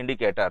performance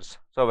indicators.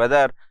 So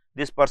whether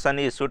this person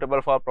is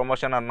suitable for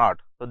promotion or not.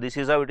 So this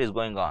is how it is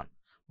going on.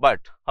 But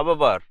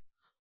however,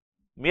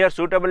 mere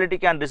suitability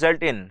can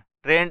result in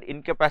trained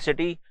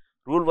incapacity,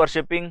 rule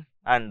worshipping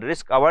and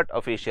risk avert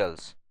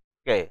officials.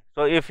 Okay,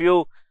 so if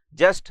you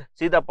just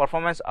see the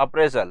performance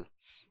appraisal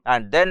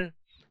and then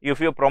if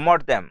you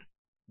promote them,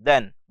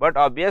 then but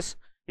obvious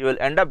you will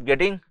end up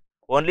getting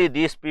only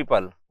these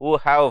people who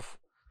have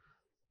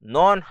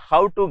known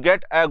how to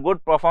get a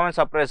good performance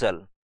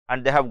appraisal,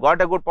 and they have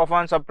got a good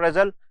performance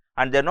appraisal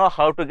and they know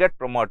how to get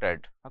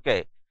promoted.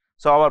 Okay,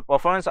 so our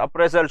performance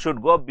appraisal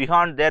should go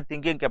beyond their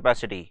thinking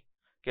capacity.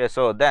 Okay,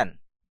 so then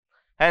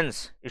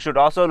hence you should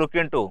also look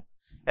into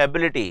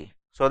ability,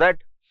 so that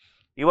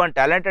even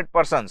talented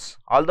persons,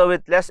 although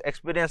with less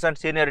experience and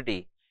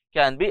seniority,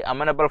 can be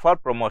amenable for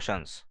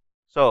promotions.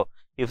 So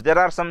if there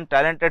are some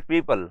talented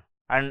people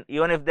and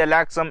even if they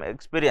lack some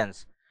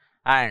experience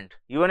and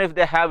even if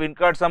they have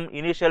incurred some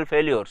initial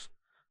failures,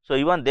 so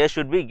even they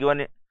should be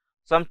given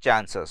some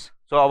chances.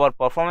 So our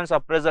performance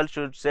appraisal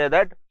should say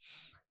that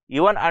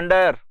even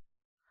under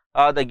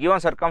the given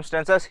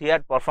circumstances he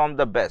had performed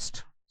the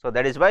best. So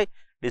that is why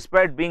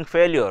despite being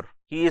failure,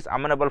 he is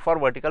amenable for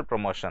vertical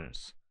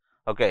promotions.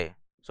 Okay,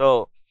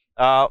 so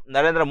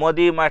Narendra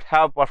Modi might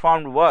have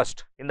performed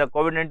worst in the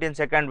COVID-19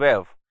 second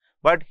wave,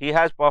 but he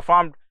has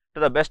performed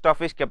to the best of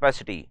his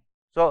capacity.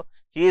 So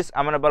he is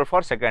amenable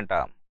for second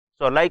term.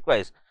 So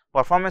likewise,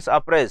 performance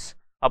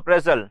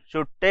appraisal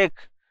should take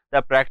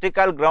the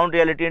practical ground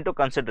reality into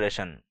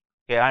consideration,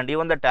 okay, and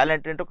even the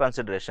talent into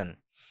consideration.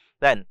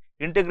 Then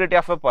integrity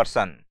of a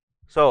person.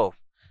 So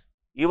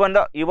even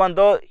though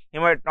he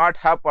might not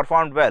have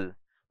performed well,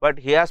 but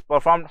he has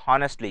performed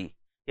honestly,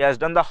 he has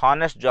done the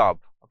honest job.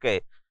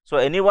 Okay, so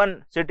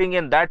anyone sitting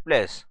in that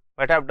place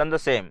might have done the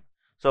same.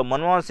 So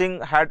Manmohan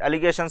Singh had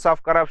allegations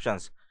of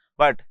corruptions,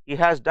 but he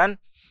has done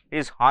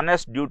his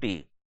honest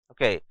duty.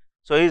 Okay,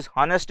 so his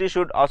honesty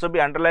should also be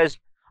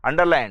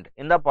underlined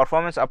in the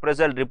performance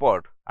appraisal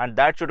report, and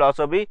that should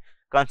also be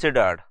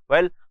considered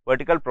while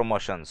vertical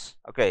promotions.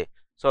 Okay,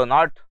 so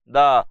not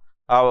the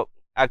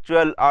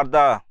actual or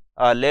the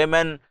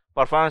layman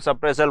performance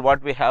appraisal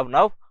what we have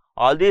now,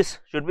 all these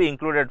should be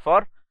included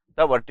for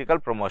the vertical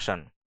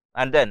promotion.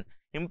 And then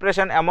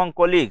impression among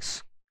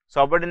colleagues,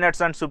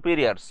 subordinates and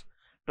superiors,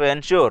 to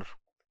ensure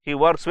he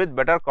works with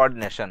better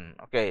coordination.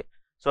 Okay,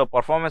 so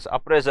performance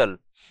appraisal,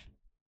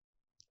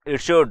 it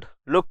should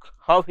look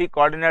how he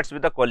coordinates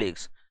with the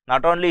colleagues,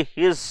 not only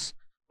his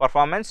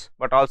performance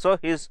but also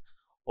his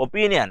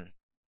opinion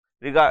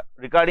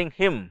regarding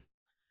him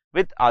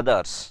with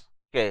others.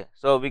 Okay,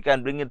 so we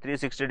can bring in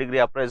 360-degree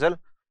appraisal.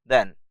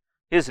 Then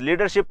his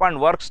leadership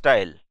and work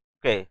style.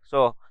 Okay,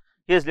 so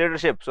his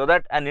leadership, so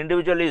that an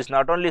individual is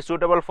not only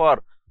suitable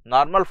for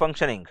normal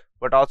functioning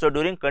but also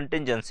during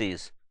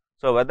contingencies.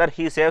 So whether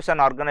he saves an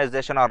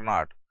organization or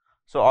not.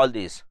 So all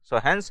these. So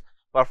hence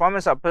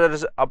performance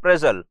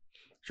appraisal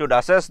should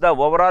assess the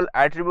overall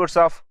attributes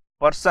of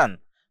person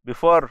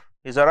before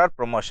his or her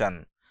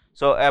promotion.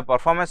 So a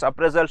performance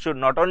appraisal should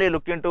not only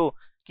look into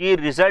key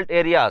result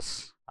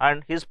areas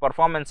and his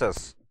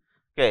performances.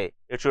 Okay,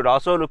 it should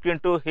also look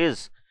into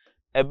his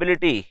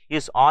ability,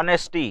 his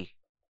honesty,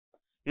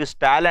 his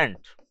talent,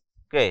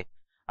 okay,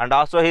 and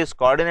also his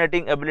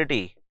coordinating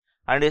ability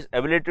and his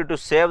ability to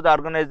save the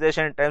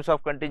organization in times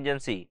of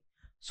contingency.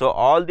 So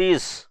all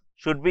these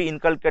should be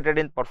inculcated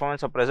in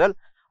performance appraisal,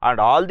 and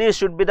all these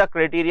should be the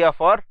criteria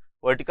for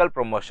vertical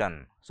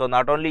promotion. So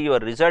not only your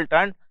result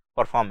and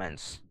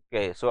performance.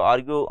 Okay, so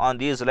argue on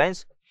these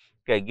lines.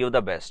 Okay, give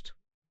the best.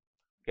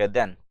 Okay,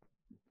 then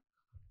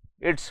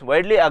it's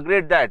widely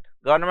agreed that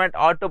government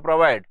ought to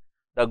provide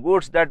the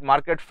goods that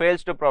market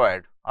fails to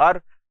provide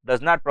or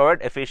does not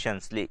provide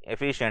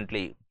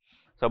efficiently.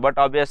 So but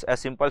obvious, a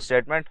simple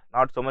statement,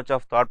 not so much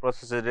of thought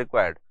process is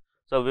required.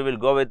 So we will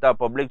go with the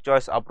public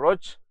choice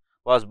approach,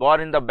 was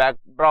born in the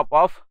backdrop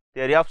of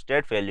theory of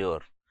state failure.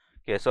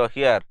 Okay, so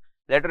here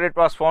later it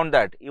was found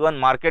that even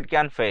market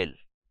can fail,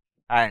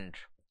 and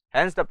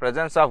hence the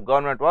presence of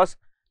government was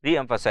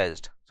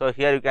re-emphasized. So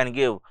here you can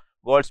give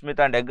Goldsmith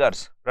and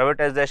Eggers,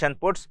 privatization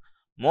puts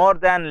more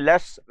than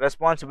less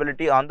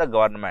responsibility on the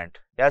government.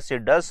 Yes,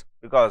 it does,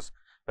 because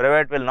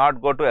private will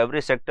not go to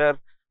every sector,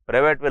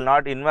 private will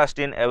not invest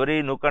in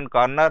every nook and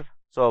corner.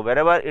 So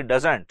wherever it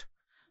doesn't,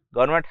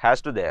 government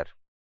has to there.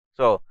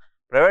 So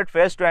private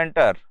fails to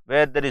enter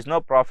where there is no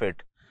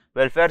profit.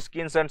 Welfare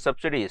schemes and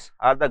subsidies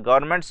are the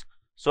government's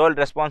sole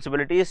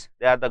responsibilities,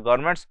 they are the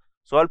government's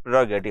sole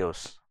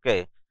prerogatives.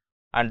 Okay,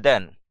 and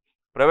then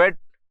private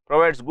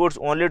provides goods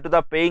only to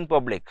the paying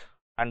public,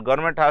 and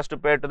government has to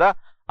pay to the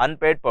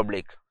unpaid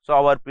public. So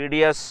our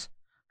PDS,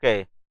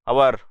 okay,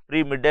 our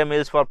free midday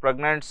meals for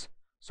pregnants,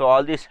 so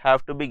all these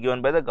have to be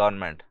given by the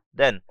government.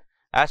 Then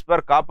as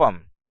per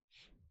CAPM,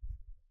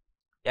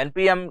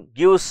 NPM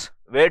gives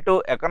way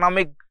to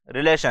economic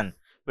relation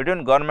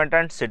between government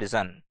and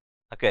citizen.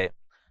 Okay,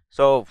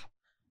 so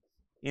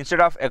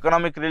instead of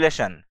economic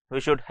relation, we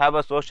should have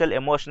a social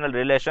emotional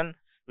relation,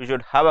 we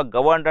should have a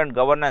governed and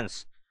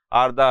governance,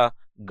 or the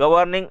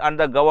governing and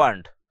the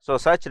governed. So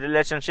such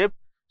relationship,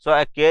 so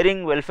a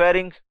caring,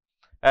 welfaring,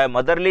 a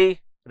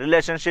motherly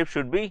relationship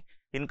should be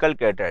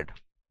inculcated.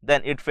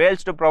 Then it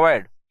fails to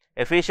provide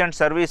efficient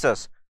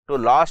services to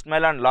last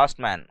mile and last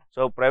man.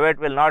 So private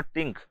will not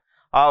think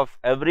of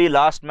every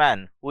last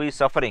man who is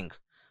suffering,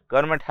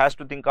 government has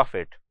to think of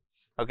it.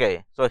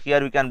 Okay, so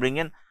here we can bring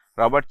in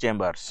Robert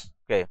Chambers.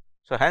 Okay,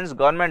 so hence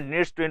government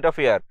needs to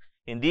interfere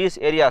in these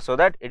areas so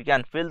that it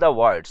can fill the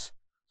voids.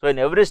 So in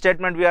every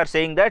statement we are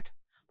saying that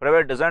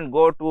private doesn't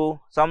go to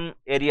some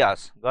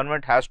areas,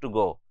 government has to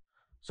go.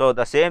 So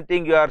the same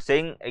thing you are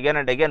saying again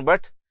and again,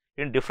 but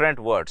in different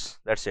words,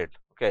 that's it.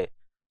 Okay,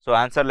 so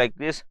answer like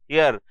this.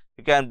 Here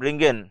you can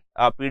bring in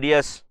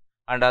PDS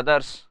and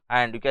others,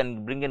 and you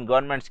can bring in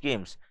government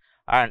schemes,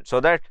 and so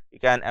that you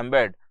can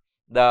embed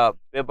the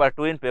paper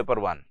 2 in paper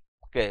 1.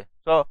 Okay,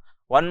 so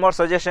one more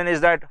suggestion is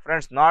that,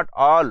 friends, not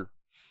all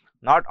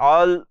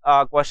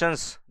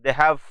questions they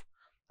have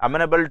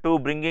amenable to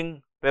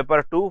bringing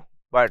paper 2,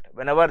 but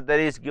whenever there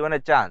is given a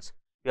chance,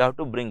 you have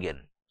to bring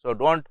in. So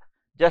don't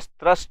just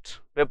thrust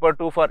paper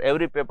 2 for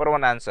every paper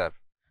 1 answer.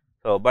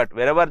 So but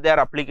wherever they are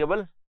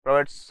applicable,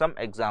 provide some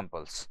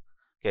examples.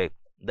 Okay,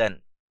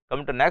 then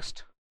come to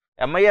next.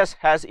 MIS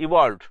has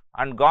evolved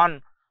and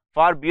gone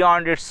far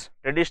beyond its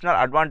traditional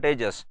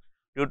advantages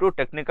due to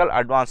technical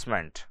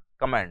advancement.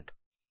 Comment.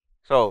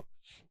 So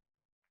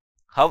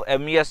how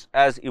MES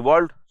has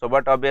evolved? So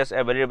but obvious,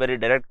 a very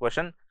direct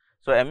question.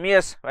 So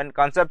MES, when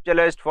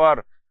conceptualized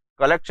for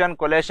collection,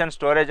 collation,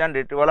 storage and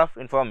retrieval of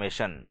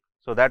information,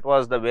 so that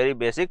was the very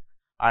basic,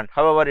 and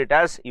however it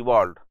has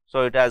evolved.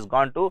 So it has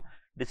gone to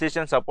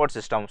decision support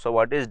system. So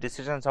what is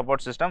decision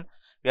support system?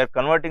 We are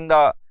converting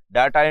the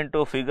data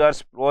into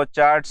figures, flow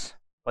charts,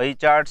 pie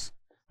charts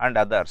and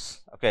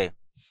others. Okay,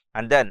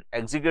 and then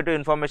executive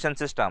information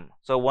system.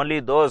 So only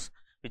those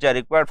which are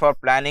required for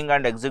planning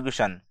and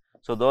execution,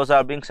 so those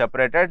are being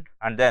separated,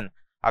 and then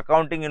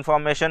accounting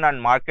information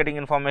and marketing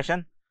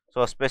information,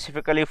 so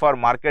specifically for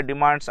market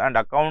demands and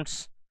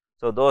accounts,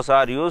 so those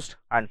are used,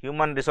 and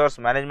human resource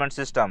management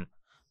system,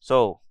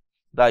 so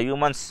the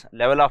humans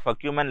level of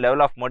acumen,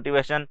 level of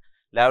motivation,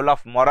 level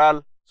of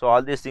morale, so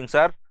all these things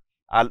are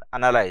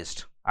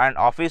analyzed, and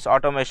office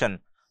automation,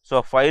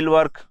 so file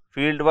work,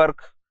 field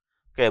work,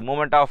 okay,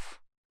 movement of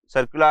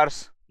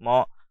circulars,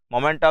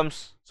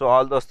 momentums, so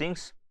all those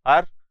things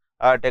are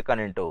taken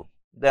into.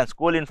 Then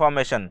school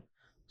information,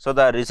 so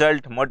the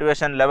result,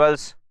 motivation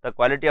levels, the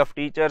quality of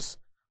teachers,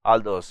 all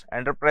those.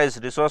 Enterprise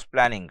resource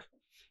planning,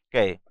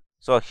 okay,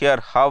 so here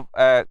how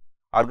a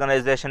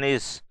organization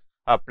is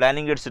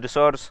planning its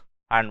resource,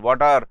 and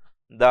what are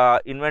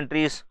the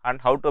inventories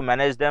and how to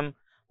manage them,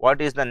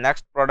 what is the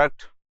next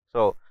product,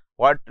 so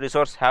what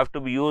resource have to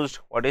be used,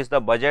 what is the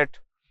budget,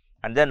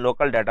 and then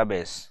local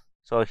database.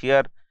 So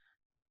here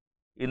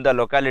in the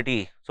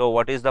locality, so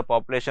what is the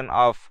population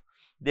of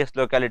this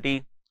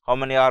locality, how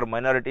many are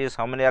minorities,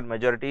 how many are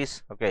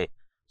majorities, okay.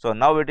 So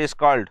now it is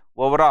called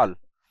overall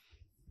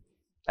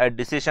a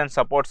decision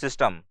support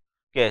system,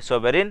 okay, so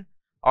wherein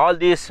all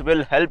these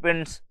will help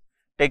in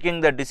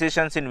taking the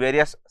decisions in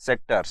various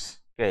sectors,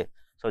 okay.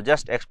 So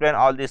just explain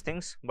all these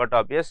things, but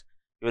obvious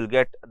you will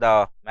get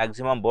the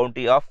maximum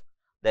bounty of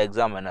the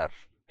examiner,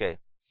 okay.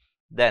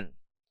 Then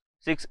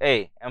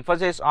 6A,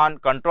 emphasis on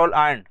control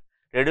and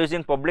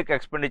reducing public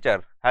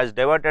expenditure has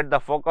diverted the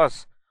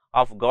focus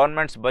of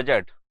government's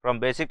budget from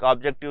basic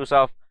objectives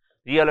of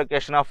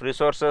reallocation of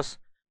resources,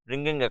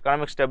 bringing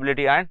economic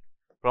stability and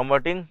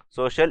promoting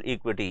social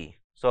equity.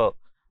 So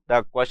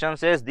the question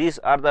says these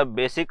are the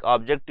basic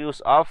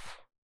objectives of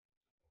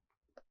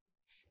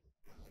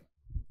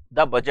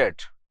the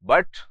budget,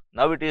 but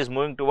now it is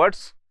moving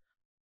towards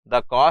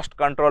the cost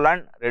control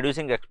and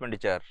reducing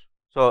expenditure.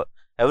 So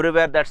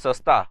everywhere that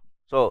sasta,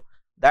 so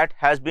that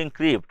has been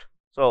creeped.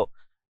 So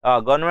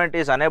government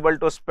is unable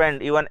to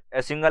spend even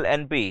a single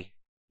NP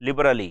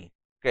liberally,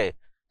 okay.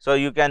 So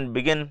you can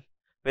begin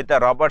with the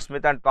Robert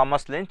Smith and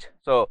Thomas Lynch.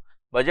 So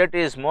budget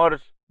is more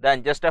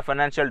than just a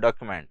financial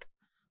document,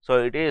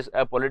 so it is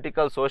a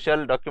political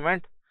social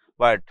document,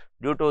 but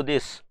due to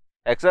this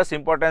excess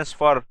importance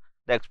for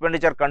the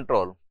expenditure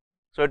control,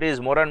 so it is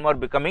more and more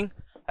becoming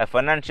a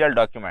financial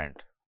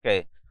document,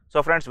 okay.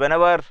 So friends,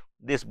 whenever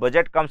this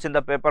budget comes in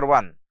the paper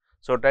 1,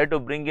 so try to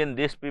bring in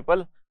these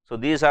people, so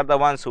these are the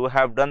ones who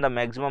have done the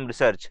maximum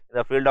research in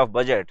the field of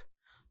budget,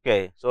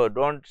 okay. So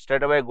don't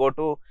straight away go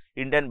to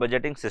Indian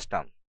budgeting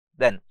system.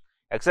 Then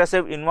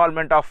excessive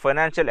involvement of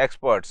financial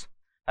experts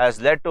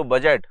has led to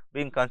budget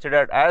being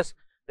considered as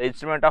the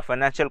instrument of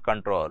financial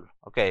control,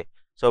 okay.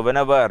 So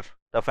whenever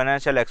the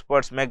financial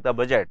experts make the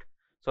budget,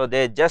 so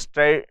they just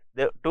try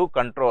to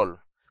control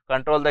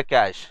the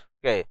cash,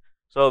 okay.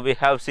 So we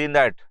have seen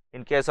that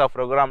in case of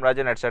Raghuram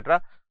Rajan,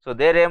 etc. So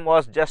their aim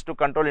was just to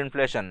control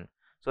inflation,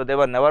 so they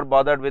were never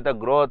bothered with the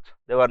growth,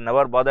 they were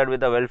never bothered with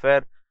the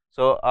welfare,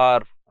 so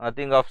or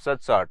nothing of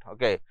such sort,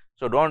 okay.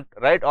 So don't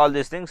write all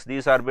these things,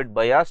 these are a bit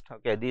biased,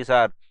 okay. These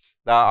are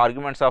the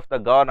arguments of the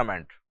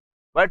government,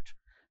 but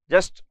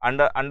just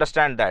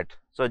understand that.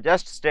 So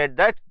just state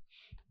that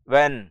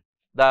when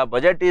the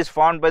budget is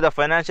formed by the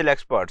financial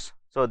experts,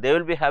 so they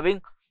will be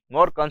having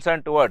more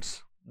concern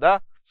towards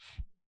the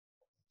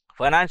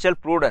financial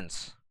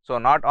prudence, so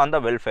not on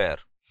the welfare.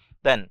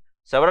 Then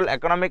several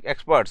economic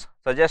experts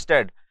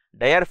suggested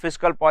dire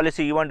fiscal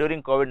policy even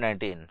during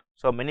COVID-19.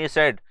 So many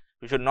said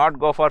we should not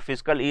go for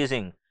fiscal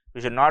easing,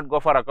 we should not go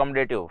for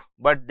accommodative,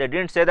 but they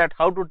didn't say that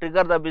how to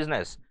trigger the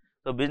business.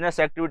 So business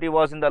activity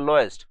was in the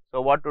lowest,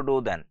 so what to do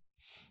then?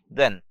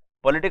 Then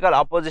political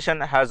opposition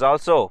has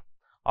also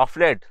of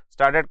late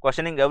started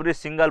questioning every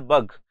single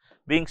bug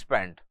being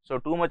spent. So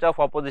too much of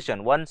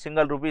opposition, one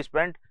single rupee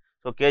spent,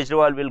 so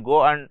Kejriwal will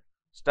go and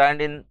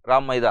stand in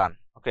Ram Maidan,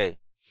 okay.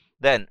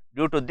 Then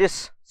due to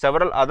this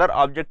several other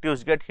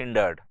objectives get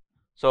hindered.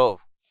 So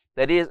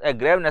there is a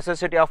grave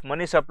necessity of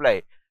money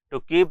supply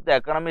to keep the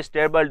economy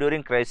stable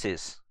during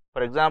crisis.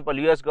 For example,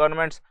 US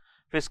government's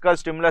fiscal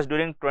stimulus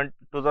during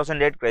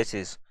 2008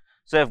 crisis.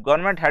 So if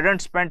government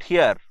hadn't spent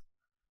here,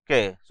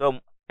 okay, so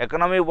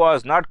economy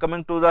was not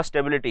coming to the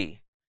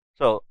stability.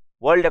 So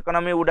world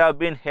economy would have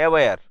been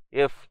haywire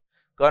if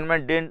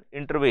government didn't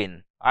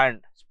intervene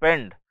and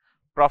spend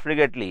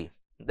profligately.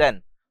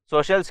 Then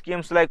social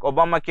schemes like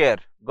Obamacare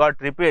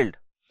got repealed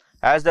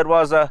as there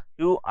was a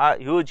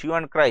huge hue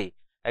and cry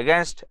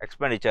against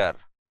expenditure.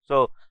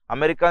 So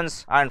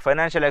Americans and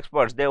financial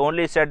experts, they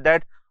only said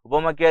that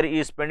Obamacare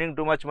is spending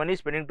too much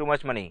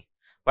money,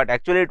 but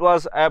actually it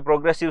was a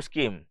progressive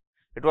scheme.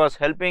 It was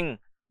helping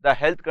the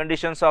health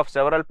conditions of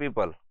several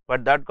people,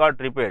 but that got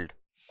repealed.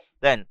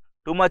 Then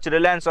too much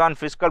reliance on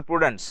fiscal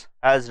prudence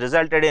has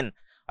resulted in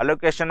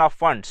allocation of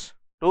funds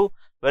to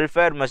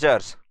welfare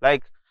measures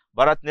like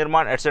Bharat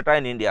Nirman, etc.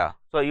 in India.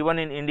 So even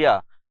in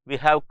India we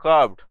have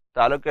curbed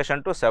the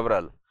allocation to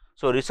several.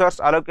 So resource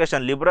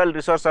allocation, liberal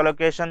resource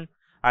allocation,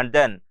 and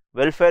then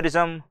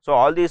welfareism, so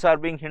all these are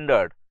being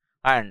hindered,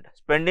 and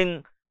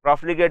spending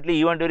profligately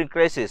even during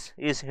crisis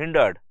is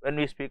hindered when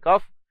we speak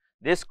of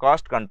this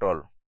cost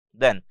control.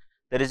 Then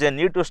there is a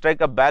need to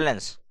strike a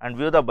balance and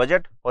view the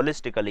budget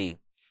holistically.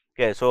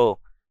 Okay, so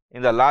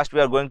in the last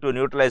we are going to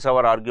neutralize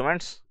our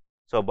arguments.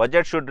 So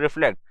budget should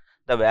reflect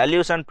the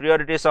values and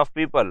priorities of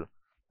people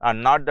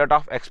and not that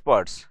of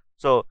experts.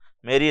 So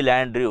Mary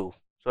Landrieu.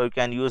 So you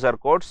can use her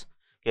quotes.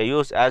 Okay,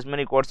 use as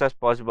many quotes as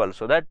possible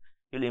so that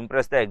you will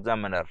impress the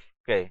examiner.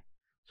 Okay,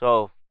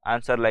 so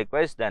answer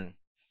likewise. Then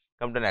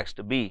come to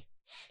next B.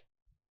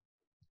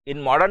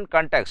 In modern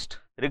context,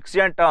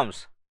 Rixian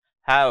terms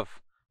have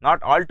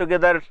not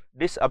altogether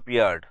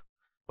disappeared,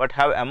 but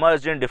have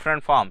emerged in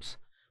different forms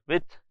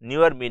with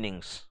newer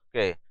meanings.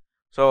 Okay,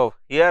 so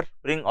here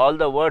bring all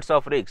the words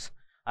of Riggs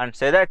and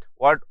say that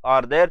what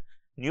are their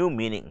new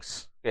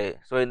meanings. Okay,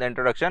 so in the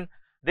introduction,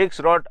 Riggs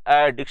wrote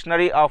a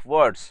dictionary of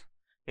words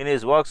in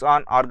his works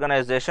on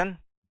organization.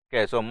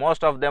 Okay, so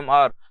most of them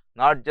are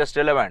not just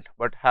relevant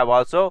but have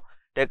also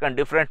taken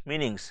different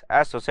meanings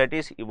as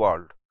societies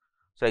evolved.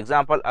 So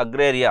example,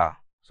 agraria.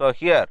 So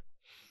here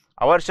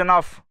aversion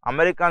of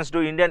Americans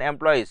to Indian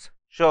employees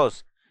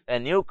shows a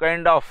new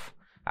kind of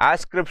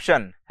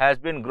ascription has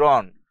been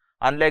grown,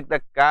 unlike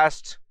the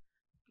caste,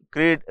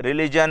 creed,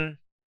 religion,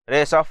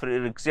 race of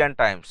Rixian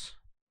times.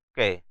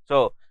 Okay,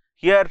 so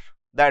here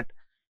that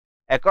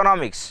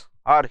economics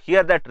or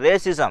here that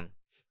racism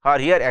or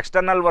here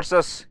external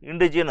versus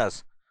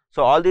indigenous.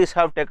 So all these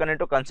have taken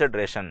into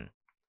consideration.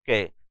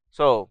 Okay,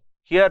 so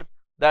here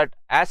that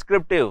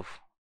ascriptive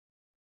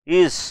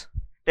is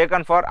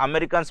taken for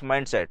Americans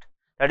mindset.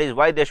 That is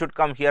why they should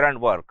come here and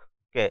work.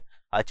 Okay,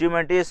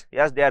 achievement is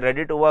yes, they are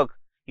ready to work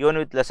even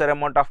with lesser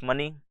amount of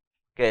money.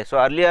 Okay, so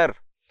earlier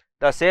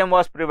the same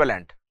was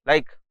prevalent,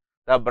 like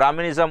the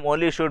Brahminism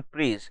only should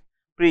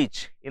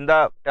preach in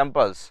the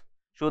temples,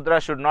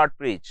 Shudra should not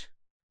preach.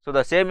 So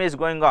the same is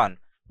going on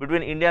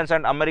between Indians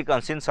and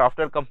Americans in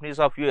software companies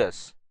of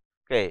US.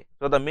 Okay,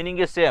 so the meaning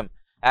is same,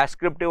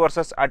 ascriptive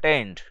versus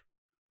attained.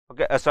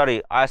 Okay,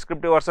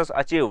 ascriptive versus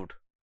achieved,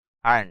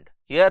 and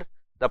here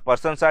the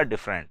persons are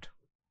different.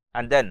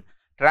 And then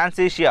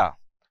Transasia.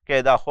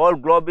 Okay, the whole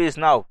globe is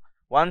now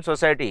one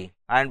society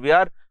and we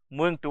are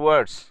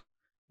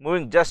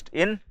moving just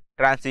in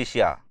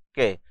Transasia.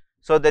 Okay,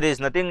 so there is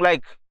nothing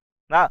like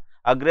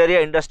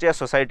agraria industria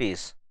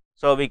societies.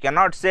 So we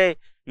cannot say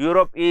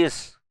Europe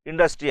is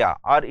industria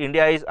or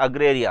India is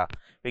agraria.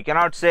 We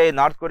cannot say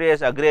North Korea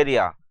is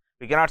agraria.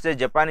 We cannot say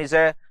Japan is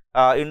a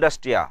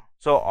industria.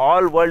 So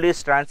all world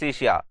is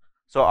Transasia.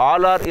 So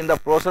all are in the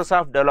process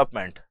of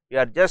development. We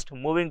are just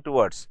moving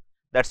towards.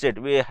 That's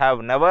it. We have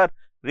never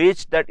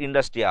reached that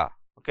industria.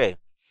 Okay,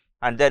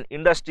 and then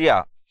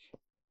industria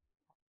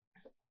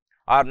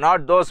are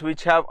not those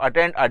which have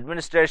attained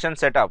administration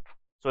setup.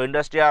 So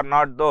industria are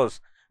not those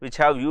which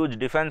have huge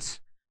defense,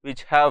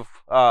 which have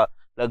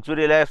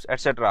luxury lives,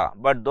 etc.,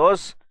 but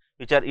those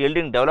which are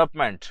yielding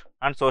development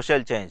and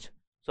social change.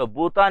 So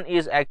Bhutan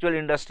is actual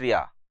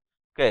industria.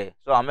 Okay,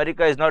 so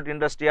America is not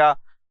industria,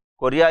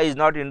 Korea is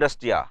not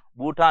industria.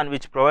 Bhutan,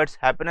 which provides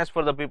happiness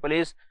for the people,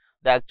 is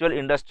the actual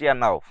industria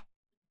now.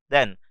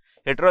 Then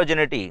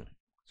heterogeneity.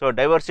 So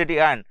diversity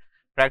and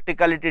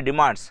practicality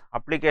demands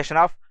application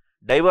of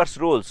diverse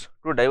rules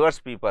to diverse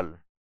people.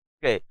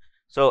 Okay,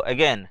 so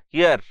again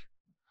here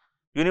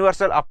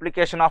universal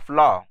application of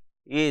law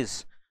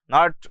is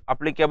not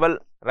applicable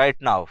right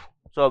now.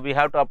 So we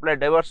have to apply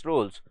diverse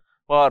rules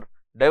for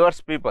diverse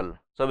people.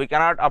 So we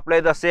cannot apply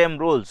the same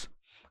rules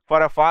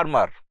for a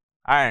farmer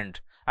and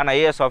an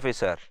IAS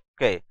officer.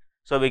 Okay,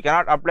 so we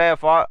cannot apply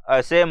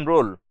a same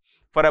rule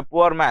for a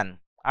poor man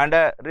and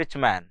a rich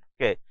man.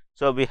 Okay,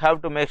 so we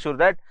have to make sure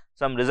that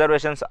some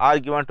reservations are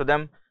given to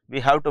them. We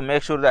have to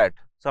make sure that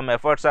some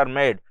efforts are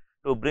made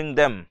to bring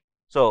them.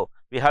 So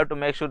we have to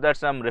make sure that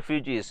some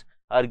refugees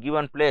are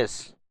given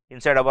place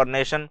inside our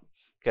nation.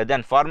 Okay,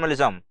 then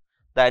formalism.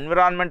 The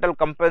environmental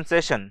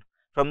compensation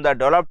from the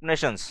developed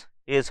nations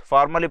is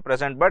formally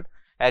present but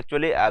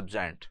actually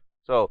absent.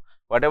 So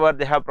whatever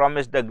they have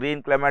promised, the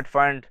Green Climate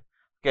Fund,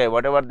 okay,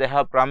 whatever they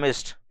have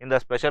promised in the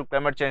Special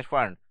Climate Change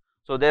Fund,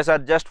 so these are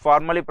just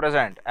formally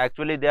present,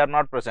 actually they are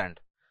not present.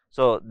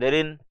 So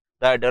therein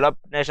the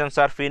developed nations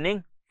are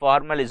feeling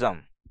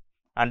formalism.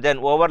 And then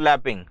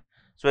overlapping.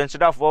 So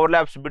instead of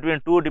overlaps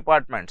between two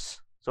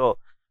departments, so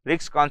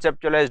Riggs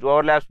conceptualized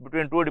overlaps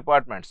between two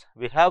departments.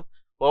 We have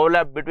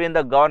overlap between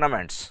the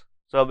governments.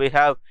 So we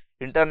have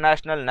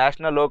international,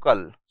 national,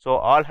 local. So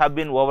all have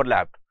been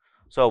overlapped.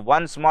 So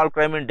one small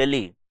crime in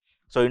Delhi.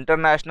 So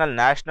international,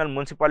 national,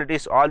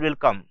 municipalities all will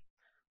come.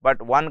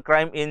 But one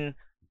crime in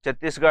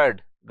Chhattisgarh,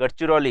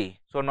 Gadchiroli,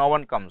 so no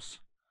one comes.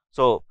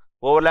 So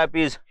overlap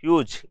is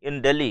huge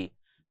in Delhi.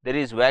 There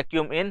is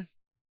vacuum in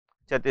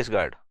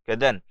Chhattisgarh. Okay,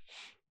 then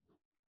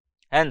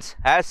hence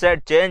as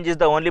said, change is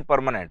the only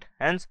permanent.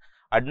 Hence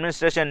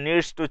administration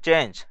needs to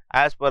change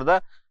as per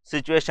the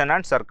situation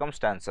and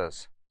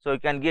circumstances. So you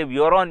can give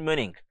your own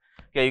meaning.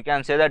 Okay, you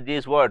can say that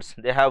these words,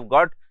 they have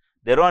got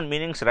their own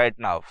meanings right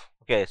now.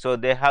 Okay, so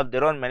they have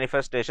their own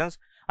manifestations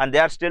and they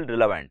are still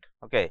relevant.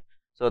 Okay,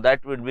 so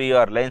that would be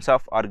your lines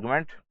of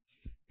argument.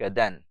 Okay,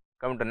 then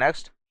come to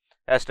next,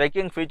 a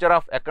striking feature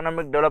of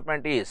economic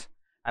development is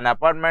an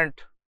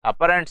apparent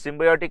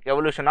symbiotic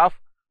evolution of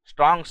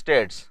strong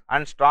states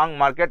and strong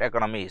market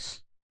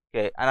economies.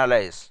 Okay,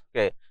 analyze.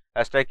 Okay,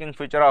 a striking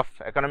feature of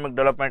economic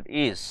development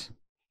is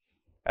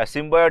a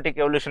symbiotic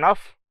evolution of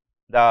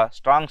the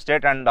strong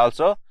state and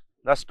also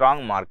the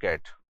strong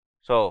market.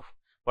 So,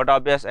 but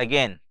obvious,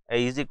 again a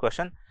easy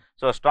question.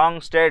 So,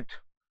 strong state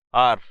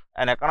or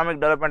an economic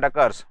development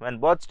occurs when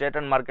both state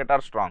and market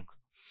are strong.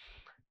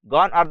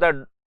 Gone are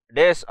the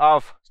days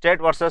of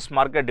state versus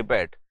market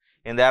debate.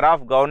 In the era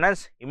of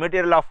governance,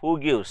 immaterial of who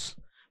gives,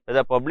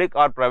 whether public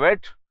or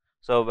private,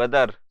 so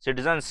whether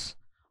citizens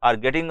are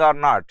getting or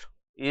not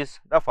is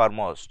the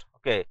foremost.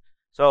 Okay.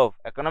 So,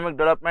 economic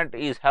development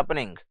is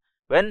happening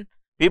when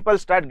people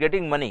start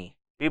getting money,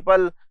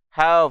 people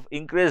have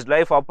increased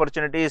life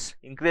opportunities,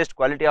 increased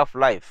quality of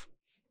life.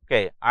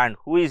 Okay. And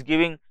who is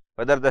giving,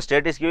 whether the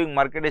state is giving,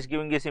 market is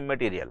giving, is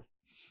immaterial,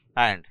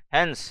 and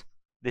hence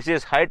this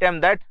is high time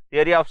that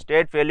theory of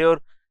state failure,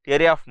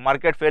 theory of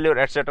market failure,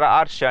 etc.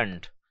 are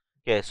shunned.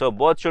 Okay. So,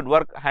 both should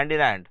work hand in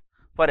hand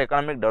for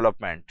economic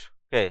development.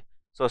 Okay.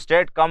 So,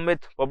 state come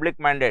with public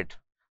mandate,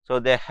 so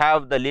they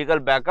have the legal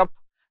backup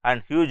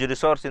and huge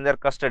resource in their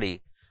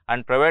custody,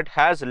 and private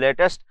has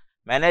latest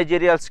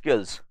managerial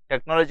skills,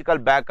 technological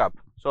backup.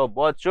 So,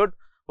 both should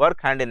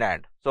work hand in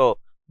hand. So,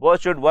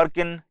 both should work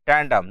in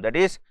tandem, that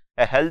is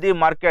a healthy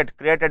market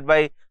created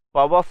by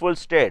powerful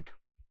state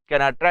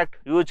can attract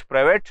huge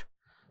private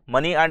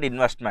money and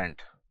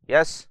investment.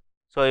 Yes.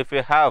 So, if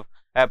you have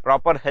a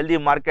proper healthy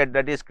market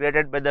that is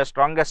created by the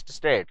strongest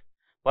state,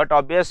 but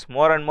obvious,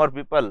 more and more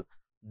people,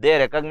 they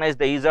recognize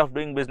the ease of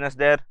doing business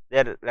there,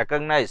 they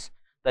recognize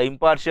the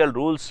impartial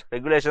rules,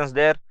 regulations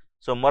there.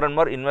 So, more and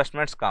more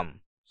investments come.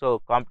 So,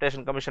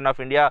 Competition Commission of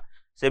India,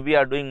 SEBI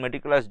are doing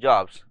meticulous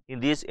jobs in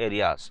these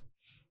areas.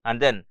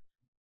 And then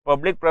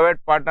public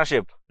private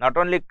partnership not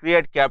only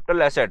create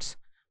capital assets,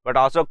 but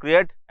also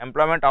create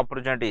employment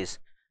opportunities,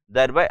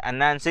 thereby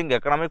enhancing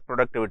economic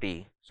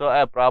productivity. So,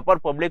 a proper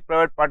public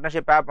private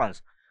partnership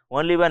happens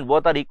only when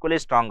both are equally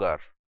stronger.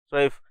 So,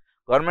 if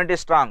government is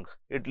strong,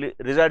 it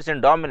results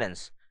in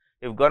dominance.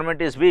 If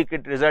government is weak,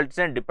 it results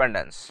in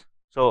dependence.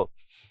 So,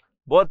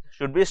 both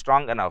should be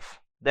strong enough.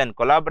 Then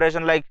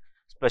collaboration like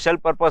special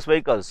purpose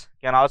vehicles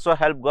can also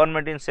help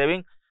government in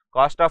saving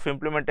cost of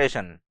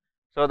implementation.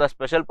 So, the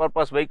special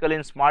purpose vehicle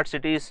in smart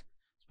cities,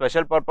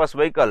 special purpose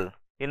vehicle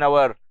in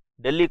our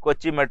Delhi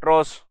Kochi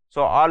metros,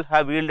 so all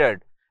have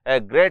yielded a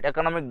great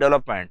economic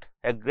development,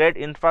 a great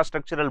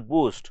infrastructural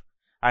boost,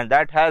 and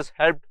that has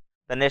helped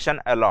the nation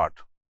a lot.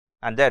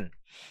 And then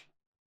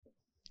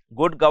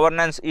good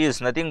governance is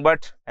nothing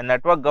but a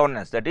network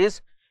governance, that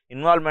is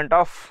involvement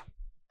of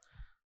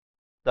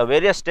the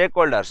various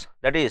stakeholders,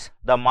 that is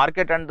the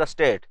market and the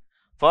state,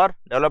 for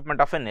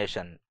development of a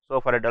nation. So,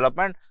 for a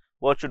development,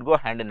 both should go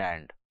hand in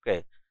hand.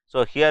 Okay.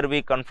 So, here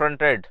we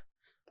confronted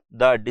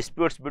the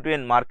disputes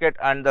between market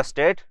and the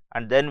state,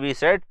 and then we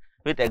said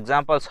with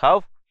examples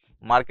how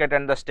market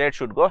and the state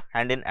should go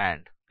hand in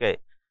hand. Okay.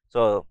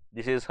 So,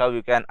 this is how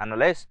you can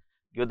analyze,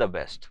 give the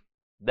best.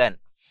 Then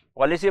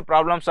policy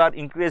problems are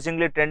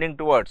increasingly tending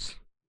towards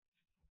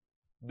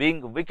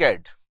being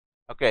wicked.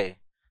 Okay.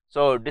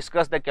 So,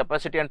 discuss the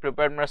capacity and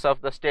preparedness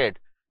of the state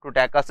to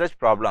tackle such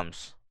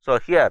problems. So,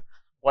 here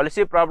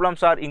policy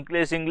problems are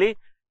increasingly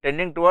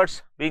tending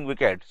towards being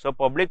wicked. So,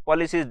 public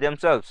policies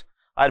themselves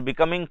are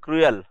becoming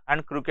cruel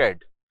and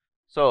crooked.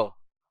 So,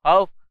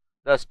 how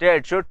the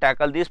state should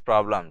tackle these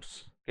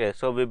problems? Okay.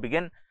 So, we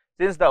begin.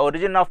 Since the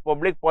origin of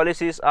public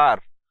policies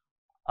are,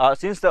 okay,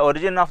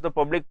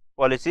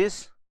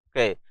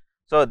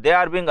 so they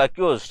are being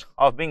accused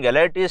of being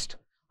elitist,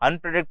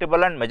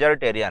 unpredictable and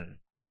majoritarian.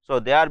 So,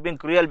 they are being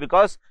cruel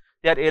because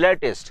they are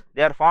elitist,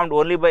 they are formed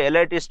only by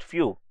elitist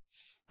few,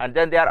 and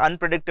then they are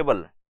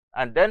unpredictable,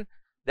 and then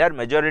they are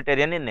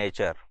majoritarian in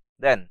nature.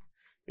 Then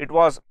it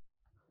was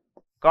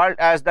called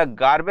as the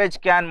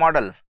garbage can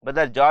model by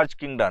the George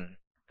Kingdon.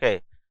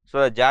 Okay.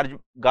 So, the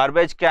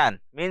garbage can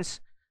means,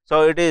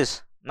 so it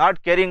is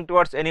not caring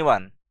towards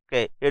anyone.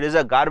 Okay. It is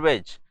a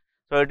garbage.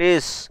 So, it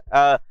is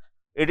a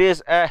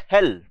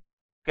hell.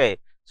 Okay.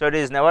 So, it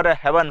is never a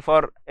heaven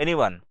for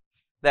anyone.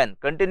 Then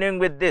continuing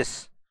with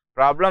this,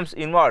 problems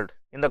involved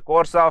in the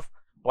course of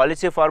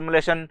policy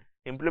formulation,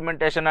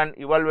 implementation and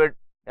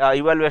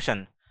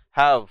evaluation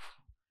have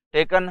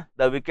taken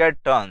the wicked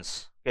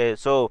turns. Okay.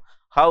 So,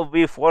 how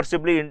we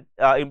forcibly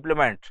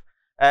implement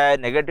a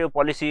negative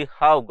policy,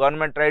 how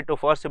government try to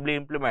forcibly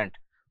implement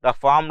the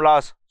farm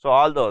laws, so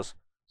all those,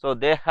 so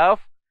they have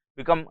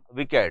become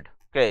wicked.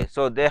 Okay.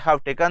 So, they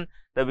have taken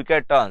the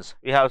wicked turns.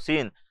 We have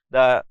seen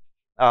the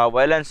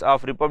violence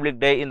of Republic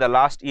Day in the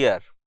last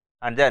year,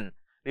 and then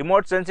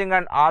remote sensing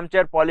and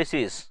armchair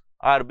policies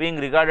are being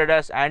regarded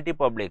as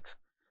anti-public.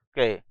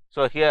 Okay.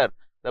 So, here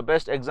the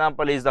best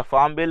example is the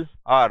Farm Bill,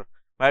 or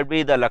might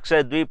be the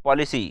Lakshadweep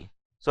policy.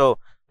 So,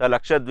 the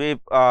Lakshadweep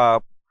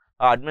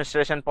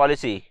administration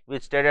policy,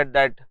 which stated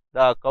that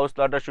the cow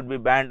slaughter should be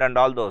banned and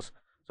all those.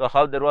 So,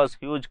 how there was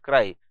huge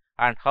cry,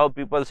 and how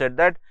people said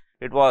that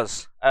it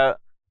was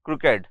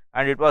crooked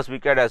and it was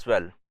wicked as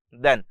well.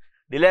 Then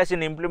delays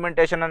in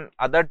implementation and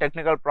other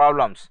technical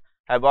problems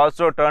have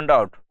also turned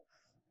out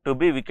to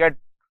be wicked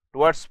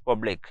towards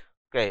public.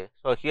 Okay,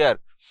 so here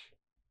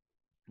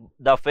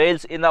the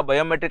fails in the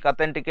biometric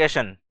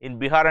authentication in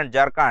Bihar and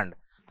Jharkhand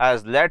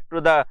has led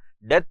to the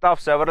death of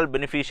several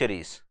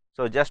beneficiaries.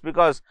 So just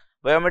because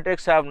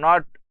biometrics have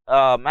not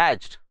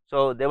matched,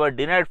 so they were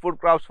denied food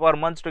crops for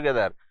months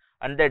together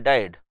and they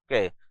died.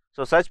 Okay,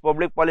 so such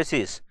public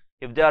policies,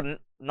 if they are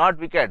not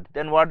wicked,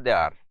 then what they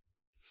are?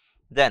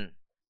 Then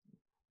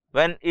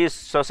when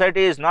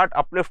society is not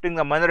uplifting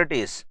the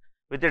minorities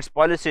with its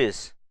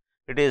policies,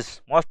 it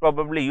is most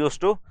probably used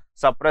to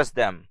suppress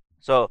them.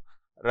 So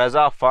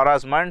Raza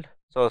Farazmand,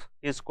 so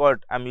his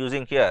quote I am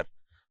using here.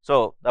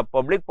 So the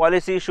public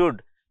policy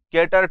should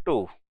cater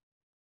to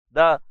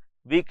the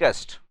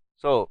weakest.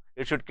 So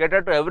it should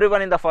cater to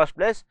everyone in the first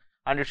place,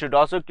 and it should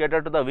also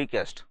cater to the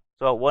weakest.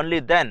 So only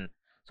then,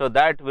 so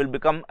that will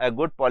become a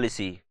good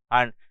policy,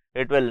 and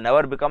it will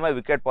never become a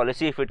wicked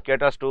policy if it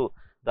caters to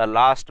the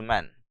last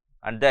man.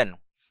 And then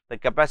the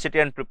capacity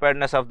and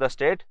preparedness of the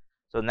state.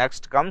 So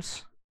next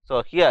comes,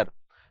 so here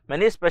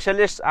many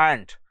specialists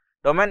and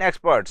domain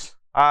experts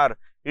are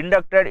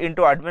inducted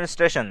into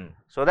administration,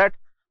 so that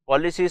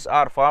policies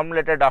are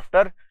formulated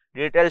after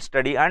detailed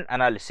study and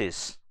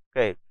analysis.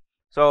 Okay,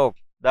 so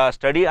the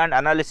study and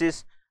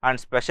analysis and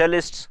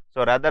specialists,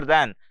 so rather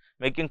than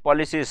making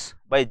policies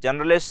by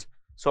generalists,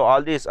 so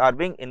all these are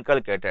being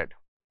inculcated.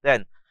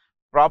 Then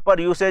proper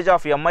usage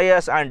of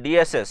MIS and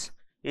DSS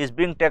is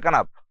being taken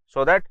up,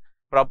 so that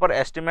proper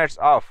estimates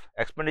of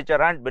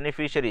expenditure and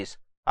beneficiaries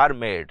are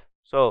made.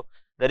 So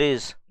there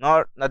is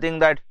nothing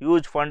that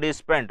huge fund is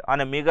spent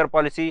on a meager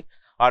policy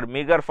or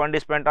meager fund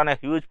is spent on a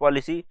huge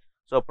policy.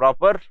 So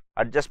proper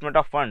adjustment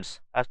of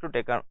funds has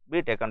to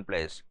be taken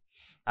place.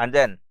 And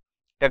then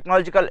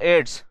technological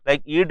aids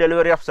like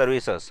e-delivery of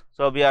services.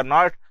 So we are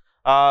not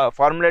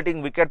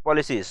formulating wicked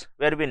policies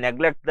where we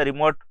neglect the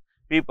remote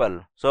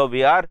people. So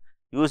we are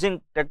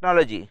using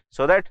technology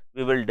so that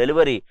we will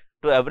delivery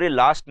to every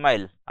last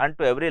mile and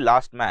to every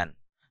last man.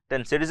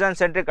 Then citizen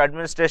centric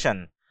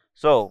administration,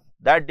 so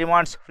that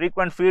demands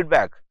frequent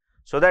feedback,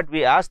 so that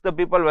we ask the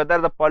people whether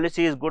the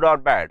policy is good or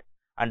bad,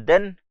 and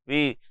then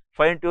we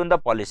fine tune the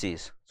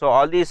policies. So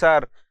all these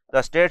are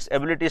the state's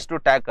abilities to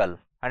tackle,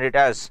 and it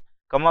has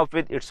come up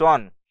with its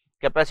own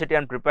capacity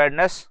and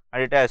preparedness,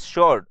 and it has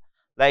showed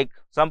like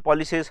some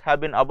policies have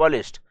been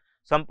abolished,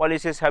 some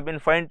policies have been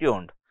fine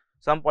tuned,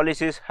 some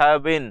policies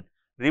have been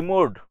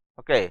removed,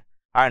 okay,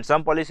 and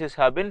some policies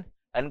have been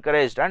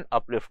encouraged and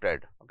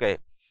uplifted. Okay,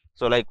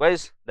 so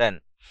likewise then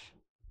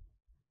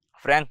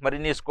Frank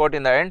Marini's quote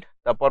in the end,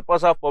 the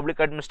purpose of public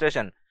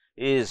administration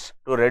is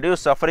to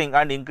reduce suffering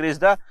and increase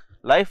the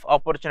life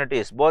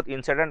opportunities both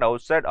inside and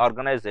outside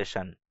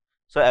organization.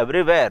 So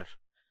everywhere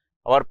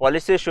our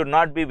policies should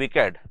not be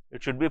wicked,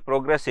 it should be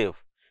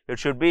progressive, it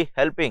should be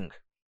helping,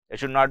 it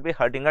should not be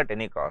hurting at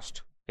any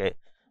cost. Okay,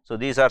 so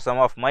these are some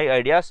of my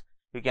ideas.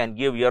 You can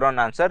give your own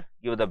answer,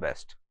 give the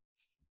best.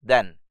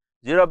 Then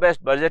zero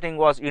based budgeting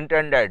was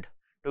intended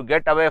to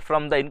get away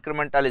from the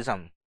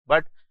incrementalism,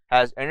 but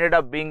has ended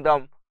up being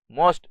the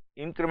most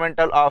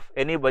incremental of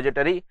any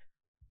budgetary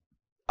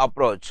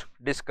approach.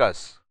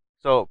 Discuss.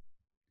 So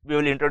we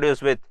will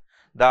introduce with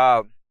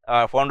the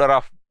founder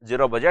of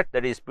zero budget,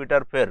 that is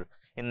Peter Pear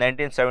in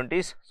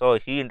 1970s. So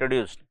he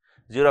introduced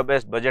zero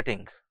based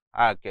budgeting.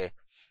 Okay,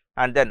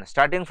 and then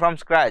starting from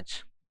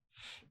scratch,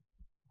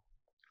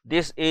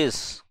 this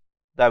is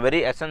the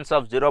very essence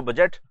of zero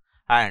budget,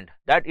 and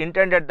that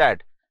intended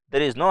that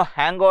there is no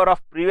hangover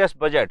of previous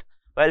budget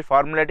while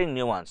formulating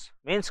new ones,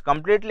 means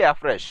completely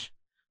afresh.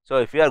 So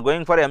if you are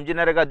going for MG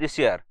Narega this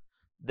year,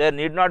 there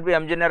need not be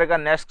MG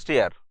Narega next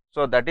year.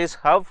 So that is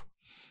how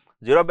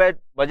zero based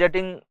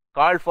budgeting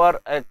called for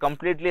a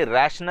completely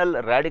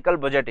rational, radical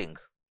budgeting.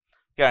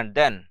 Okay, and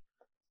then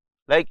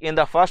like in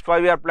the first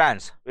 5-year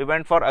plans, we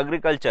went for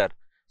agriculture.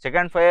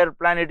 Second 5-year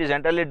plan, it is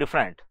entirely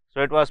different.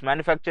 So it was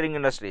manufacturing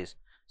industries.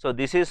 So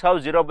this is how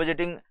zero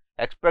budgeting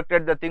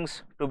expected the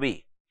things to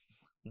be.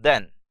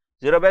 Then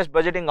zero based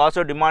budgeting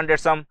also demanded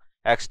some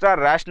extra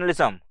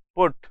rationalism,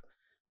 put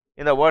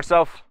in the words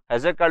of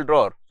Hezekiah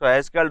Dror. So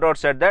Hezekiah Dror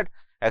said that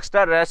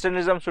extra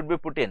rationalism should be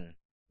put in,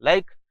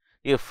 like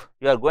if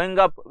you are going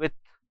up with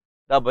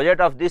the budget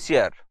of this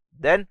year,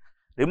 then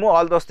remove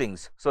all those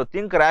things. So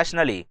think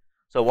rationally.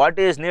 So what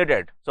is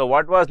needed? So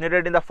what was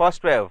needed in the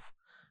first wave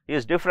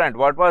is different,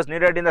 what was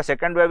needed in the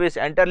second wave is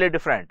entirely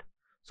different.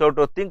 So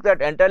to think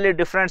that entirely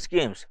different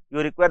schemes, you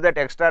require that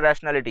extra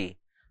rationality.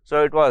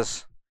 So it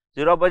was,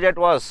 zero budget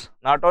was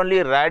not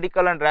only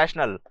radical and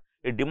rational,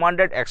 it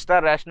demanded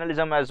extra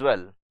rationalism as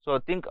well. So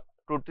think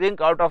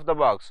out of the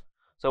box.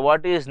 So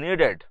what is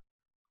needed?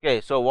 Okay,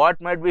 so what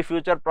might be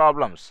future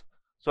problems?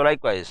 So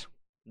likewise,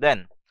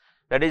 then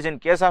that is in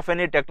case of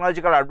any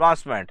technological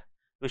advancement,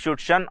 we should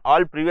shun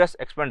all previous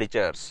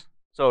expenditures.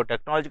 So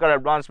technological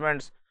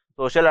advancements,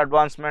 social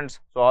advancements,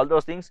 so all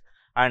those things,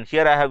 and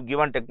here I have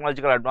given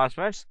technological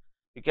advancements,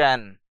 you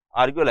can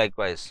argue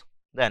likewise.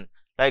 Then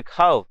like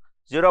how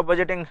zero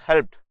budgeting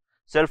helped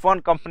cell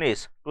phone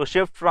companies to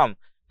shift from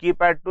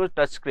keypad to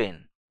touch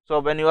screen. So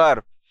when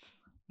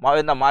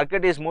the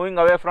market is moving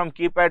away from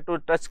keypad to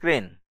touch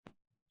screen,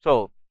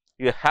 so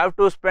you have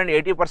to spend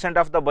 80%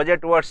 of the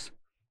budget towards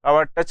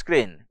our touch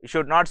screen. You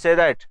should not say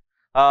that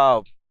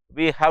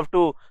we have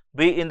to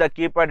be in the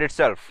keypad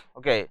itself.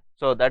 Okay,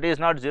 so that is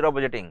not zero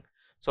budgeting.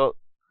 So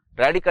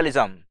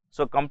radicalism,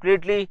 so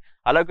completely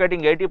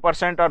allocating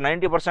 80% or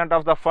 90%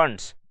 of the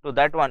funds to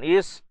that one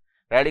is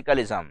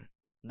radicalism.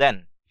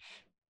 Then,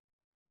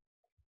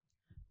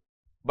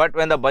 but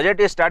when the budget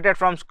is started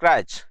from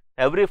scratch,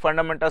 every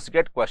fundamentals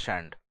get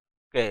questioned.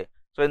 Okay,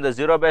 so in the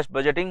zero based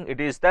budgeting,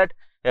 it is that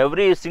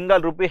every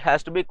single rupee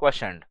has to be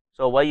questioned.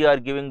 So why you are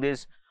giving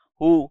this,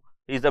 who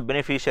is the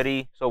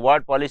beneficiary, so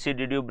what policy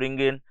did you bring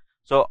in,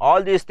 so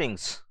all these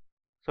things.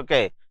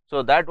 Okay,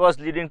 so that was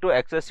leading to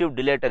excessive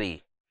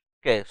dilatory.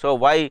 Okay, so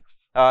why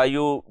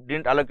you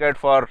didn't allocate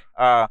for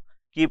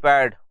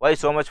keypad, why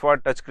so much for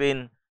touch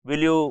screen, will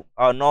you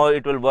know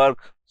it will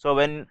work. So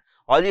when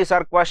all these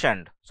are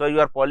questioned, so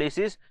your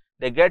policies,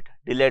 they get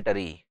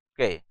dilatory.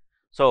 Okay,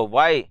 so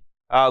why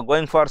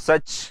going for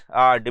such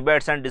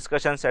debates and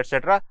discussions,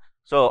 etc.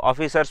 So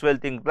officers will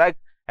think like,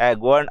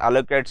 go and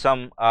allocate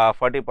some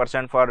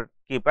 40% for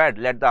keypad,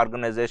 let the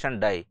organization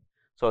die.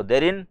 So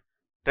therein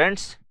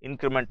trends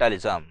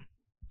incrementalism.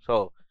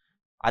 So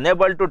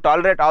unable to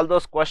tolerate all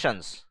those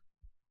questions,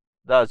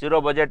 the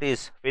zero budget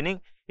is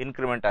winning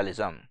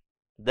incrementalism.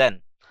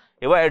 Then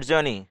Eva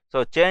Edzoni,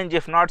 so change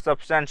if not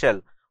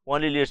substantial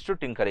only leads to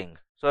tinkering.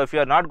 So if you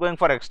are not going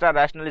for extra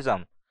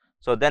rationalism,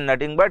 so then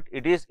nothing but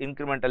it is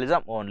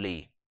incrementalism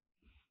only.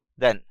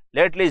 Then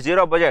lately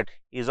zero budget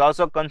is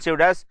also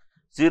conceived as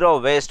zero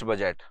waste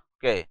budget.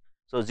 Okay,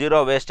 so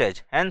zero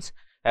wastage, hence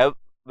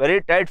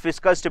very tight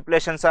fiscal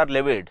stipulations are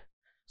levied.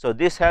 So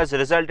this has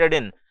resulted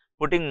in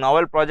putting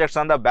novel projects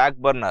on the back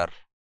burner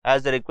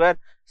as they require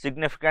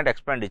significant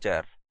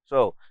expenditure.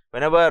 So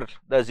whenever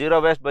the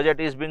zero waste budget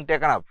is being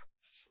taken up,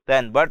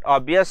 then but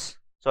obvious,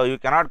 so you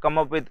cannot come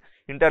up with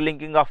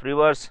interlinking of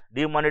rivers,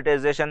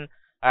 demonetization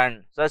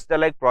and such the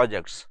like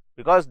projects,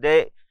 because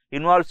they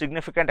involve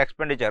significant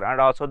expenditure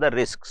and also the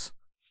risks.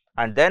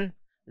 And then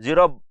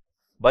zero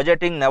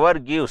budgeting never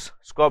gives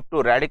scope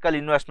to radical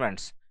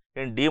investments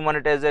in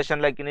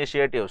demonetization like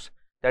initiatives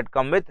that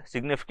come with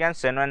significant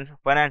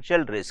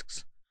financial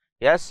risks.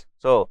 Yes,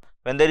 so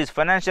when there is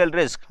financial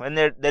risk, when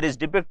there is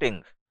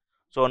depicting,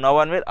 so no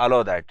one will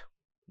allow that.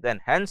 Then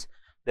hence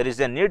there is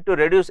a need to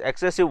reduce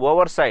excessive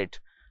oversight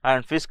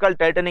and fiscal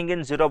tightening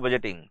in zero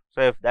budgeting.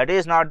 So if that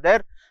is not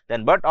there,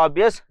 then but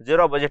obvious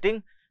zero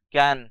budgeting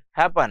can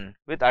happen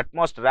with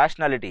utmost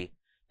rationality,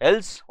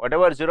 else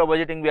whatever zero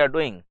budgeting we are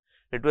doing,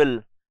 it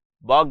will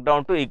bog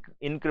down to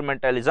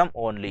incrementalism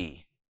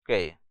only.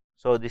 Okay,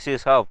 so this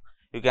is how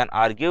you can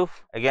argue.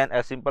 Again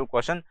a simple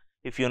question,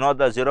 if you know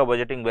the zero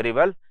budgeting very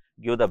well,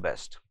 give the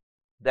best.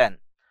 Then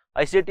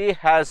ICT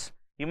has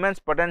immense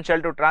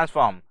potential to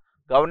transform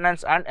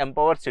governance and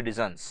empower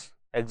citizens.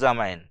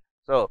 Examine.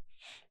 So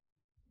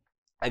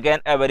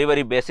again a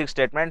very basic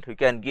statement, you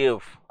can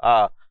give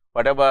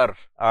whatever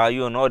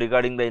you know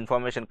regarding the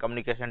information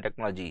communication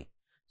technology.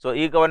 So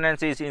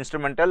e-governance is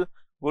instrumental,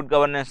 good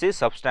governance is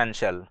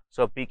substantial.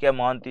 So P.K.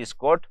 Mohanty's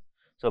quote.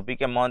 So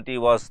P.K. Mohanty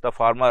was the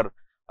former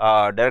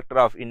director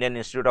of Indian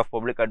Institute of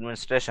Public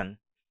Administration.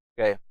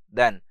 Okay,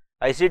 then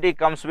ICT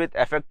comes with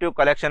effective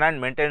collection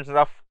and maintenance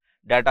of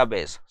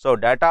database. So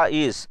data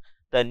is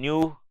the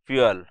new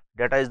fuel,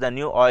 data is the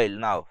new oil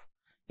now.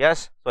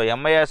 Yes, so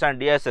MIS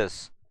and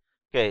DSS.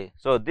 Okay,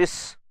 so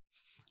this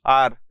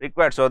are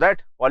required so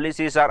that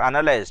policies are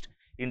analyzed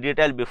in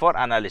detail before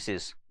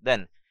analysis.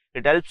 Then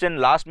it helps in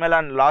last mile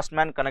and last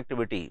man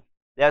connectivity.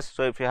 Yes,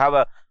 so if you have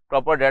a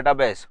proper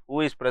database,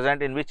 who is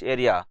present in which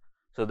area,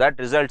 so that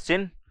results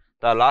in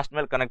the last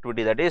mile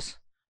connectivity, that is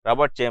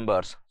Robert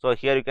Chambers. So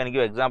here you can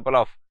give example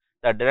of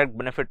the direct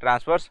benefit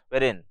transfers,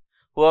 wherein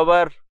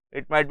whoever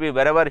it might be,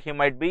 wherever he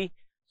might be,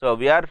 so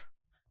we are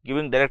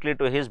giving directly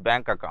to his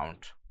bank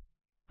account.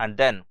 And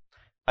then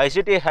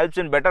ICT helps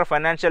in better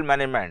financial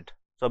management.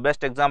 So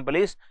best example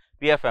is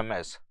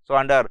PFMS. So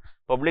under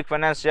public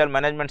financial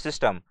management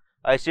system,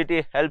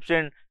 ICT helps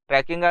in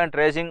tracking and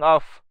tracing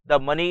of the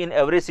money in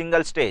every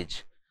single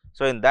stage.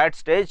 So in that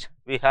stage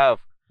we have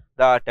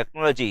the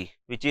technology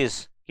which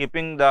is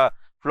keeping the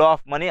flow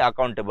of money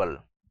accountable.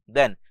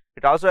 Then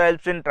it also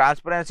helps in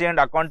transparency and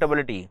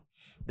accountability,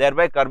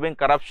 thereby curbing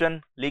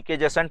corruption,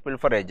 leakages and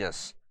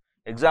pilferages.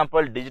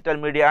 Example, digital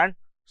media and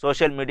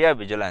social media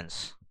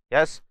vigilance.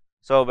 Yes,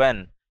 so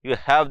when you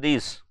have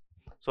these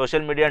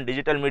social media and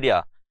digital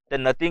media,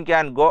 then nothing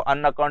can go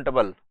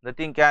unaccountable,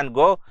 nothing can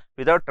go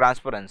without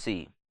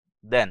transparency.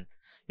 Then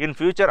in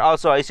future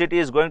also ICT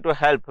is going to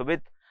help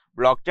with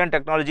blockchain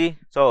technology.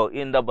 So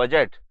in the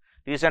budget,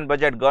 recent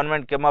budget,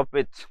 government came up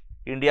with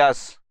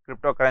India's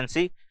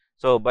cryptocurrency.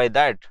 So by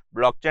that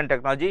blockchain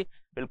technology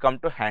will come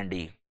to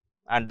handy.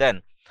 And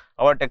then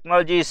our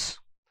technologies,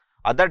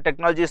 other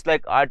technologies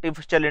like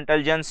artificial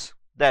intelligence,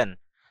 then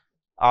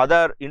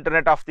other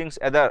Internet of Things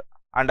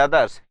and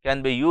others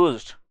can be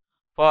used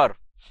for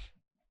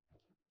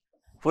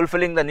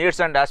fulfilling the needs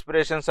and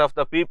aspirations of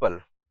the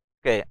people.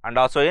 Okay, and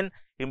also in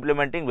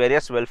implementing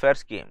various welfare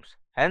schemes.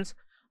 Hence,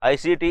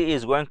 ICT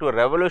is going to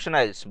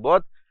revolutionize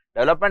both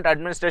development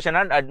administration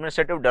and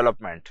administrative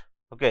development.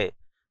 Okay.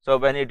 So,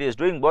 when it is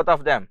doing both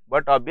of them,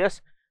 but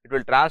obvious it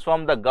will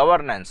transform the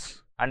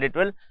governance and it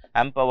will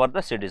empower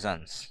the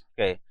citizens.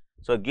 Okay.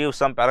 So, give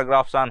some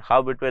paragraphs on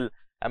how it will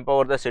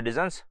empower the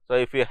citizens. So,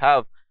 if you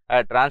have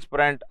a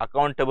transparent,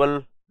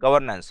 accountable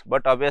governance,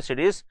 but obvious it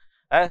is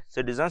a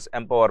citizens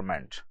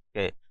empowerment.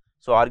 Okay.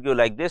 So, argue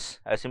like this,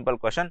 a simple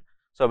question.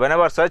 So,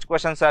 whenever such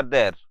questions are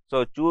there,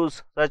 so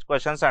choose such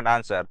questions and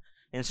answer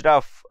instead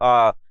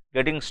of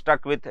getting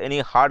stuck with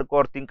any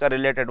hardcore thinker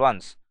related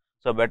ones.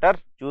 So, better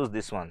choose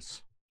these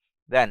ones.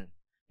 Then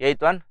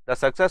 8th one, the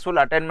successful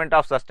attainment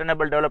of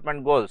sustainable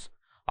development goals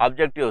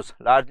objectives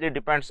largely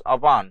depends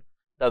upon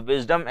the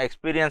wisdom,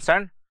 experience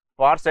and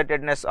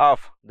farsightedness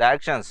of the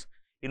actions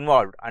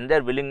involved and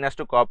their willingness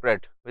to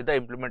cooperate with the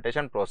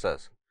implementation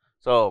process.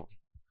 So,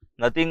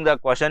 nothing, the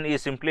question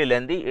is simply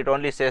lengthy, it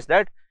only says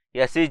that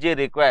SEG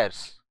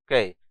requires,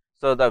 okay,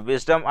 so the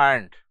wisdom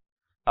and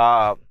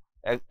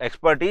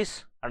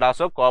expertise and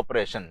also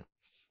cooperation.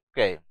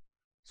 Okay.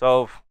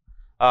 So,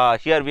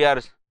 here we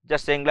are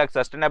just saying like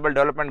sustainable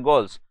development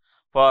goals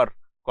for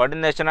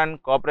coordination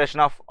and cooperation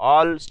of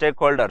all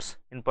stakeholders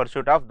in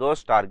pursuit of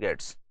those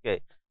targets.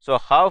 Okay. So,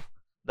 how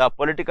the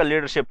political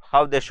leadership,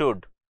 how they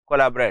should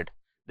collaborate,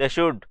 they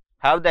should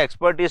have the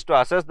expertise to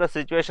assess the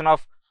situation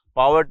of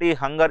poverty,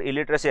 hunger,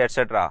 illiteracy,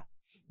 etc.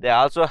 They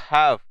also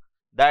have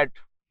that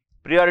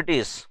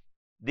priorities,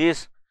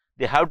 these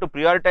they have to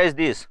prioritize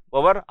these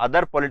over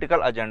other political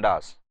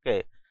agendas.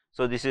 Okay.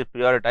 So, this is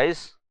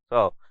prioritize.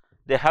 So,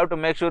 they have to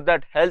make sure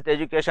that health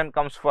education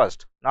comes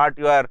first, not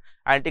your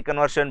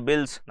anti-conversion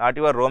bills, not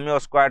your Romeo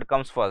squad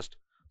comes first.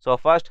 So,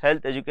 first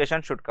health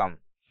education should come.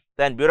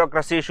 Then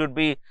bureaucracy should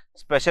be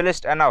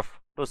specialist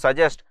enough to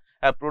suggest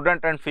a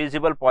prudent and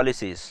feasible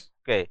policies.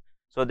 Okay.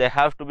 So, they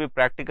have to be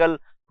practical,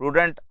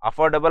 prudent,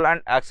 affordable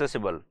and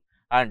accessible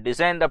and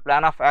design the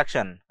plan of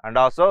action and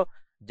also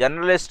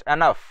generalist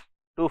enough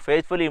to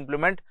faithfully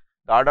implement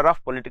the order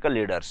of political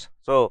leaders.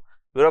 So,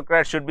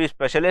 bureaucrats should be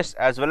specialists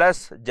as well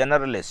as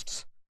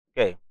generalists.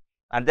 Okay.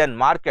 And then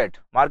market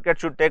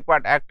should take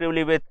part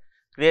actively with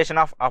creation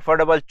of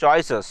affordable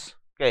choices.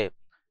 Okay.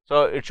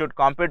 So, it should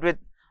compete with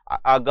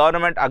a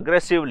government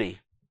aggressively.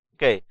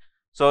 Okay.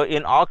 So,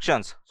 in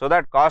auctions, so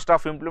that cost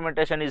of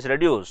implementation is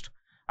reduced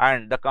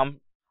and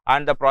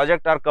the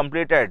project are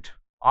completed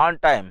on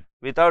time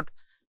without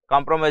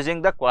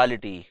compromising the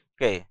quality.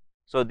 Okay.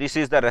 So, this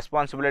is the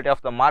responsibility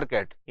of the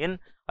market in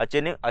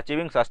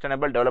achieving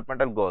sustainable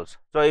developmental goals.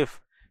 So, if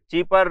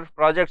cheaper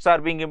projects are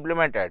being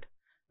implemented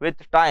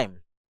with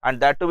time and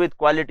that too with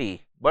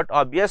quality, but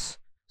obvious,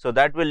 so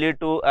that will lead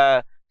to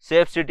a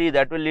safe city,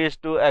 that will lead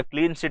to a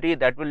clean city,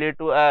 that will lead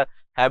to a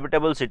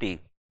habitable city.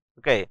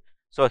 Okay.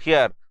 So,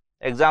 here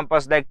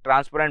examples like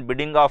transparent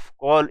bidding of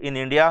coal in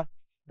India,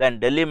 then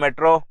Delhi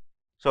Metro,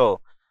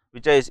 so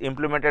which is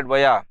implemented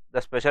via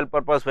the special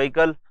purpose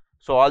vehicle.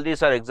 So, all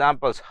these are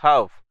examples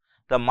how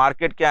the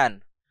market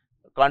can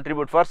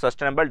contribute for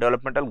sustainable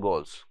developmental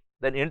goals.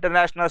 Then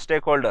international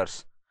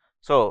stakeholders,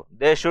 so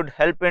they should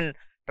help in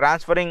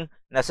transferring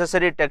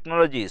necessary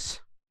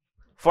technologies,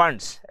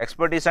 funds,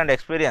 expertise and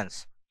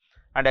experience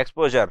and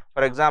exposure.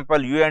 For example,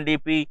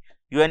 UNDP,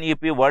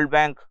 UNEP, World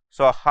Bank,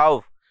 so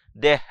how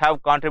they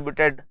have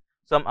contributed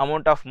some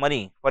amount of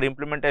money for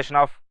implementation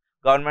of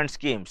government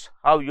schemes,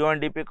 how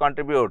UNDP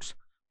contributes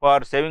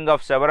for saving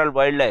of several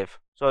wildlife.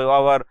 So,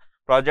 our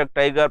Project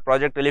Tiger,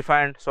 Project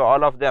Elephant, so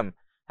all of them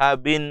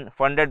have been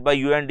funded by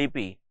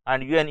UNDP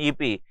and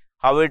UNEP,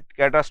 how it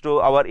caters to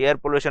our air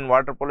pollution,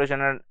 water pollution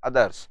and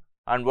others,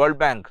 and World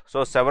Bank.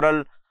 So,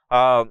 several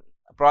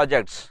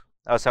projects,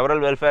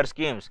 several welfare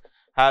schemes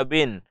have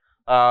been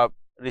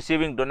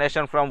receiving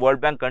donation from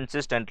World Bank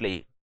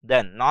consistently.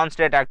 Then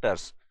non-state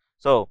actors,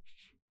 so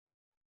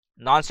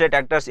non-state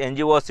actors,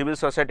 NGOs, civil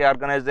society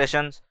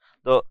organizations,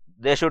 so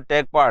they should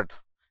take part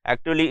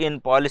actively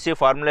in policy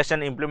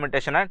formulation,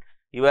 implementation and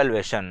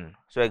evaluation.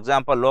 So,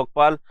 example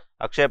Lokpal,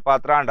 Akshay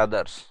Patra and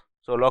others.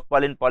 So,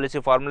 Lokpal in policy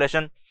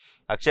formulation,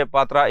 Akshay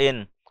Patra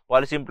in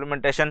policy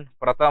implementation,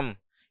 Pratham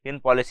in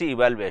policy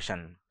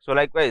evaluation. So,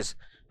 likewise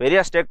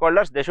various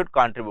stakeholders they should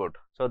contribute.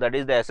 So, that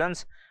is the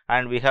essence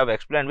and we have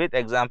explained with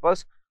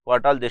examples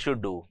what all they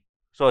should do.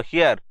 So,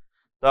 here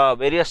the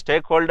various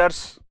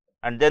stakeholders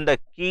and then the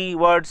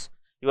keywords,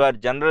 your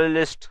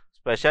generalist,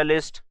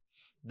 specialist,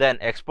 then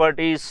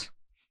expertise,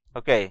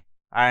 okay,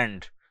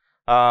 and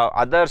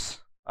others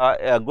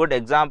good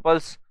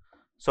examples.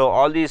 So,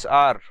 all these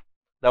are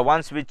the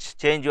ones which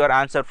change your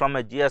answer from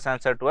a GS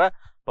answer to a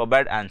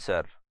PubAd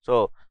answer.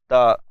 So,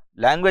 the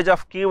language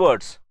of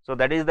keywords, so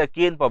that is the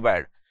key in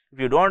PubAd. If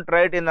you do not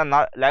write in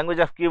the language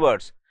of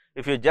keywords,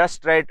 if you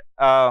just write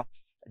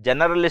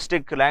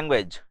generalistic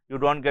language, you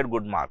do not get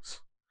good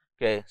marks.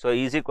 Okay. So,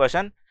 easy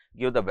question,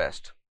 give the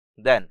best.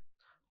 Then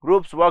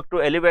groups work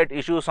to elevate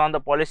issues on the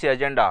policy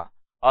agenda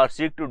or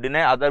seek to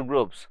deny other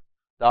groups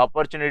the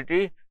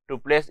opportunity to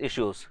place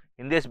issues.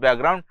 In this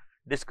background,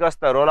 discuss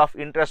the role of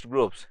interest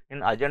groups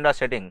in agenda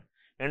setting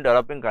in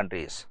developing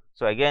countries.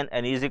 So, again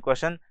an easy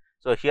question,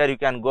 So here you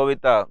can go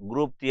with a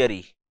group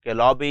theory, okay,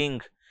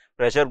 lobbying,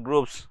 pressure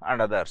groups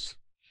and others.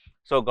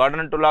 So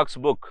Gordon Tulloch's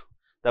book,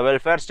 The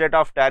Welfare State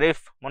of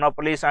Tariff,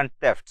 Monopolies and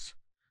Thefts.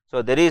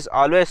 So there is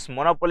always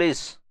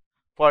monopolies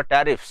for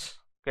tariffs,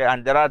 okay,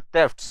 and there are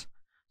thefts.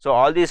 So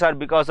all these are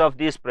because of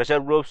these pressure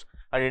groups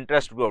and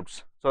interest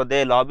groups. So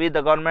they lobby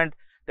the government,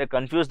 they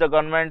confuse the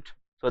government,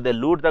 so they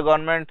loot the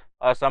government,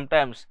 or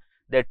sometimes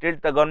they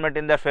tilt the government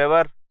in their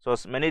favor. So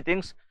many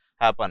things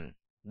happen.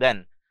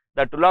 Then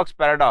the Tulloch's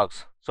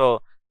paradox.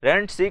 So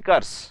rent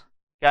seekers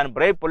can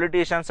bribe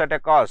politicians at a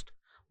cost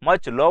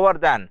much lower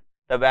than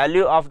the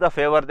value of the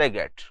favor they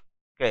get.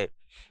 Okay.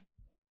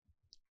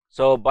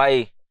 So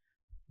by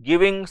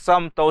giving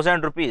some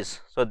 1000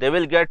 rupees, so they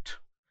will get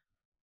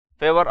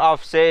favor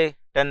of say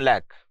 10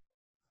 lakh.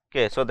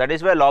 Okay. So that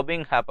is why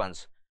lobbying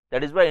happens.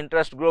 That is why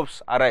interest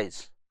groups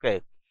arise.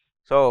 Okay.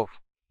 So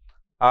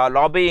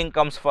lobbying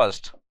comes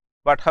first.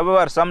 But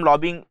however, some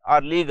lobbying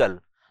are legal.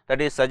 That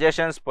is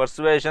suggestions,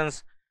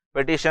 persuasions,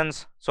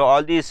 petitions. So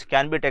all these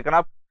can be taken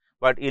up,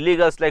 but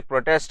illegals like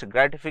protest,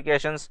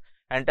 gratifications,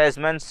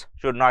 enticements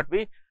should not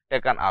be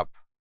taken up.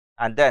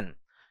 And then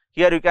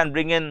here you can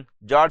bring in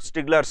George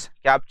Stigler's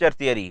capture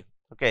theory.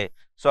 Okay.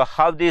 So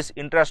how these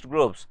interest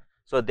groups,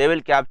 so they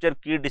will capture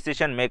key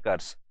decision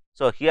makers.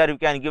 So here you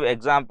can give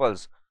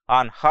examples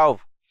on how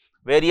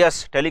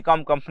various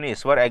telecom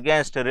companies were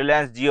against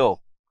Reliance Jio.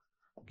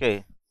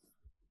 Okay.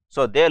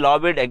 So they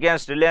lobbied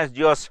against Reliance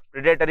Jio's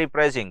predatory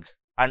pricing,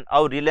 and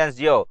how Reliance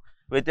Jio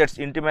with its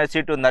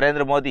intimacy to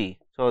Narendra Modi,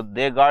 so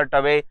they got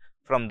away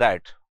from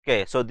that.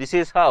 Okay. So this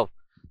is how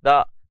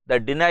the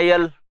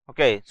denial,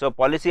 okay, so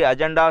policy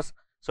agendas,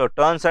 so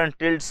turns and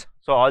tilts,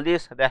 so all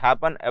these they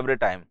happen every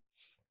time.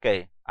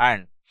 Okay.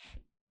 And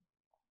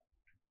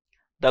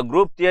the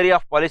group theory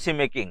of policy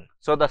making,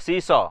 so the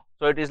seesaw,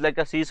 so it is like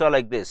a seesaw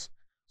like this.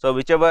 So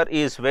whichever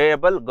is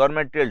variable,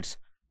 government tilts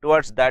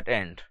towards that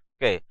end.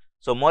 Okay.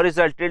 So more is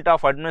the tilt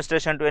of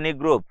administration to any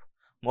group,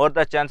 more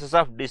the chances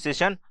of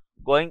decision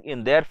going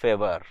in their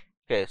favor.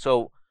 Okay.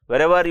 So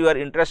wherever your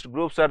interest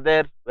groups are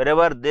there,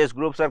 wherever these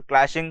groups are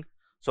clashing,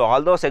 so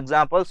all those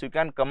examples you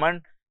can come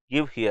and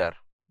give here.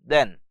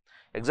 Then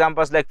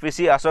examples like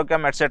FISI,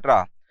 Asocam,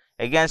 etc.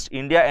 against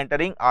India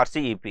entering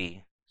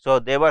RCEP. So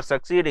they were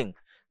succeeding,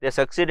 they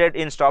succeeded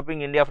in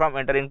stopping India from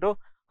entering to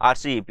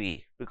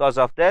RCEP because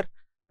of their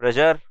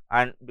pressure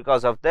and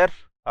because of their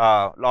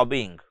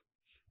lobbying.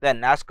 Then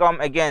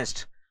NASSCOM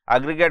against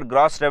aggregate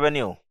gross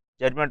revenue,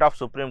 judgment of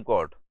Supreme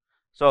Court.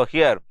 So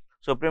here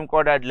Supreme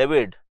Court had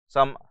levied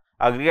some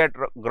aggregate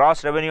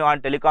gross revenue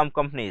on telecom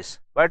companies,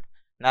 but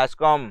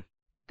NASSCOM,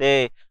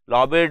 they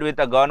lobbied with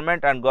the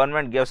government and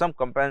government gave some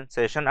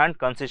compensation and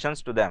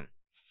concessions to them.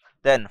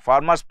 Then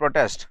farmers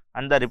protest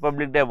and the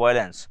Republic Day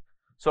violence.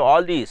 So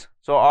all these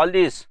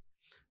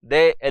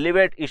they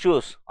elevate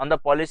issues on the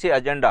policy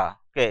agenda.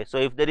 Okay. So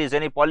if there is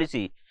any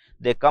policy,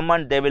 they come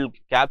and they will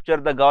capture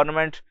the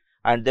government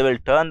and they will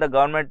turn the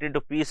government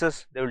into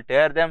pieces, they will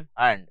tear them,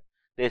 and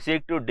they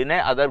seek to deny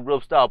other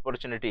groups the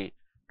opportunity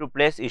to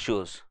place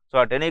issues. So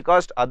at any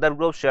cost other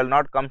groups shall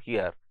not come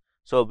here.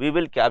 So we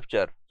will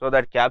capture. So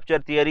that capture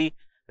theory,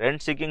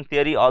 rent seeking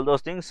theory, all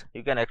those things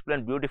you can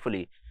explain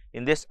beautifully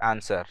in this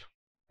answer.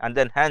 And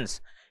then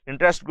hence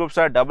interest groups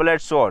are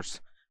double-edged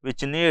swords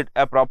which need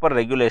a proper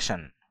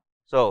regulation.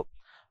 So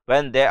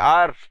when they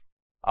are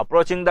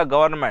approaching the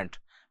government,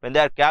 when they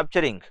are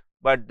capturing,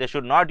 but they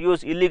should not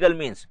use illegal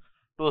means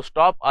to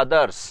stop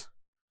others,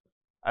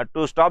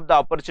 to stop the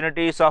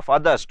opportunities of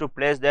others to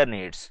place their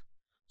needs.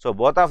 So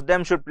both of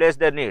them should place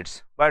their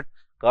needs, but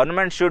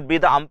government should be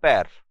the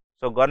umpire.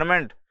 So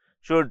government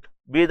should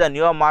be the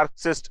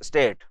neo-Marxist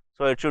state.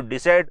 So it should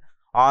decide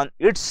on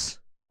its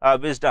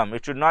wisdom.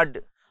 It should not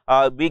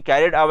be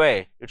carried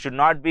away. It should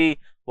not be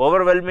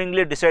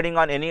overwhelmingly deciding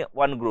on any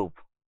one group.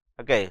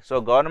 Okay.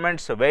 So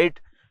government's weight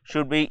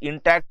should be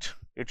intact.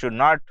 It should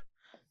not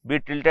be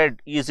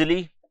tilted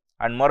easily,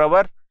 and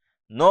moreover,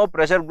 no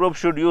pressure group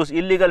should use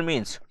illegal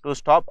means to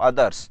stop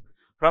others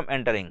from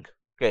entering.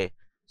 Okay.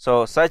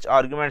 So such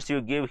arguments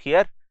you give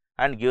here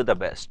and give the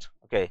best.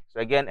 Okay. So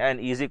again an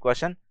easy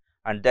question.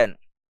 And then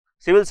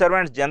civil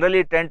servants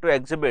generally tend to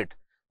exhibit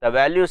the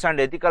values and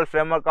ethical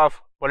framework of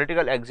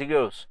political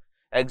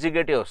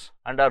executives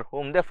under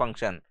whom they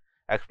function.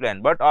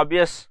 Explain. But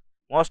obvious,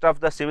 most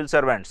of the civil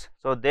servants,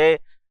 so they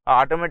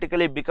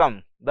automatically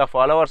become the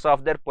followers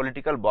of their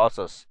political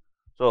bosses.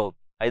 So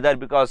either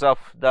because of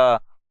the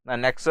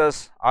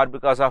nexus, or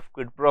because of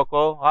quid pro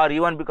quo, or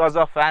even because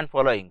of fan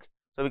following.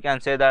 So we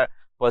can say the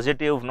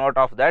positive note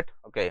of that.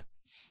 Okay.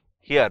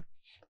 Here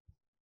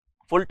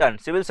Fulton,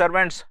 civil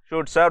servants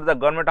should serve the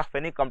government of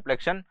any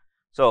complexion.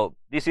 So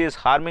this is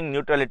harming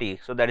neutrality.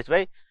 So that is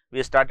why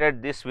we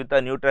started this with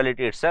the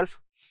neutrality itself.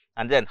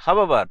 And then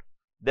however,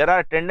 there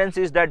are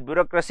tendencies that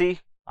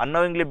bureaucracy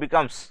unknowingly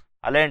becomes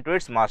aligned to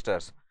its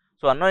masters.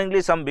 So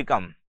unknowingly some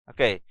become.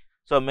 Okay.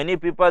 So many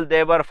people,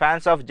 they were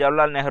fans of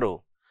Jawaharlal Nehru.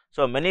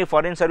 So many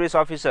foreign service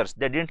officers,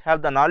 they didn't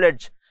have the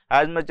knowledge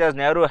as much as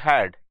Nehru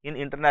had in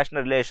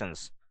international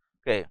relations.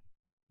 Okay.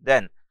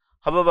 Then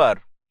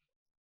however,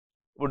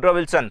 Woodrow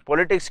Wilson,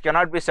 politics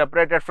cannot be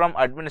separated from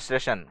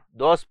administration.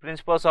 Those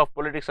principles of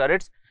politics are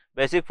its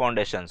basic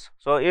foundations.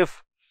 So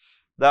if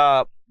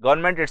the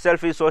government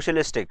itself is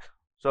socialistic,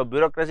 so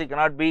bureaucracy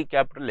cannot be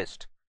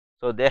capitalist.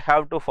 So they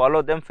have to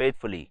follow them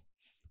faithfully.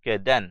 Okay,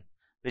 then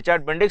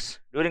Richard Bendix,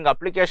 during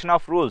application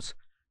of rules,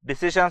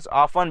 decisions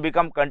often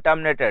become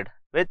contaminated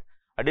with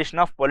addition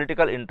of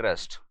political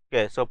interest.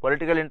 Okay, so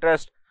political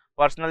interest,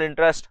 personal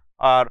interest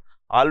are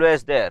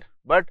always there,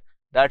 but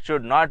that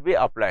should not be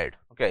applied.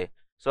 Okay,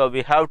 so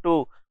we have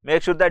to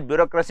make sure that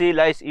bureaucracy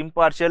lies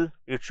impartial.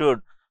 It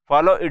should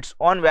follow its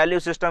own value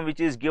system which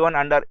is given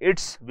under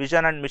its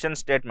vision and mission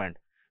statement.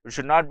 It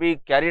should not be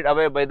carried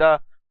away by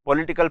the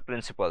political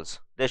principles.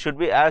 They should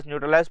be as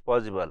neutral as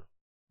possible.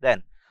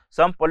 Then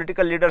some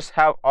political leaders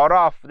have aura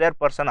of their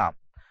persona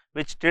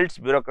which tilts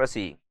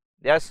bureaucracy.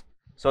 Yes,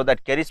 so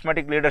that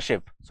charismatic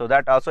leadership, so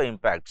that also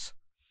impacts.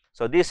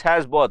 So this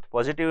has both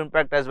positive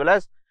impact as well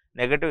as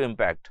negative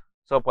impact.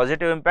 So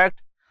positive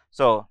impact,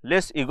 so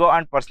less ego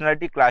and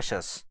personality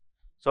clashes.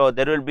 So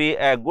there will be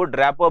a good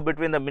rapport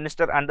between the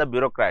minister and the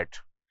bureaucrat,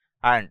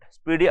 and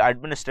speedy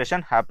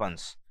administration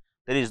happens.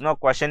 There is no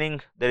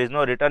questioning, there is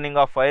no returning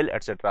of file,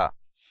 etc.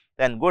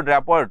 Then good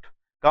rapport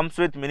comes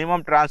with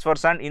minimum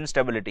transfers and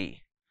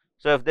instability.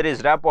 So if there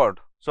is rapport,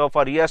 so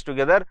for years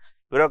together,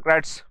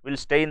 bureaucrats will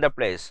stay in the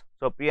place.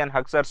 So P. N.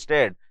 Huxer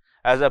stayed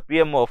as a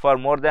PMO for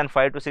more than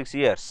 5 to 6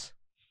 years.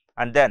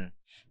 And then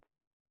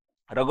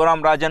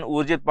Raghuram Rajan,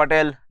 Urjit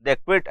Patel, they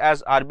quit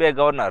as RBI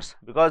governors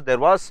because there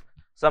was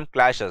some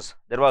clashes,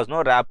 there was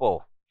no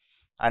rapport.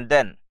 And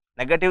then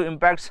negative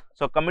impacts,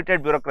 so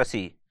committed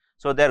bureaucracy,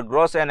 so there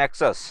grows an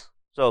excess.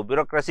 So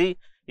bureaucracy,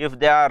 if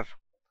they are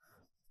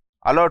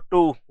allowed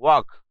to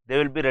walk, they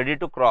will be ready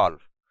to crawl.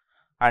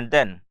 And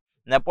then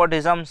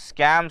nepotism,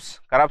 scams,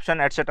 corruption,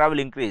 etc. will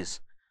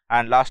increase.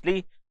 And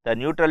lastly, the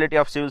neutrality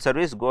of civil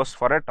service goes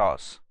for a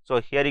toss.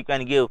 So here you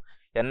can give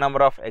a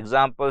number of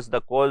examples.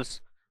 The Coles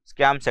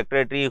scam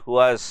secretary who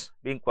was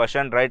being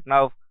questioned right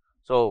now.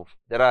 So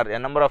there are a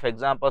number of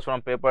examples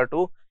from paper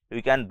 2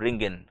 we can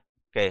bring in.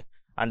 Okay,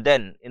 and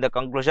then in the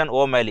conclusion,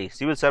 O'Malley,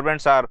 civil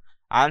servants are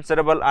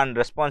answerable and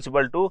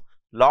responsible to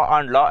law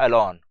and law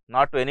alone,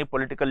 not to any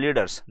political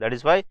leaders. That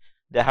is why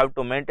they have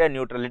to maintain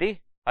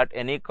neutrality at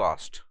any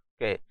cost.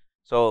 Okay,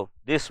 so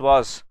this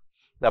was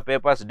the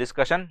paper's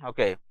discussion.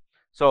 Okay,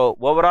 so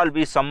overall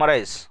we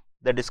summarize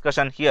the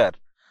discussion here.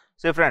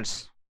 See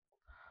friends,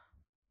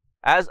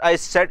 as I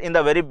said in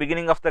the very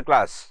beginning of the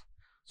class,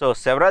 so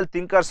several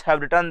thinkers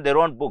have written their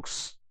own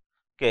books.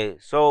 Okay,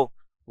 so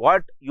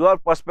what your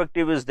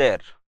perspective is there,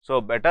 so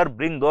better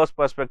bring those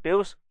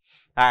perspectives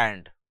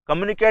and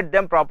communicate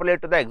them properly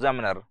to the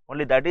examiner.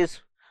 Only that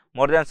is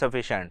more than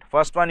sufficient.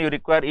 First one you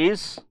require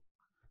is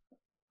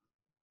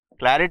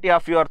clarity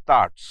of your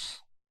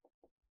thoughts.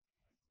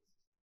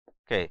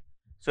 Okay,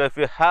 so if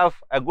you have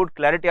a good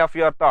clarity of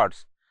your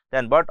thoughts,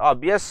 then but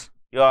obvious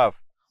your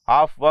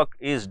half work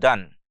is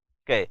done.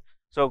 Okay,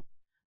 so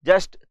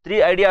just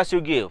 3 ideas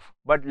you give,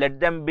 but let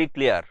them be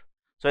clear.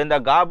 So in the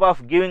garb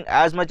of giving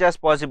as much as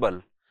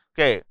possible,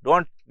 okay,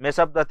 don't mess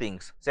up the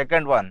things.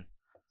 Second one,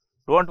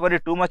 don't worry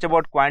too much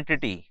about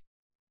quantity.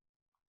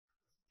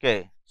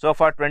 Okay, so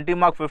for 20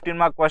 mark, 15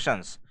 mark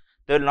questions,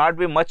 there will not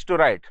be much to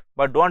write,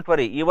 but don't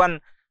worry, even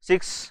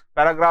 6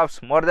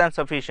 paragraphs more than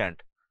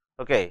sufficient.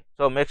 Okay,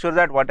 so make sure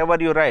that whatever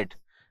you write,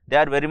 they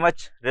are very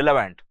much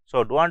relevant.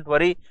 So don't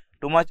worry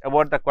too much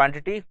about the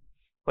quantity,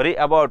 worry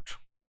about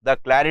the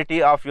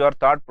clarity of your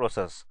thought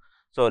process.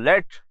 So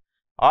let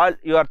all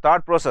your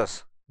thought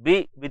process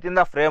be within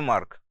the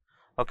framework.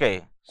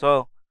 Okay,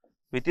 so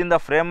within the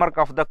framework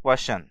of the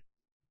question.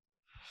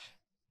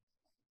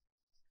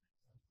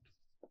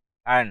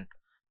 And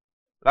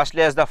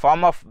lastly, as the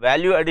form of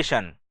value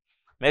addition,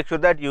 make sure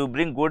that you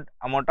bring good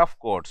amount of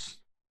quotes.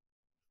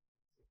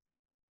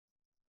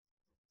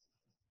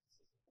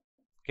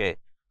 Okay,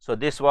 so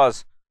this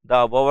was the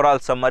overall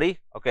summary.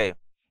 Okay,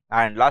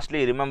 and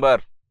lastly,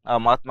 remember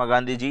Mahatma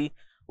Gandhi ji,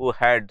 who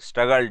had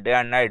struggled day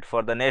and night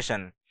for the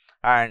nation,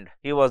 and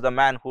he was the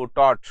man who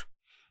taught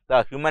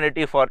the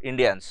humanity for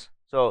Indians.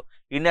 So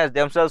Indians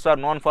themselves are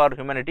known for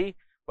humanity,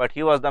 but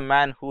he was the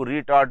man who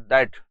retaught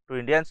that to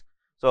Indians.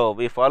 So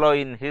we follow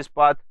in his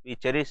path, we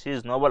cherish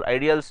his noble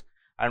ideals,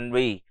 and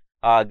we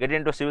get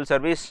into civil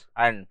service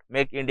and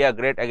make India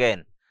great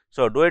again.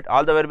 So do it.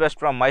 All the very best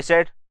from my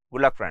side.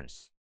 Good luck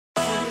friends.